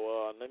here.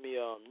 So let me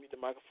mute the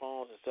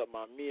microphones and set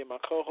me and my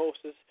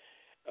co-hostess.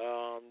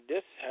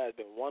 This has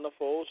been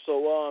wonderful.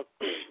 So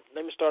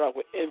let me start off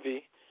with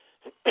Envy.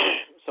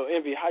 So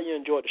Envy, how you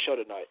enjoyed the show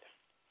tonight?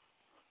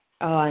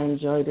 Oh, I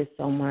enjoyed it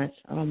so much.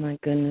 Oh my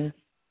goodness,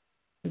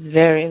 it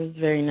was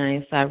very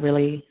nice. I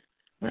really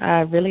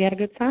had a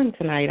good time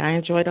tonight. I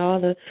enjoyed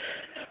all the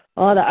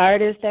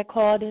artists that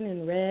called in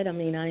and read. I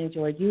mean, I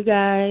enjoyed you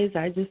guys.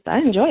 I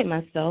enjoyed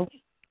myself.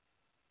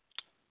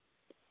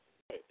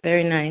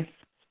 Very nice.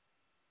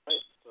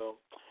 Right, so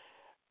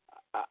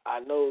I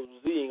know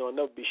Z ain't gonna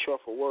never be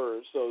short for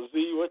words. So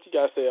Z, what you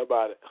gotta say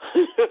about it?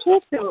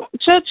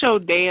 Shut your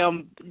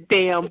damn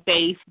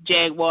face,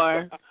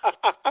 Jaguar.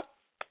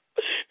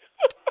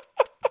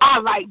 I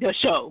like the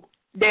show.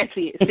 That's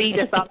it. See,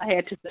 that's all I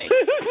had to say.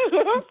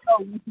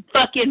 So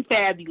fucking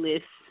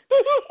fabulous.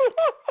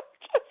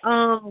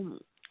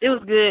 It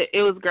was good.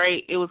 It was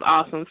great. It was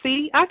awesome.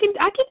 See, I can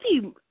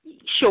be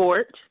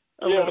short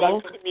a little.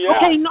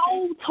 Okay,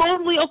 no,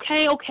 totally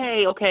okay.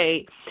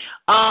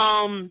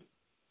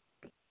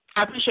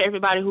 I appreciate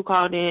everybody who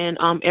called in.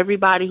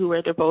 Everybody who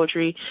read their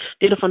poetry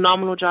did a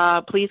phenomenal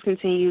job. Please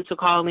continue to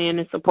call in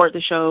and support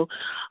the show.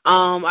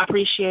 I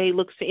appreciate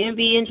Looks to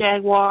Envy and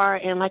Jaguar,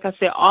 and like I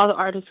said, all the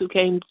artists who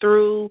came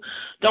through.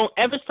 Don't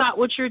ever stop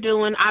what you're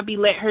doing. I be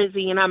Let Her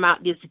Z, and I'm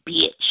out this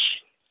bitch.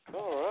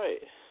 All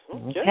right.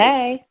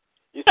 Okay.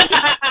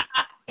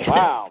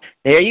 Wow.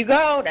 There you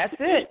go. That's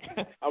it.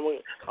 I'm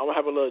gonna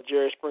have a little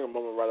Jerry Springer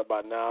moment right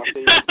about now.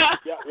 See,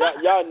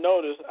 y'all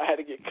notice I had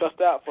to get cussed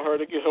out for her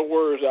to get her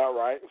words out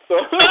right. So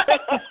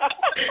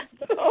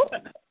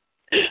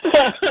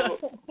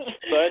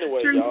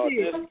anyway, y'all,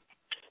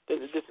 this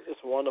is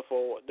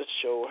wonderful. This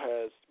show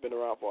has been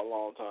around for a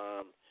long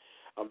time.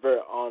 I'm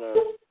very honored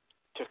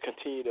to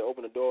continue to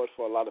open the doors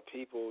for a lot of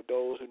people,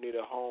 those who need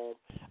a home.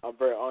 I'm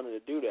very honored to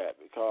do that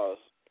because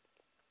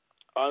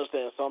I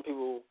understand some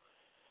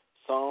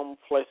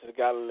places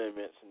got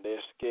limits and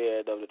they're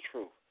scared of the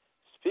truth.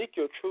 Speak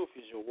your truth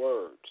is your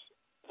words.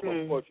 That's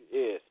what poetry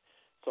is.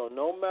 So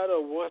no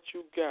matter what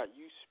you got,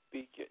 you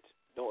speak it.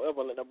 Don't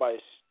ever let nobody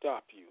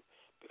stop you.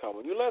 Because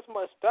when you let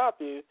somebody stop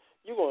you,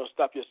 you're going to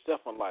stop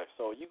yourself in life.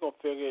 So you're going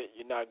to figure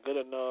you're not good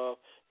enough,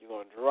 you're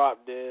going to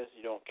drop this,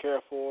 you don't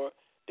care for it,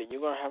 then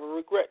you're going to have a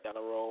regret down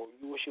the road.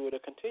 You wish you would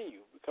have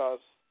continued. Because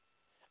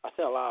I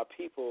see a lot of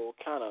people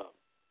kind of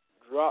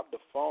drop the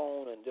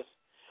phone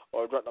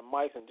or drop the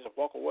mics and just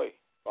walk away,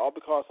 all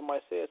because somebody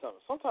said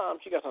something.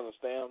 Sometimes you got to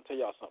understand. I'll tell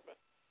y'all something.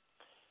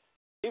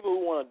 People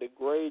who want to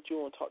degrade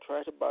you and talk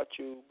trash about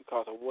you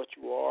because of what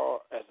you are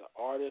as an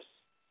artist,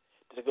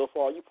 to go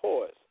for all you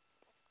poets.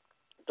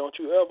 Don't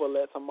you ever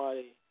let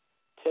somebody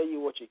tell you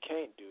what you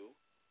can't do.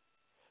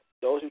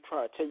 Those who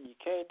try to tell you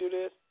can't do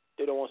this,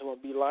 they're the ones who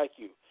want to be like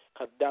you.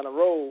 Because down the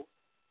road,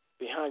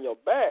 behind your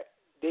back,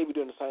 they be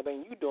doing the same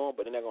thing you doing,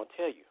 but they're not going to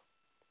tell you.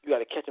 You got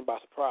to catch them by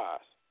surprise.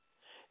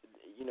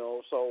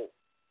 So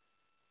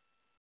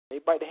they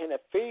bite the hand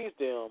that feeds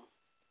them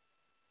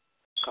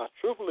because,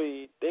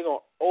 truthfully, they're going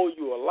to owe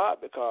you a lot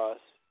because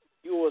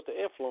you was the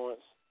influence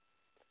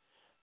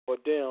for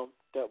them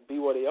to be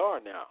where they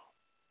are now.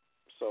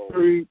 So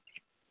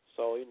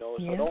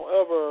don't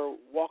ever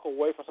walk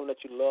away from something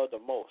that you love the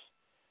most.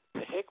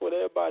 The heck with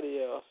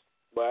everybody else.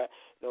 But,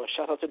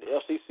 shout out to the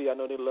FCC. I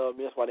know they love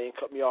me. That's why they ain't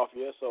cut me off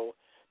yet. So,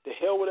 the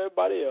hell with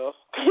everybody else.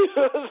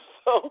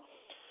 So,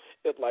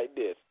 it's like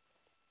this.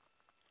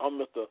 I'm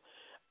Mr.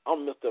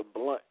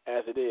 Blunt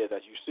as it is,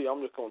 as you see.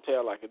 I'm just gonna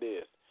tell like it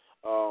is.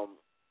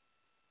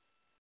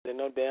 There's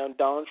no damn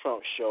Donald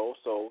Trump show,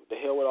 so the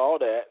hell with all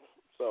that.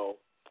 So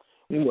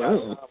we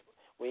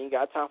ain't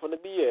got time for the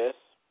BS.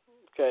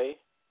 Okay.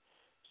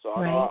 So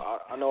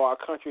I know our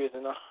country is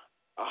in a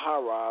high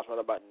rise right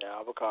about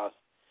now because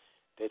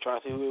they're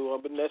trying to see who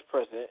will be the next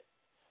president.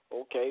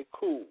 Okay,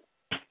 cool.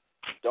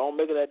 Don't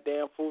make it that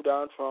damn fool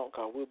Donald Trump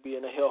because we'll be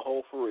in a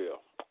hellhole for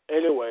real.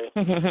 Anyway,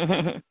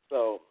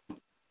 so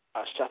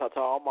Shout out to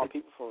all my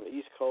people from the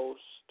East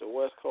Coast, the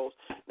West Coast.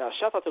 Now,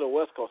 shout out to the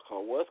West Coast,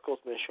 because West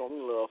Coast been showing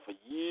me love for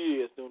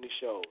years doing these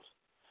shows.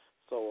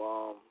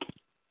 So,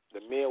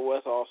 the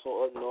Midwest,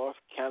 also up north,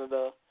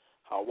 Canada,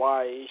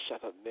 Hawaii,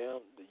 shout out to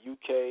them. The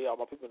UK, all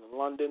my people in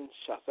London,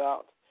 shout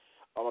out.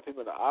 All my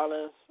people in the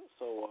islands.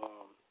 So,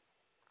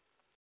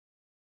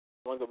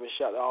 I want to give a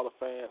shout out to all the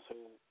fans who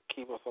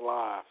keep us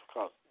alive,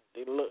 because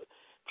they look.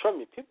 Trust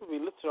me, people be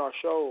listening to our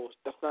shows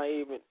that's not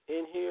even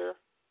in here,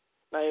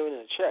 not even in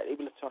the chat. They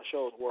be listening to our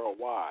shows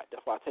worldwide.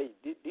 That's why I tell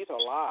you, these are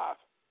live.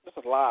 This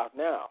is live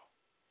now.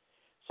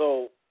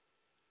 So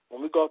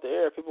when we go off the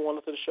air, people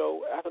want to listen to the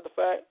show after the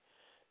fact.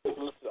 You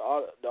can listen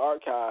to the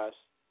archives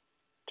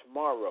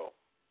tomorrow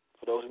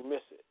for those who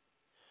miss it.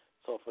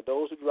 So for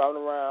those who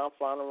driving around,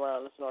 flying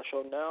around, listening to our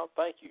show now,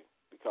 thank you,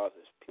 because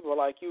it's people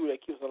like you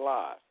that keep us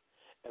alive.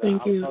 And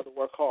Thank you. I have to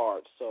work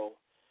hard. So,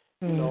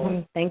 you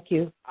know, thank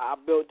you. I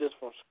built this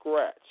from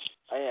scratch.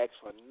 I ain't asked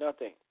for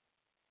nothing.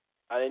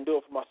 I didn't do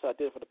it for myself. I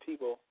did it for the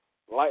people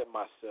like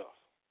myself,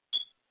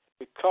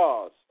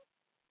 because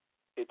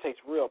it takes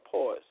real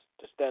poets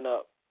to stand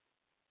up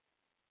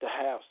to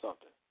have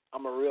something.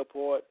 I'm a real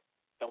poet,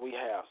 and we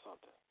have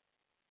something.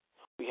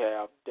 We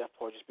have Deaf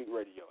Poetry Speak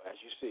Radio, as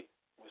you see.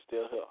 We're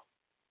still here.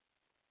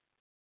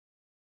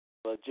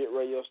 Legit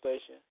radio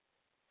station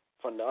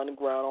from the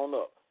underground on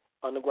up.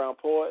 Underground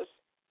poets,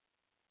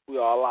 we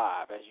are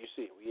alive, as you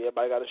see.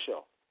 Everybody got a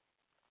show.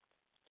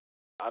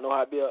 I know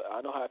how it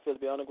feels to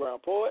be an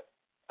underground poet.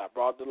 I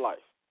brought it to life.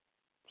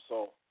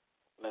 So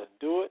let's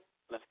do it.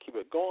 Let's keep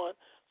it going.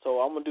 So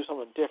I'm going to do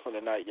something different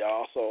tonight,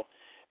 y'all. So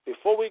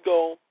before we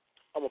go,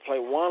 I'm going to play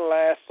one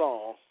last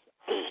song.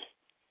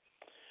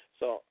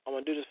 So I'm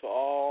going to do this for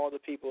all the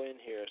people in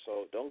here.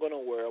 So don't go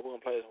nowhere. We're going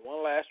to play this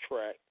one last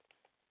track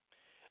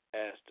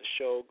as the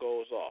show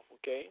goes off,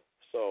 okay?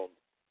 So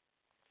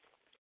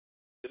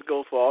this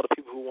goes for all the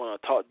people who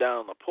want to talk down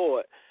on the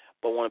poet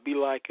but want to be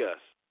like us.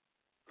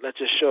 Let's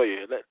just show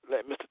you.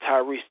 Let Mr.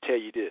 Tyrese tell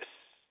you this.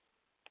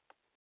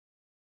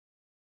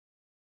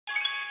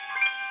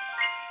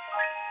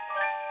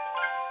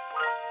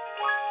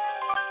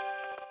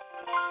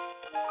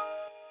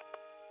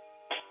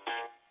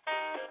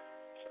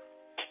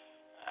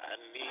 I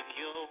need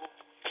your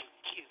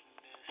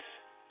forgiveness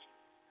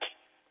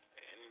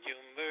and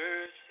your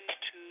mercy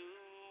too.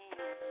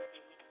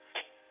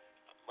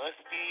 I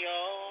must be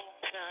all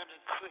kind of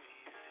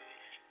crazy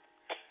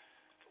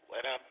for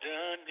what I've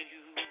done to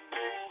you.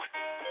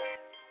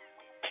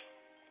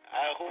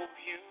 I hope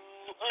you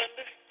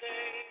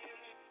understand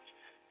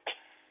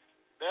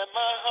that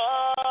my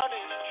heart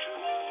is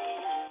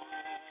true.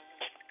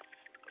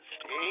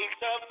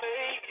 Mistakes I've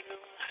made,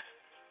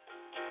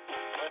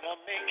 but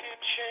I'm making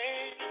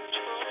change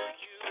for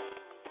you.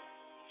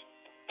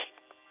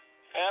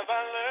 Have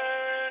I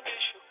learned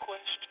is your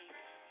question,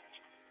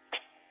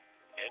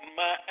 and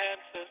my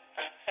answer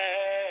I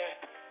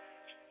have.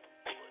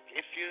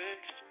 If you're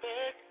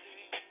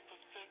expecting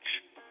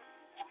perfection,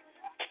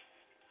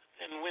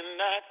 then we're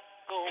not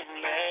gonna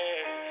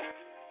last.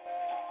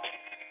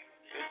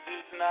 This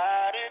is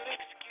not an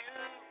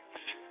excuse.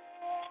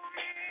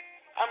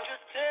 I'm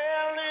just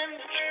telling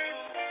the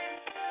truth.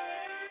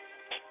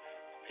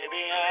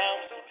 Baby,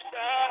 I'm so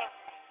sorry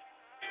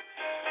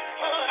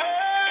for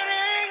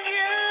hurting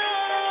you.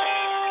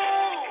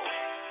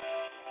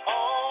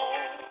 Oh,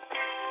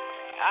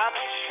 I'm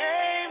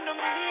ashamed of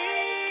me.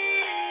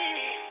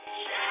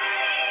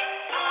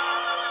 Shame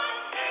on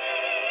me.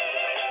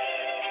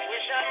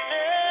 Wish I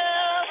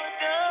never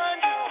done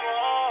you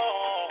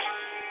wrong.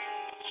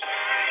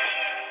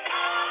 Shame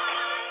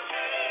on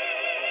me.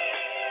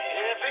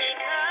 Every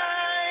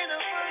night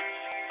of us,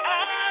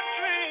 I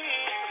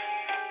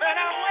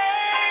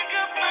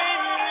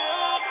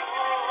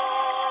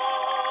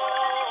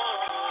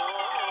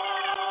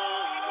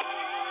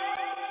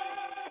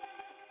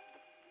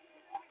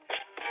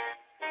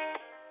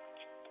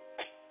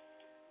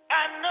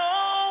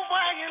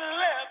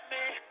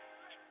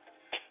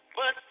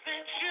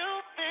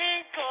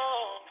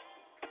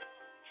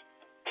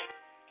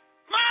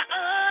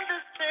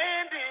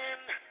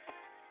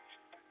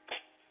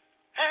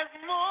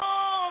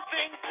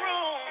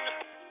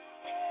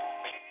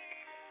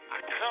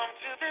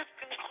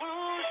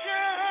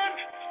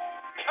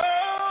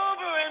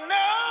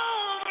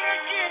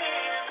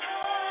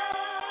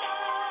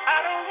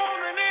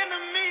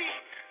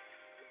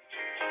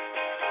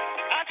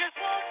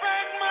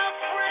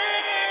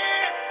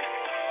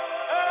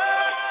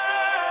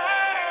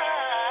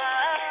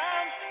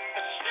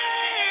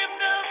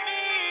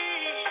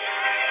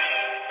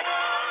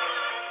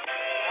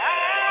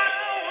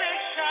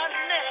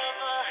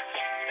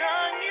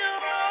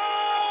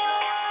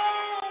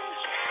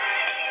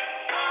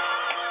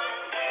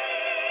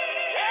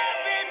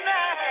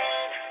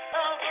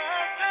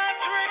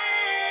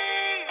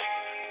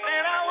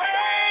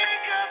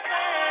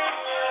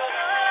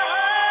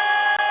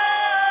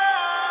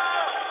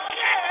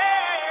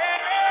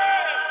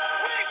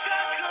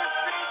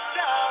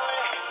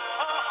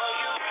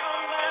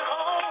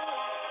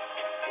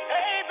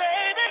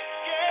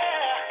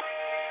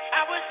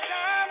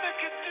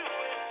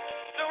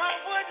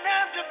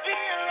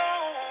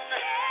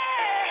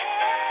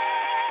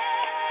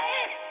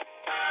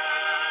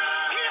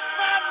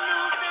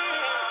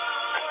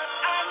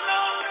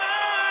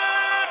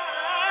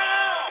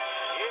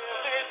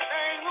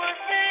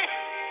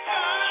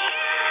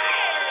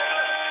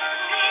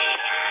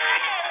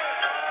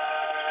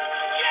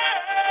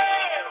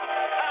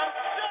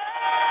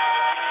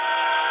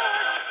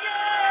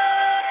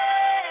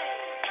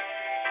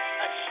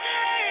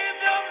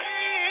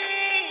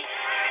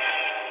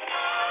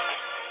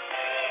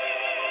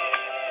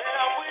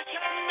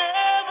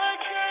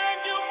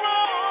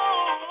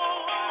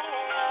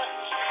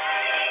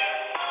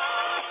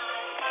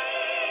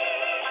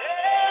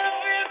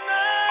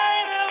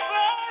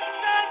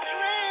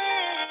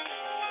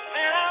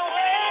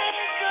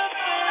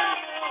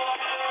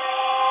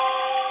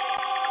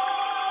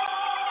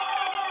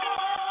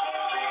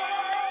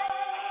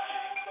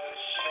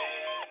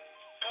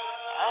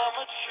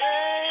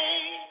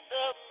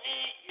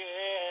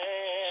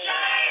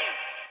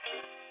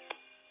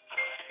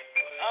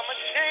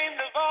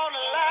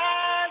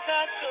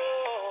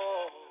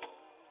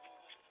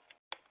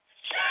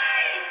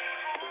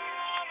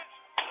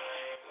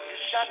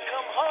I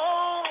come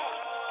home.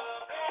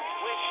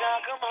 Wish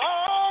I come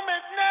home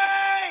at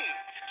night.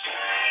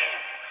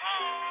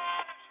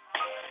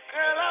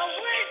 Girl, I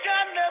wish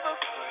I never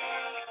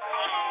free.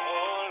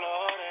 Oh,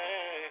 Lord.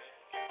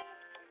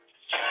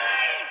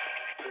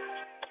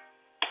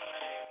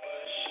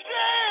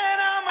 Said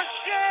I'm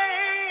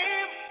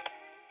ashamed.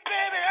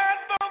 Baby, I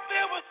thought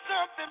there was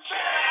something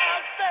better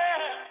out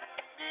there.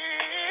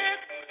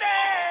 It's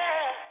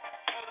there.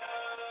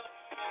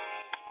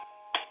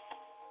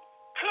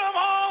 Come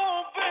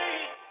on,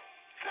 babe.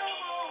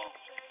 Come on.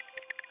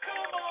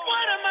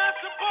 What am I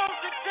supposed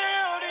to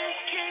tell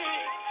these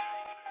kids?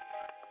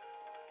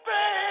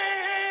 Babe,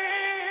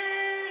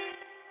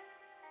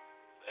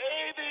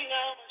 baby,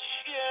 I'm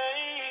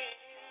ashamed.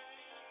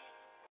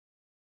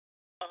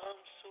 I'm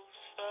so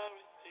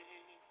sorry,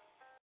 babe.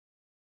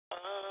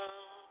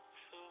 I'm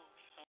so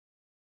sorry.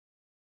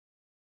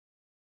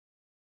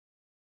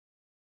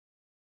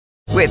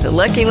 With the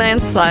Lucky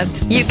Land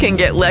Slots, you can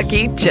get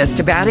lucky just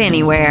about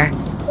anywhere.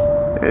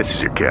 This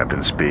is your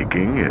captain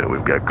speaking.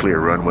 We've got clear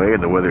runway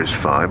and the weather's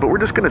fine, but we're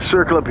just going to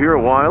circle up here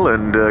a while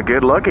and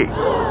get lucky.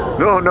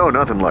 No,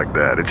 nothing like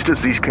that. It's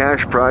just these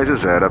cash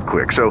prizes add up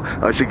quick. So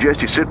I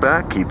suggest you sit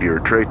back, keep your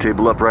tray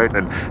table upright,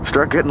 and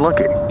start getting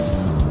lucky.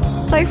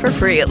 Play for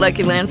free at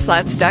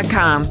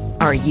LuckyLandSlots.com.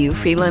 Are you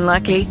feeling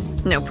lucky?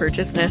 No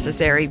purchase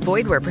necessary.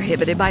 Void where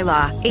prohibited by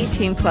law.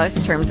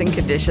 18+ terms and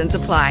conditions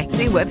apply.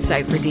 See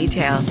website for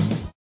details.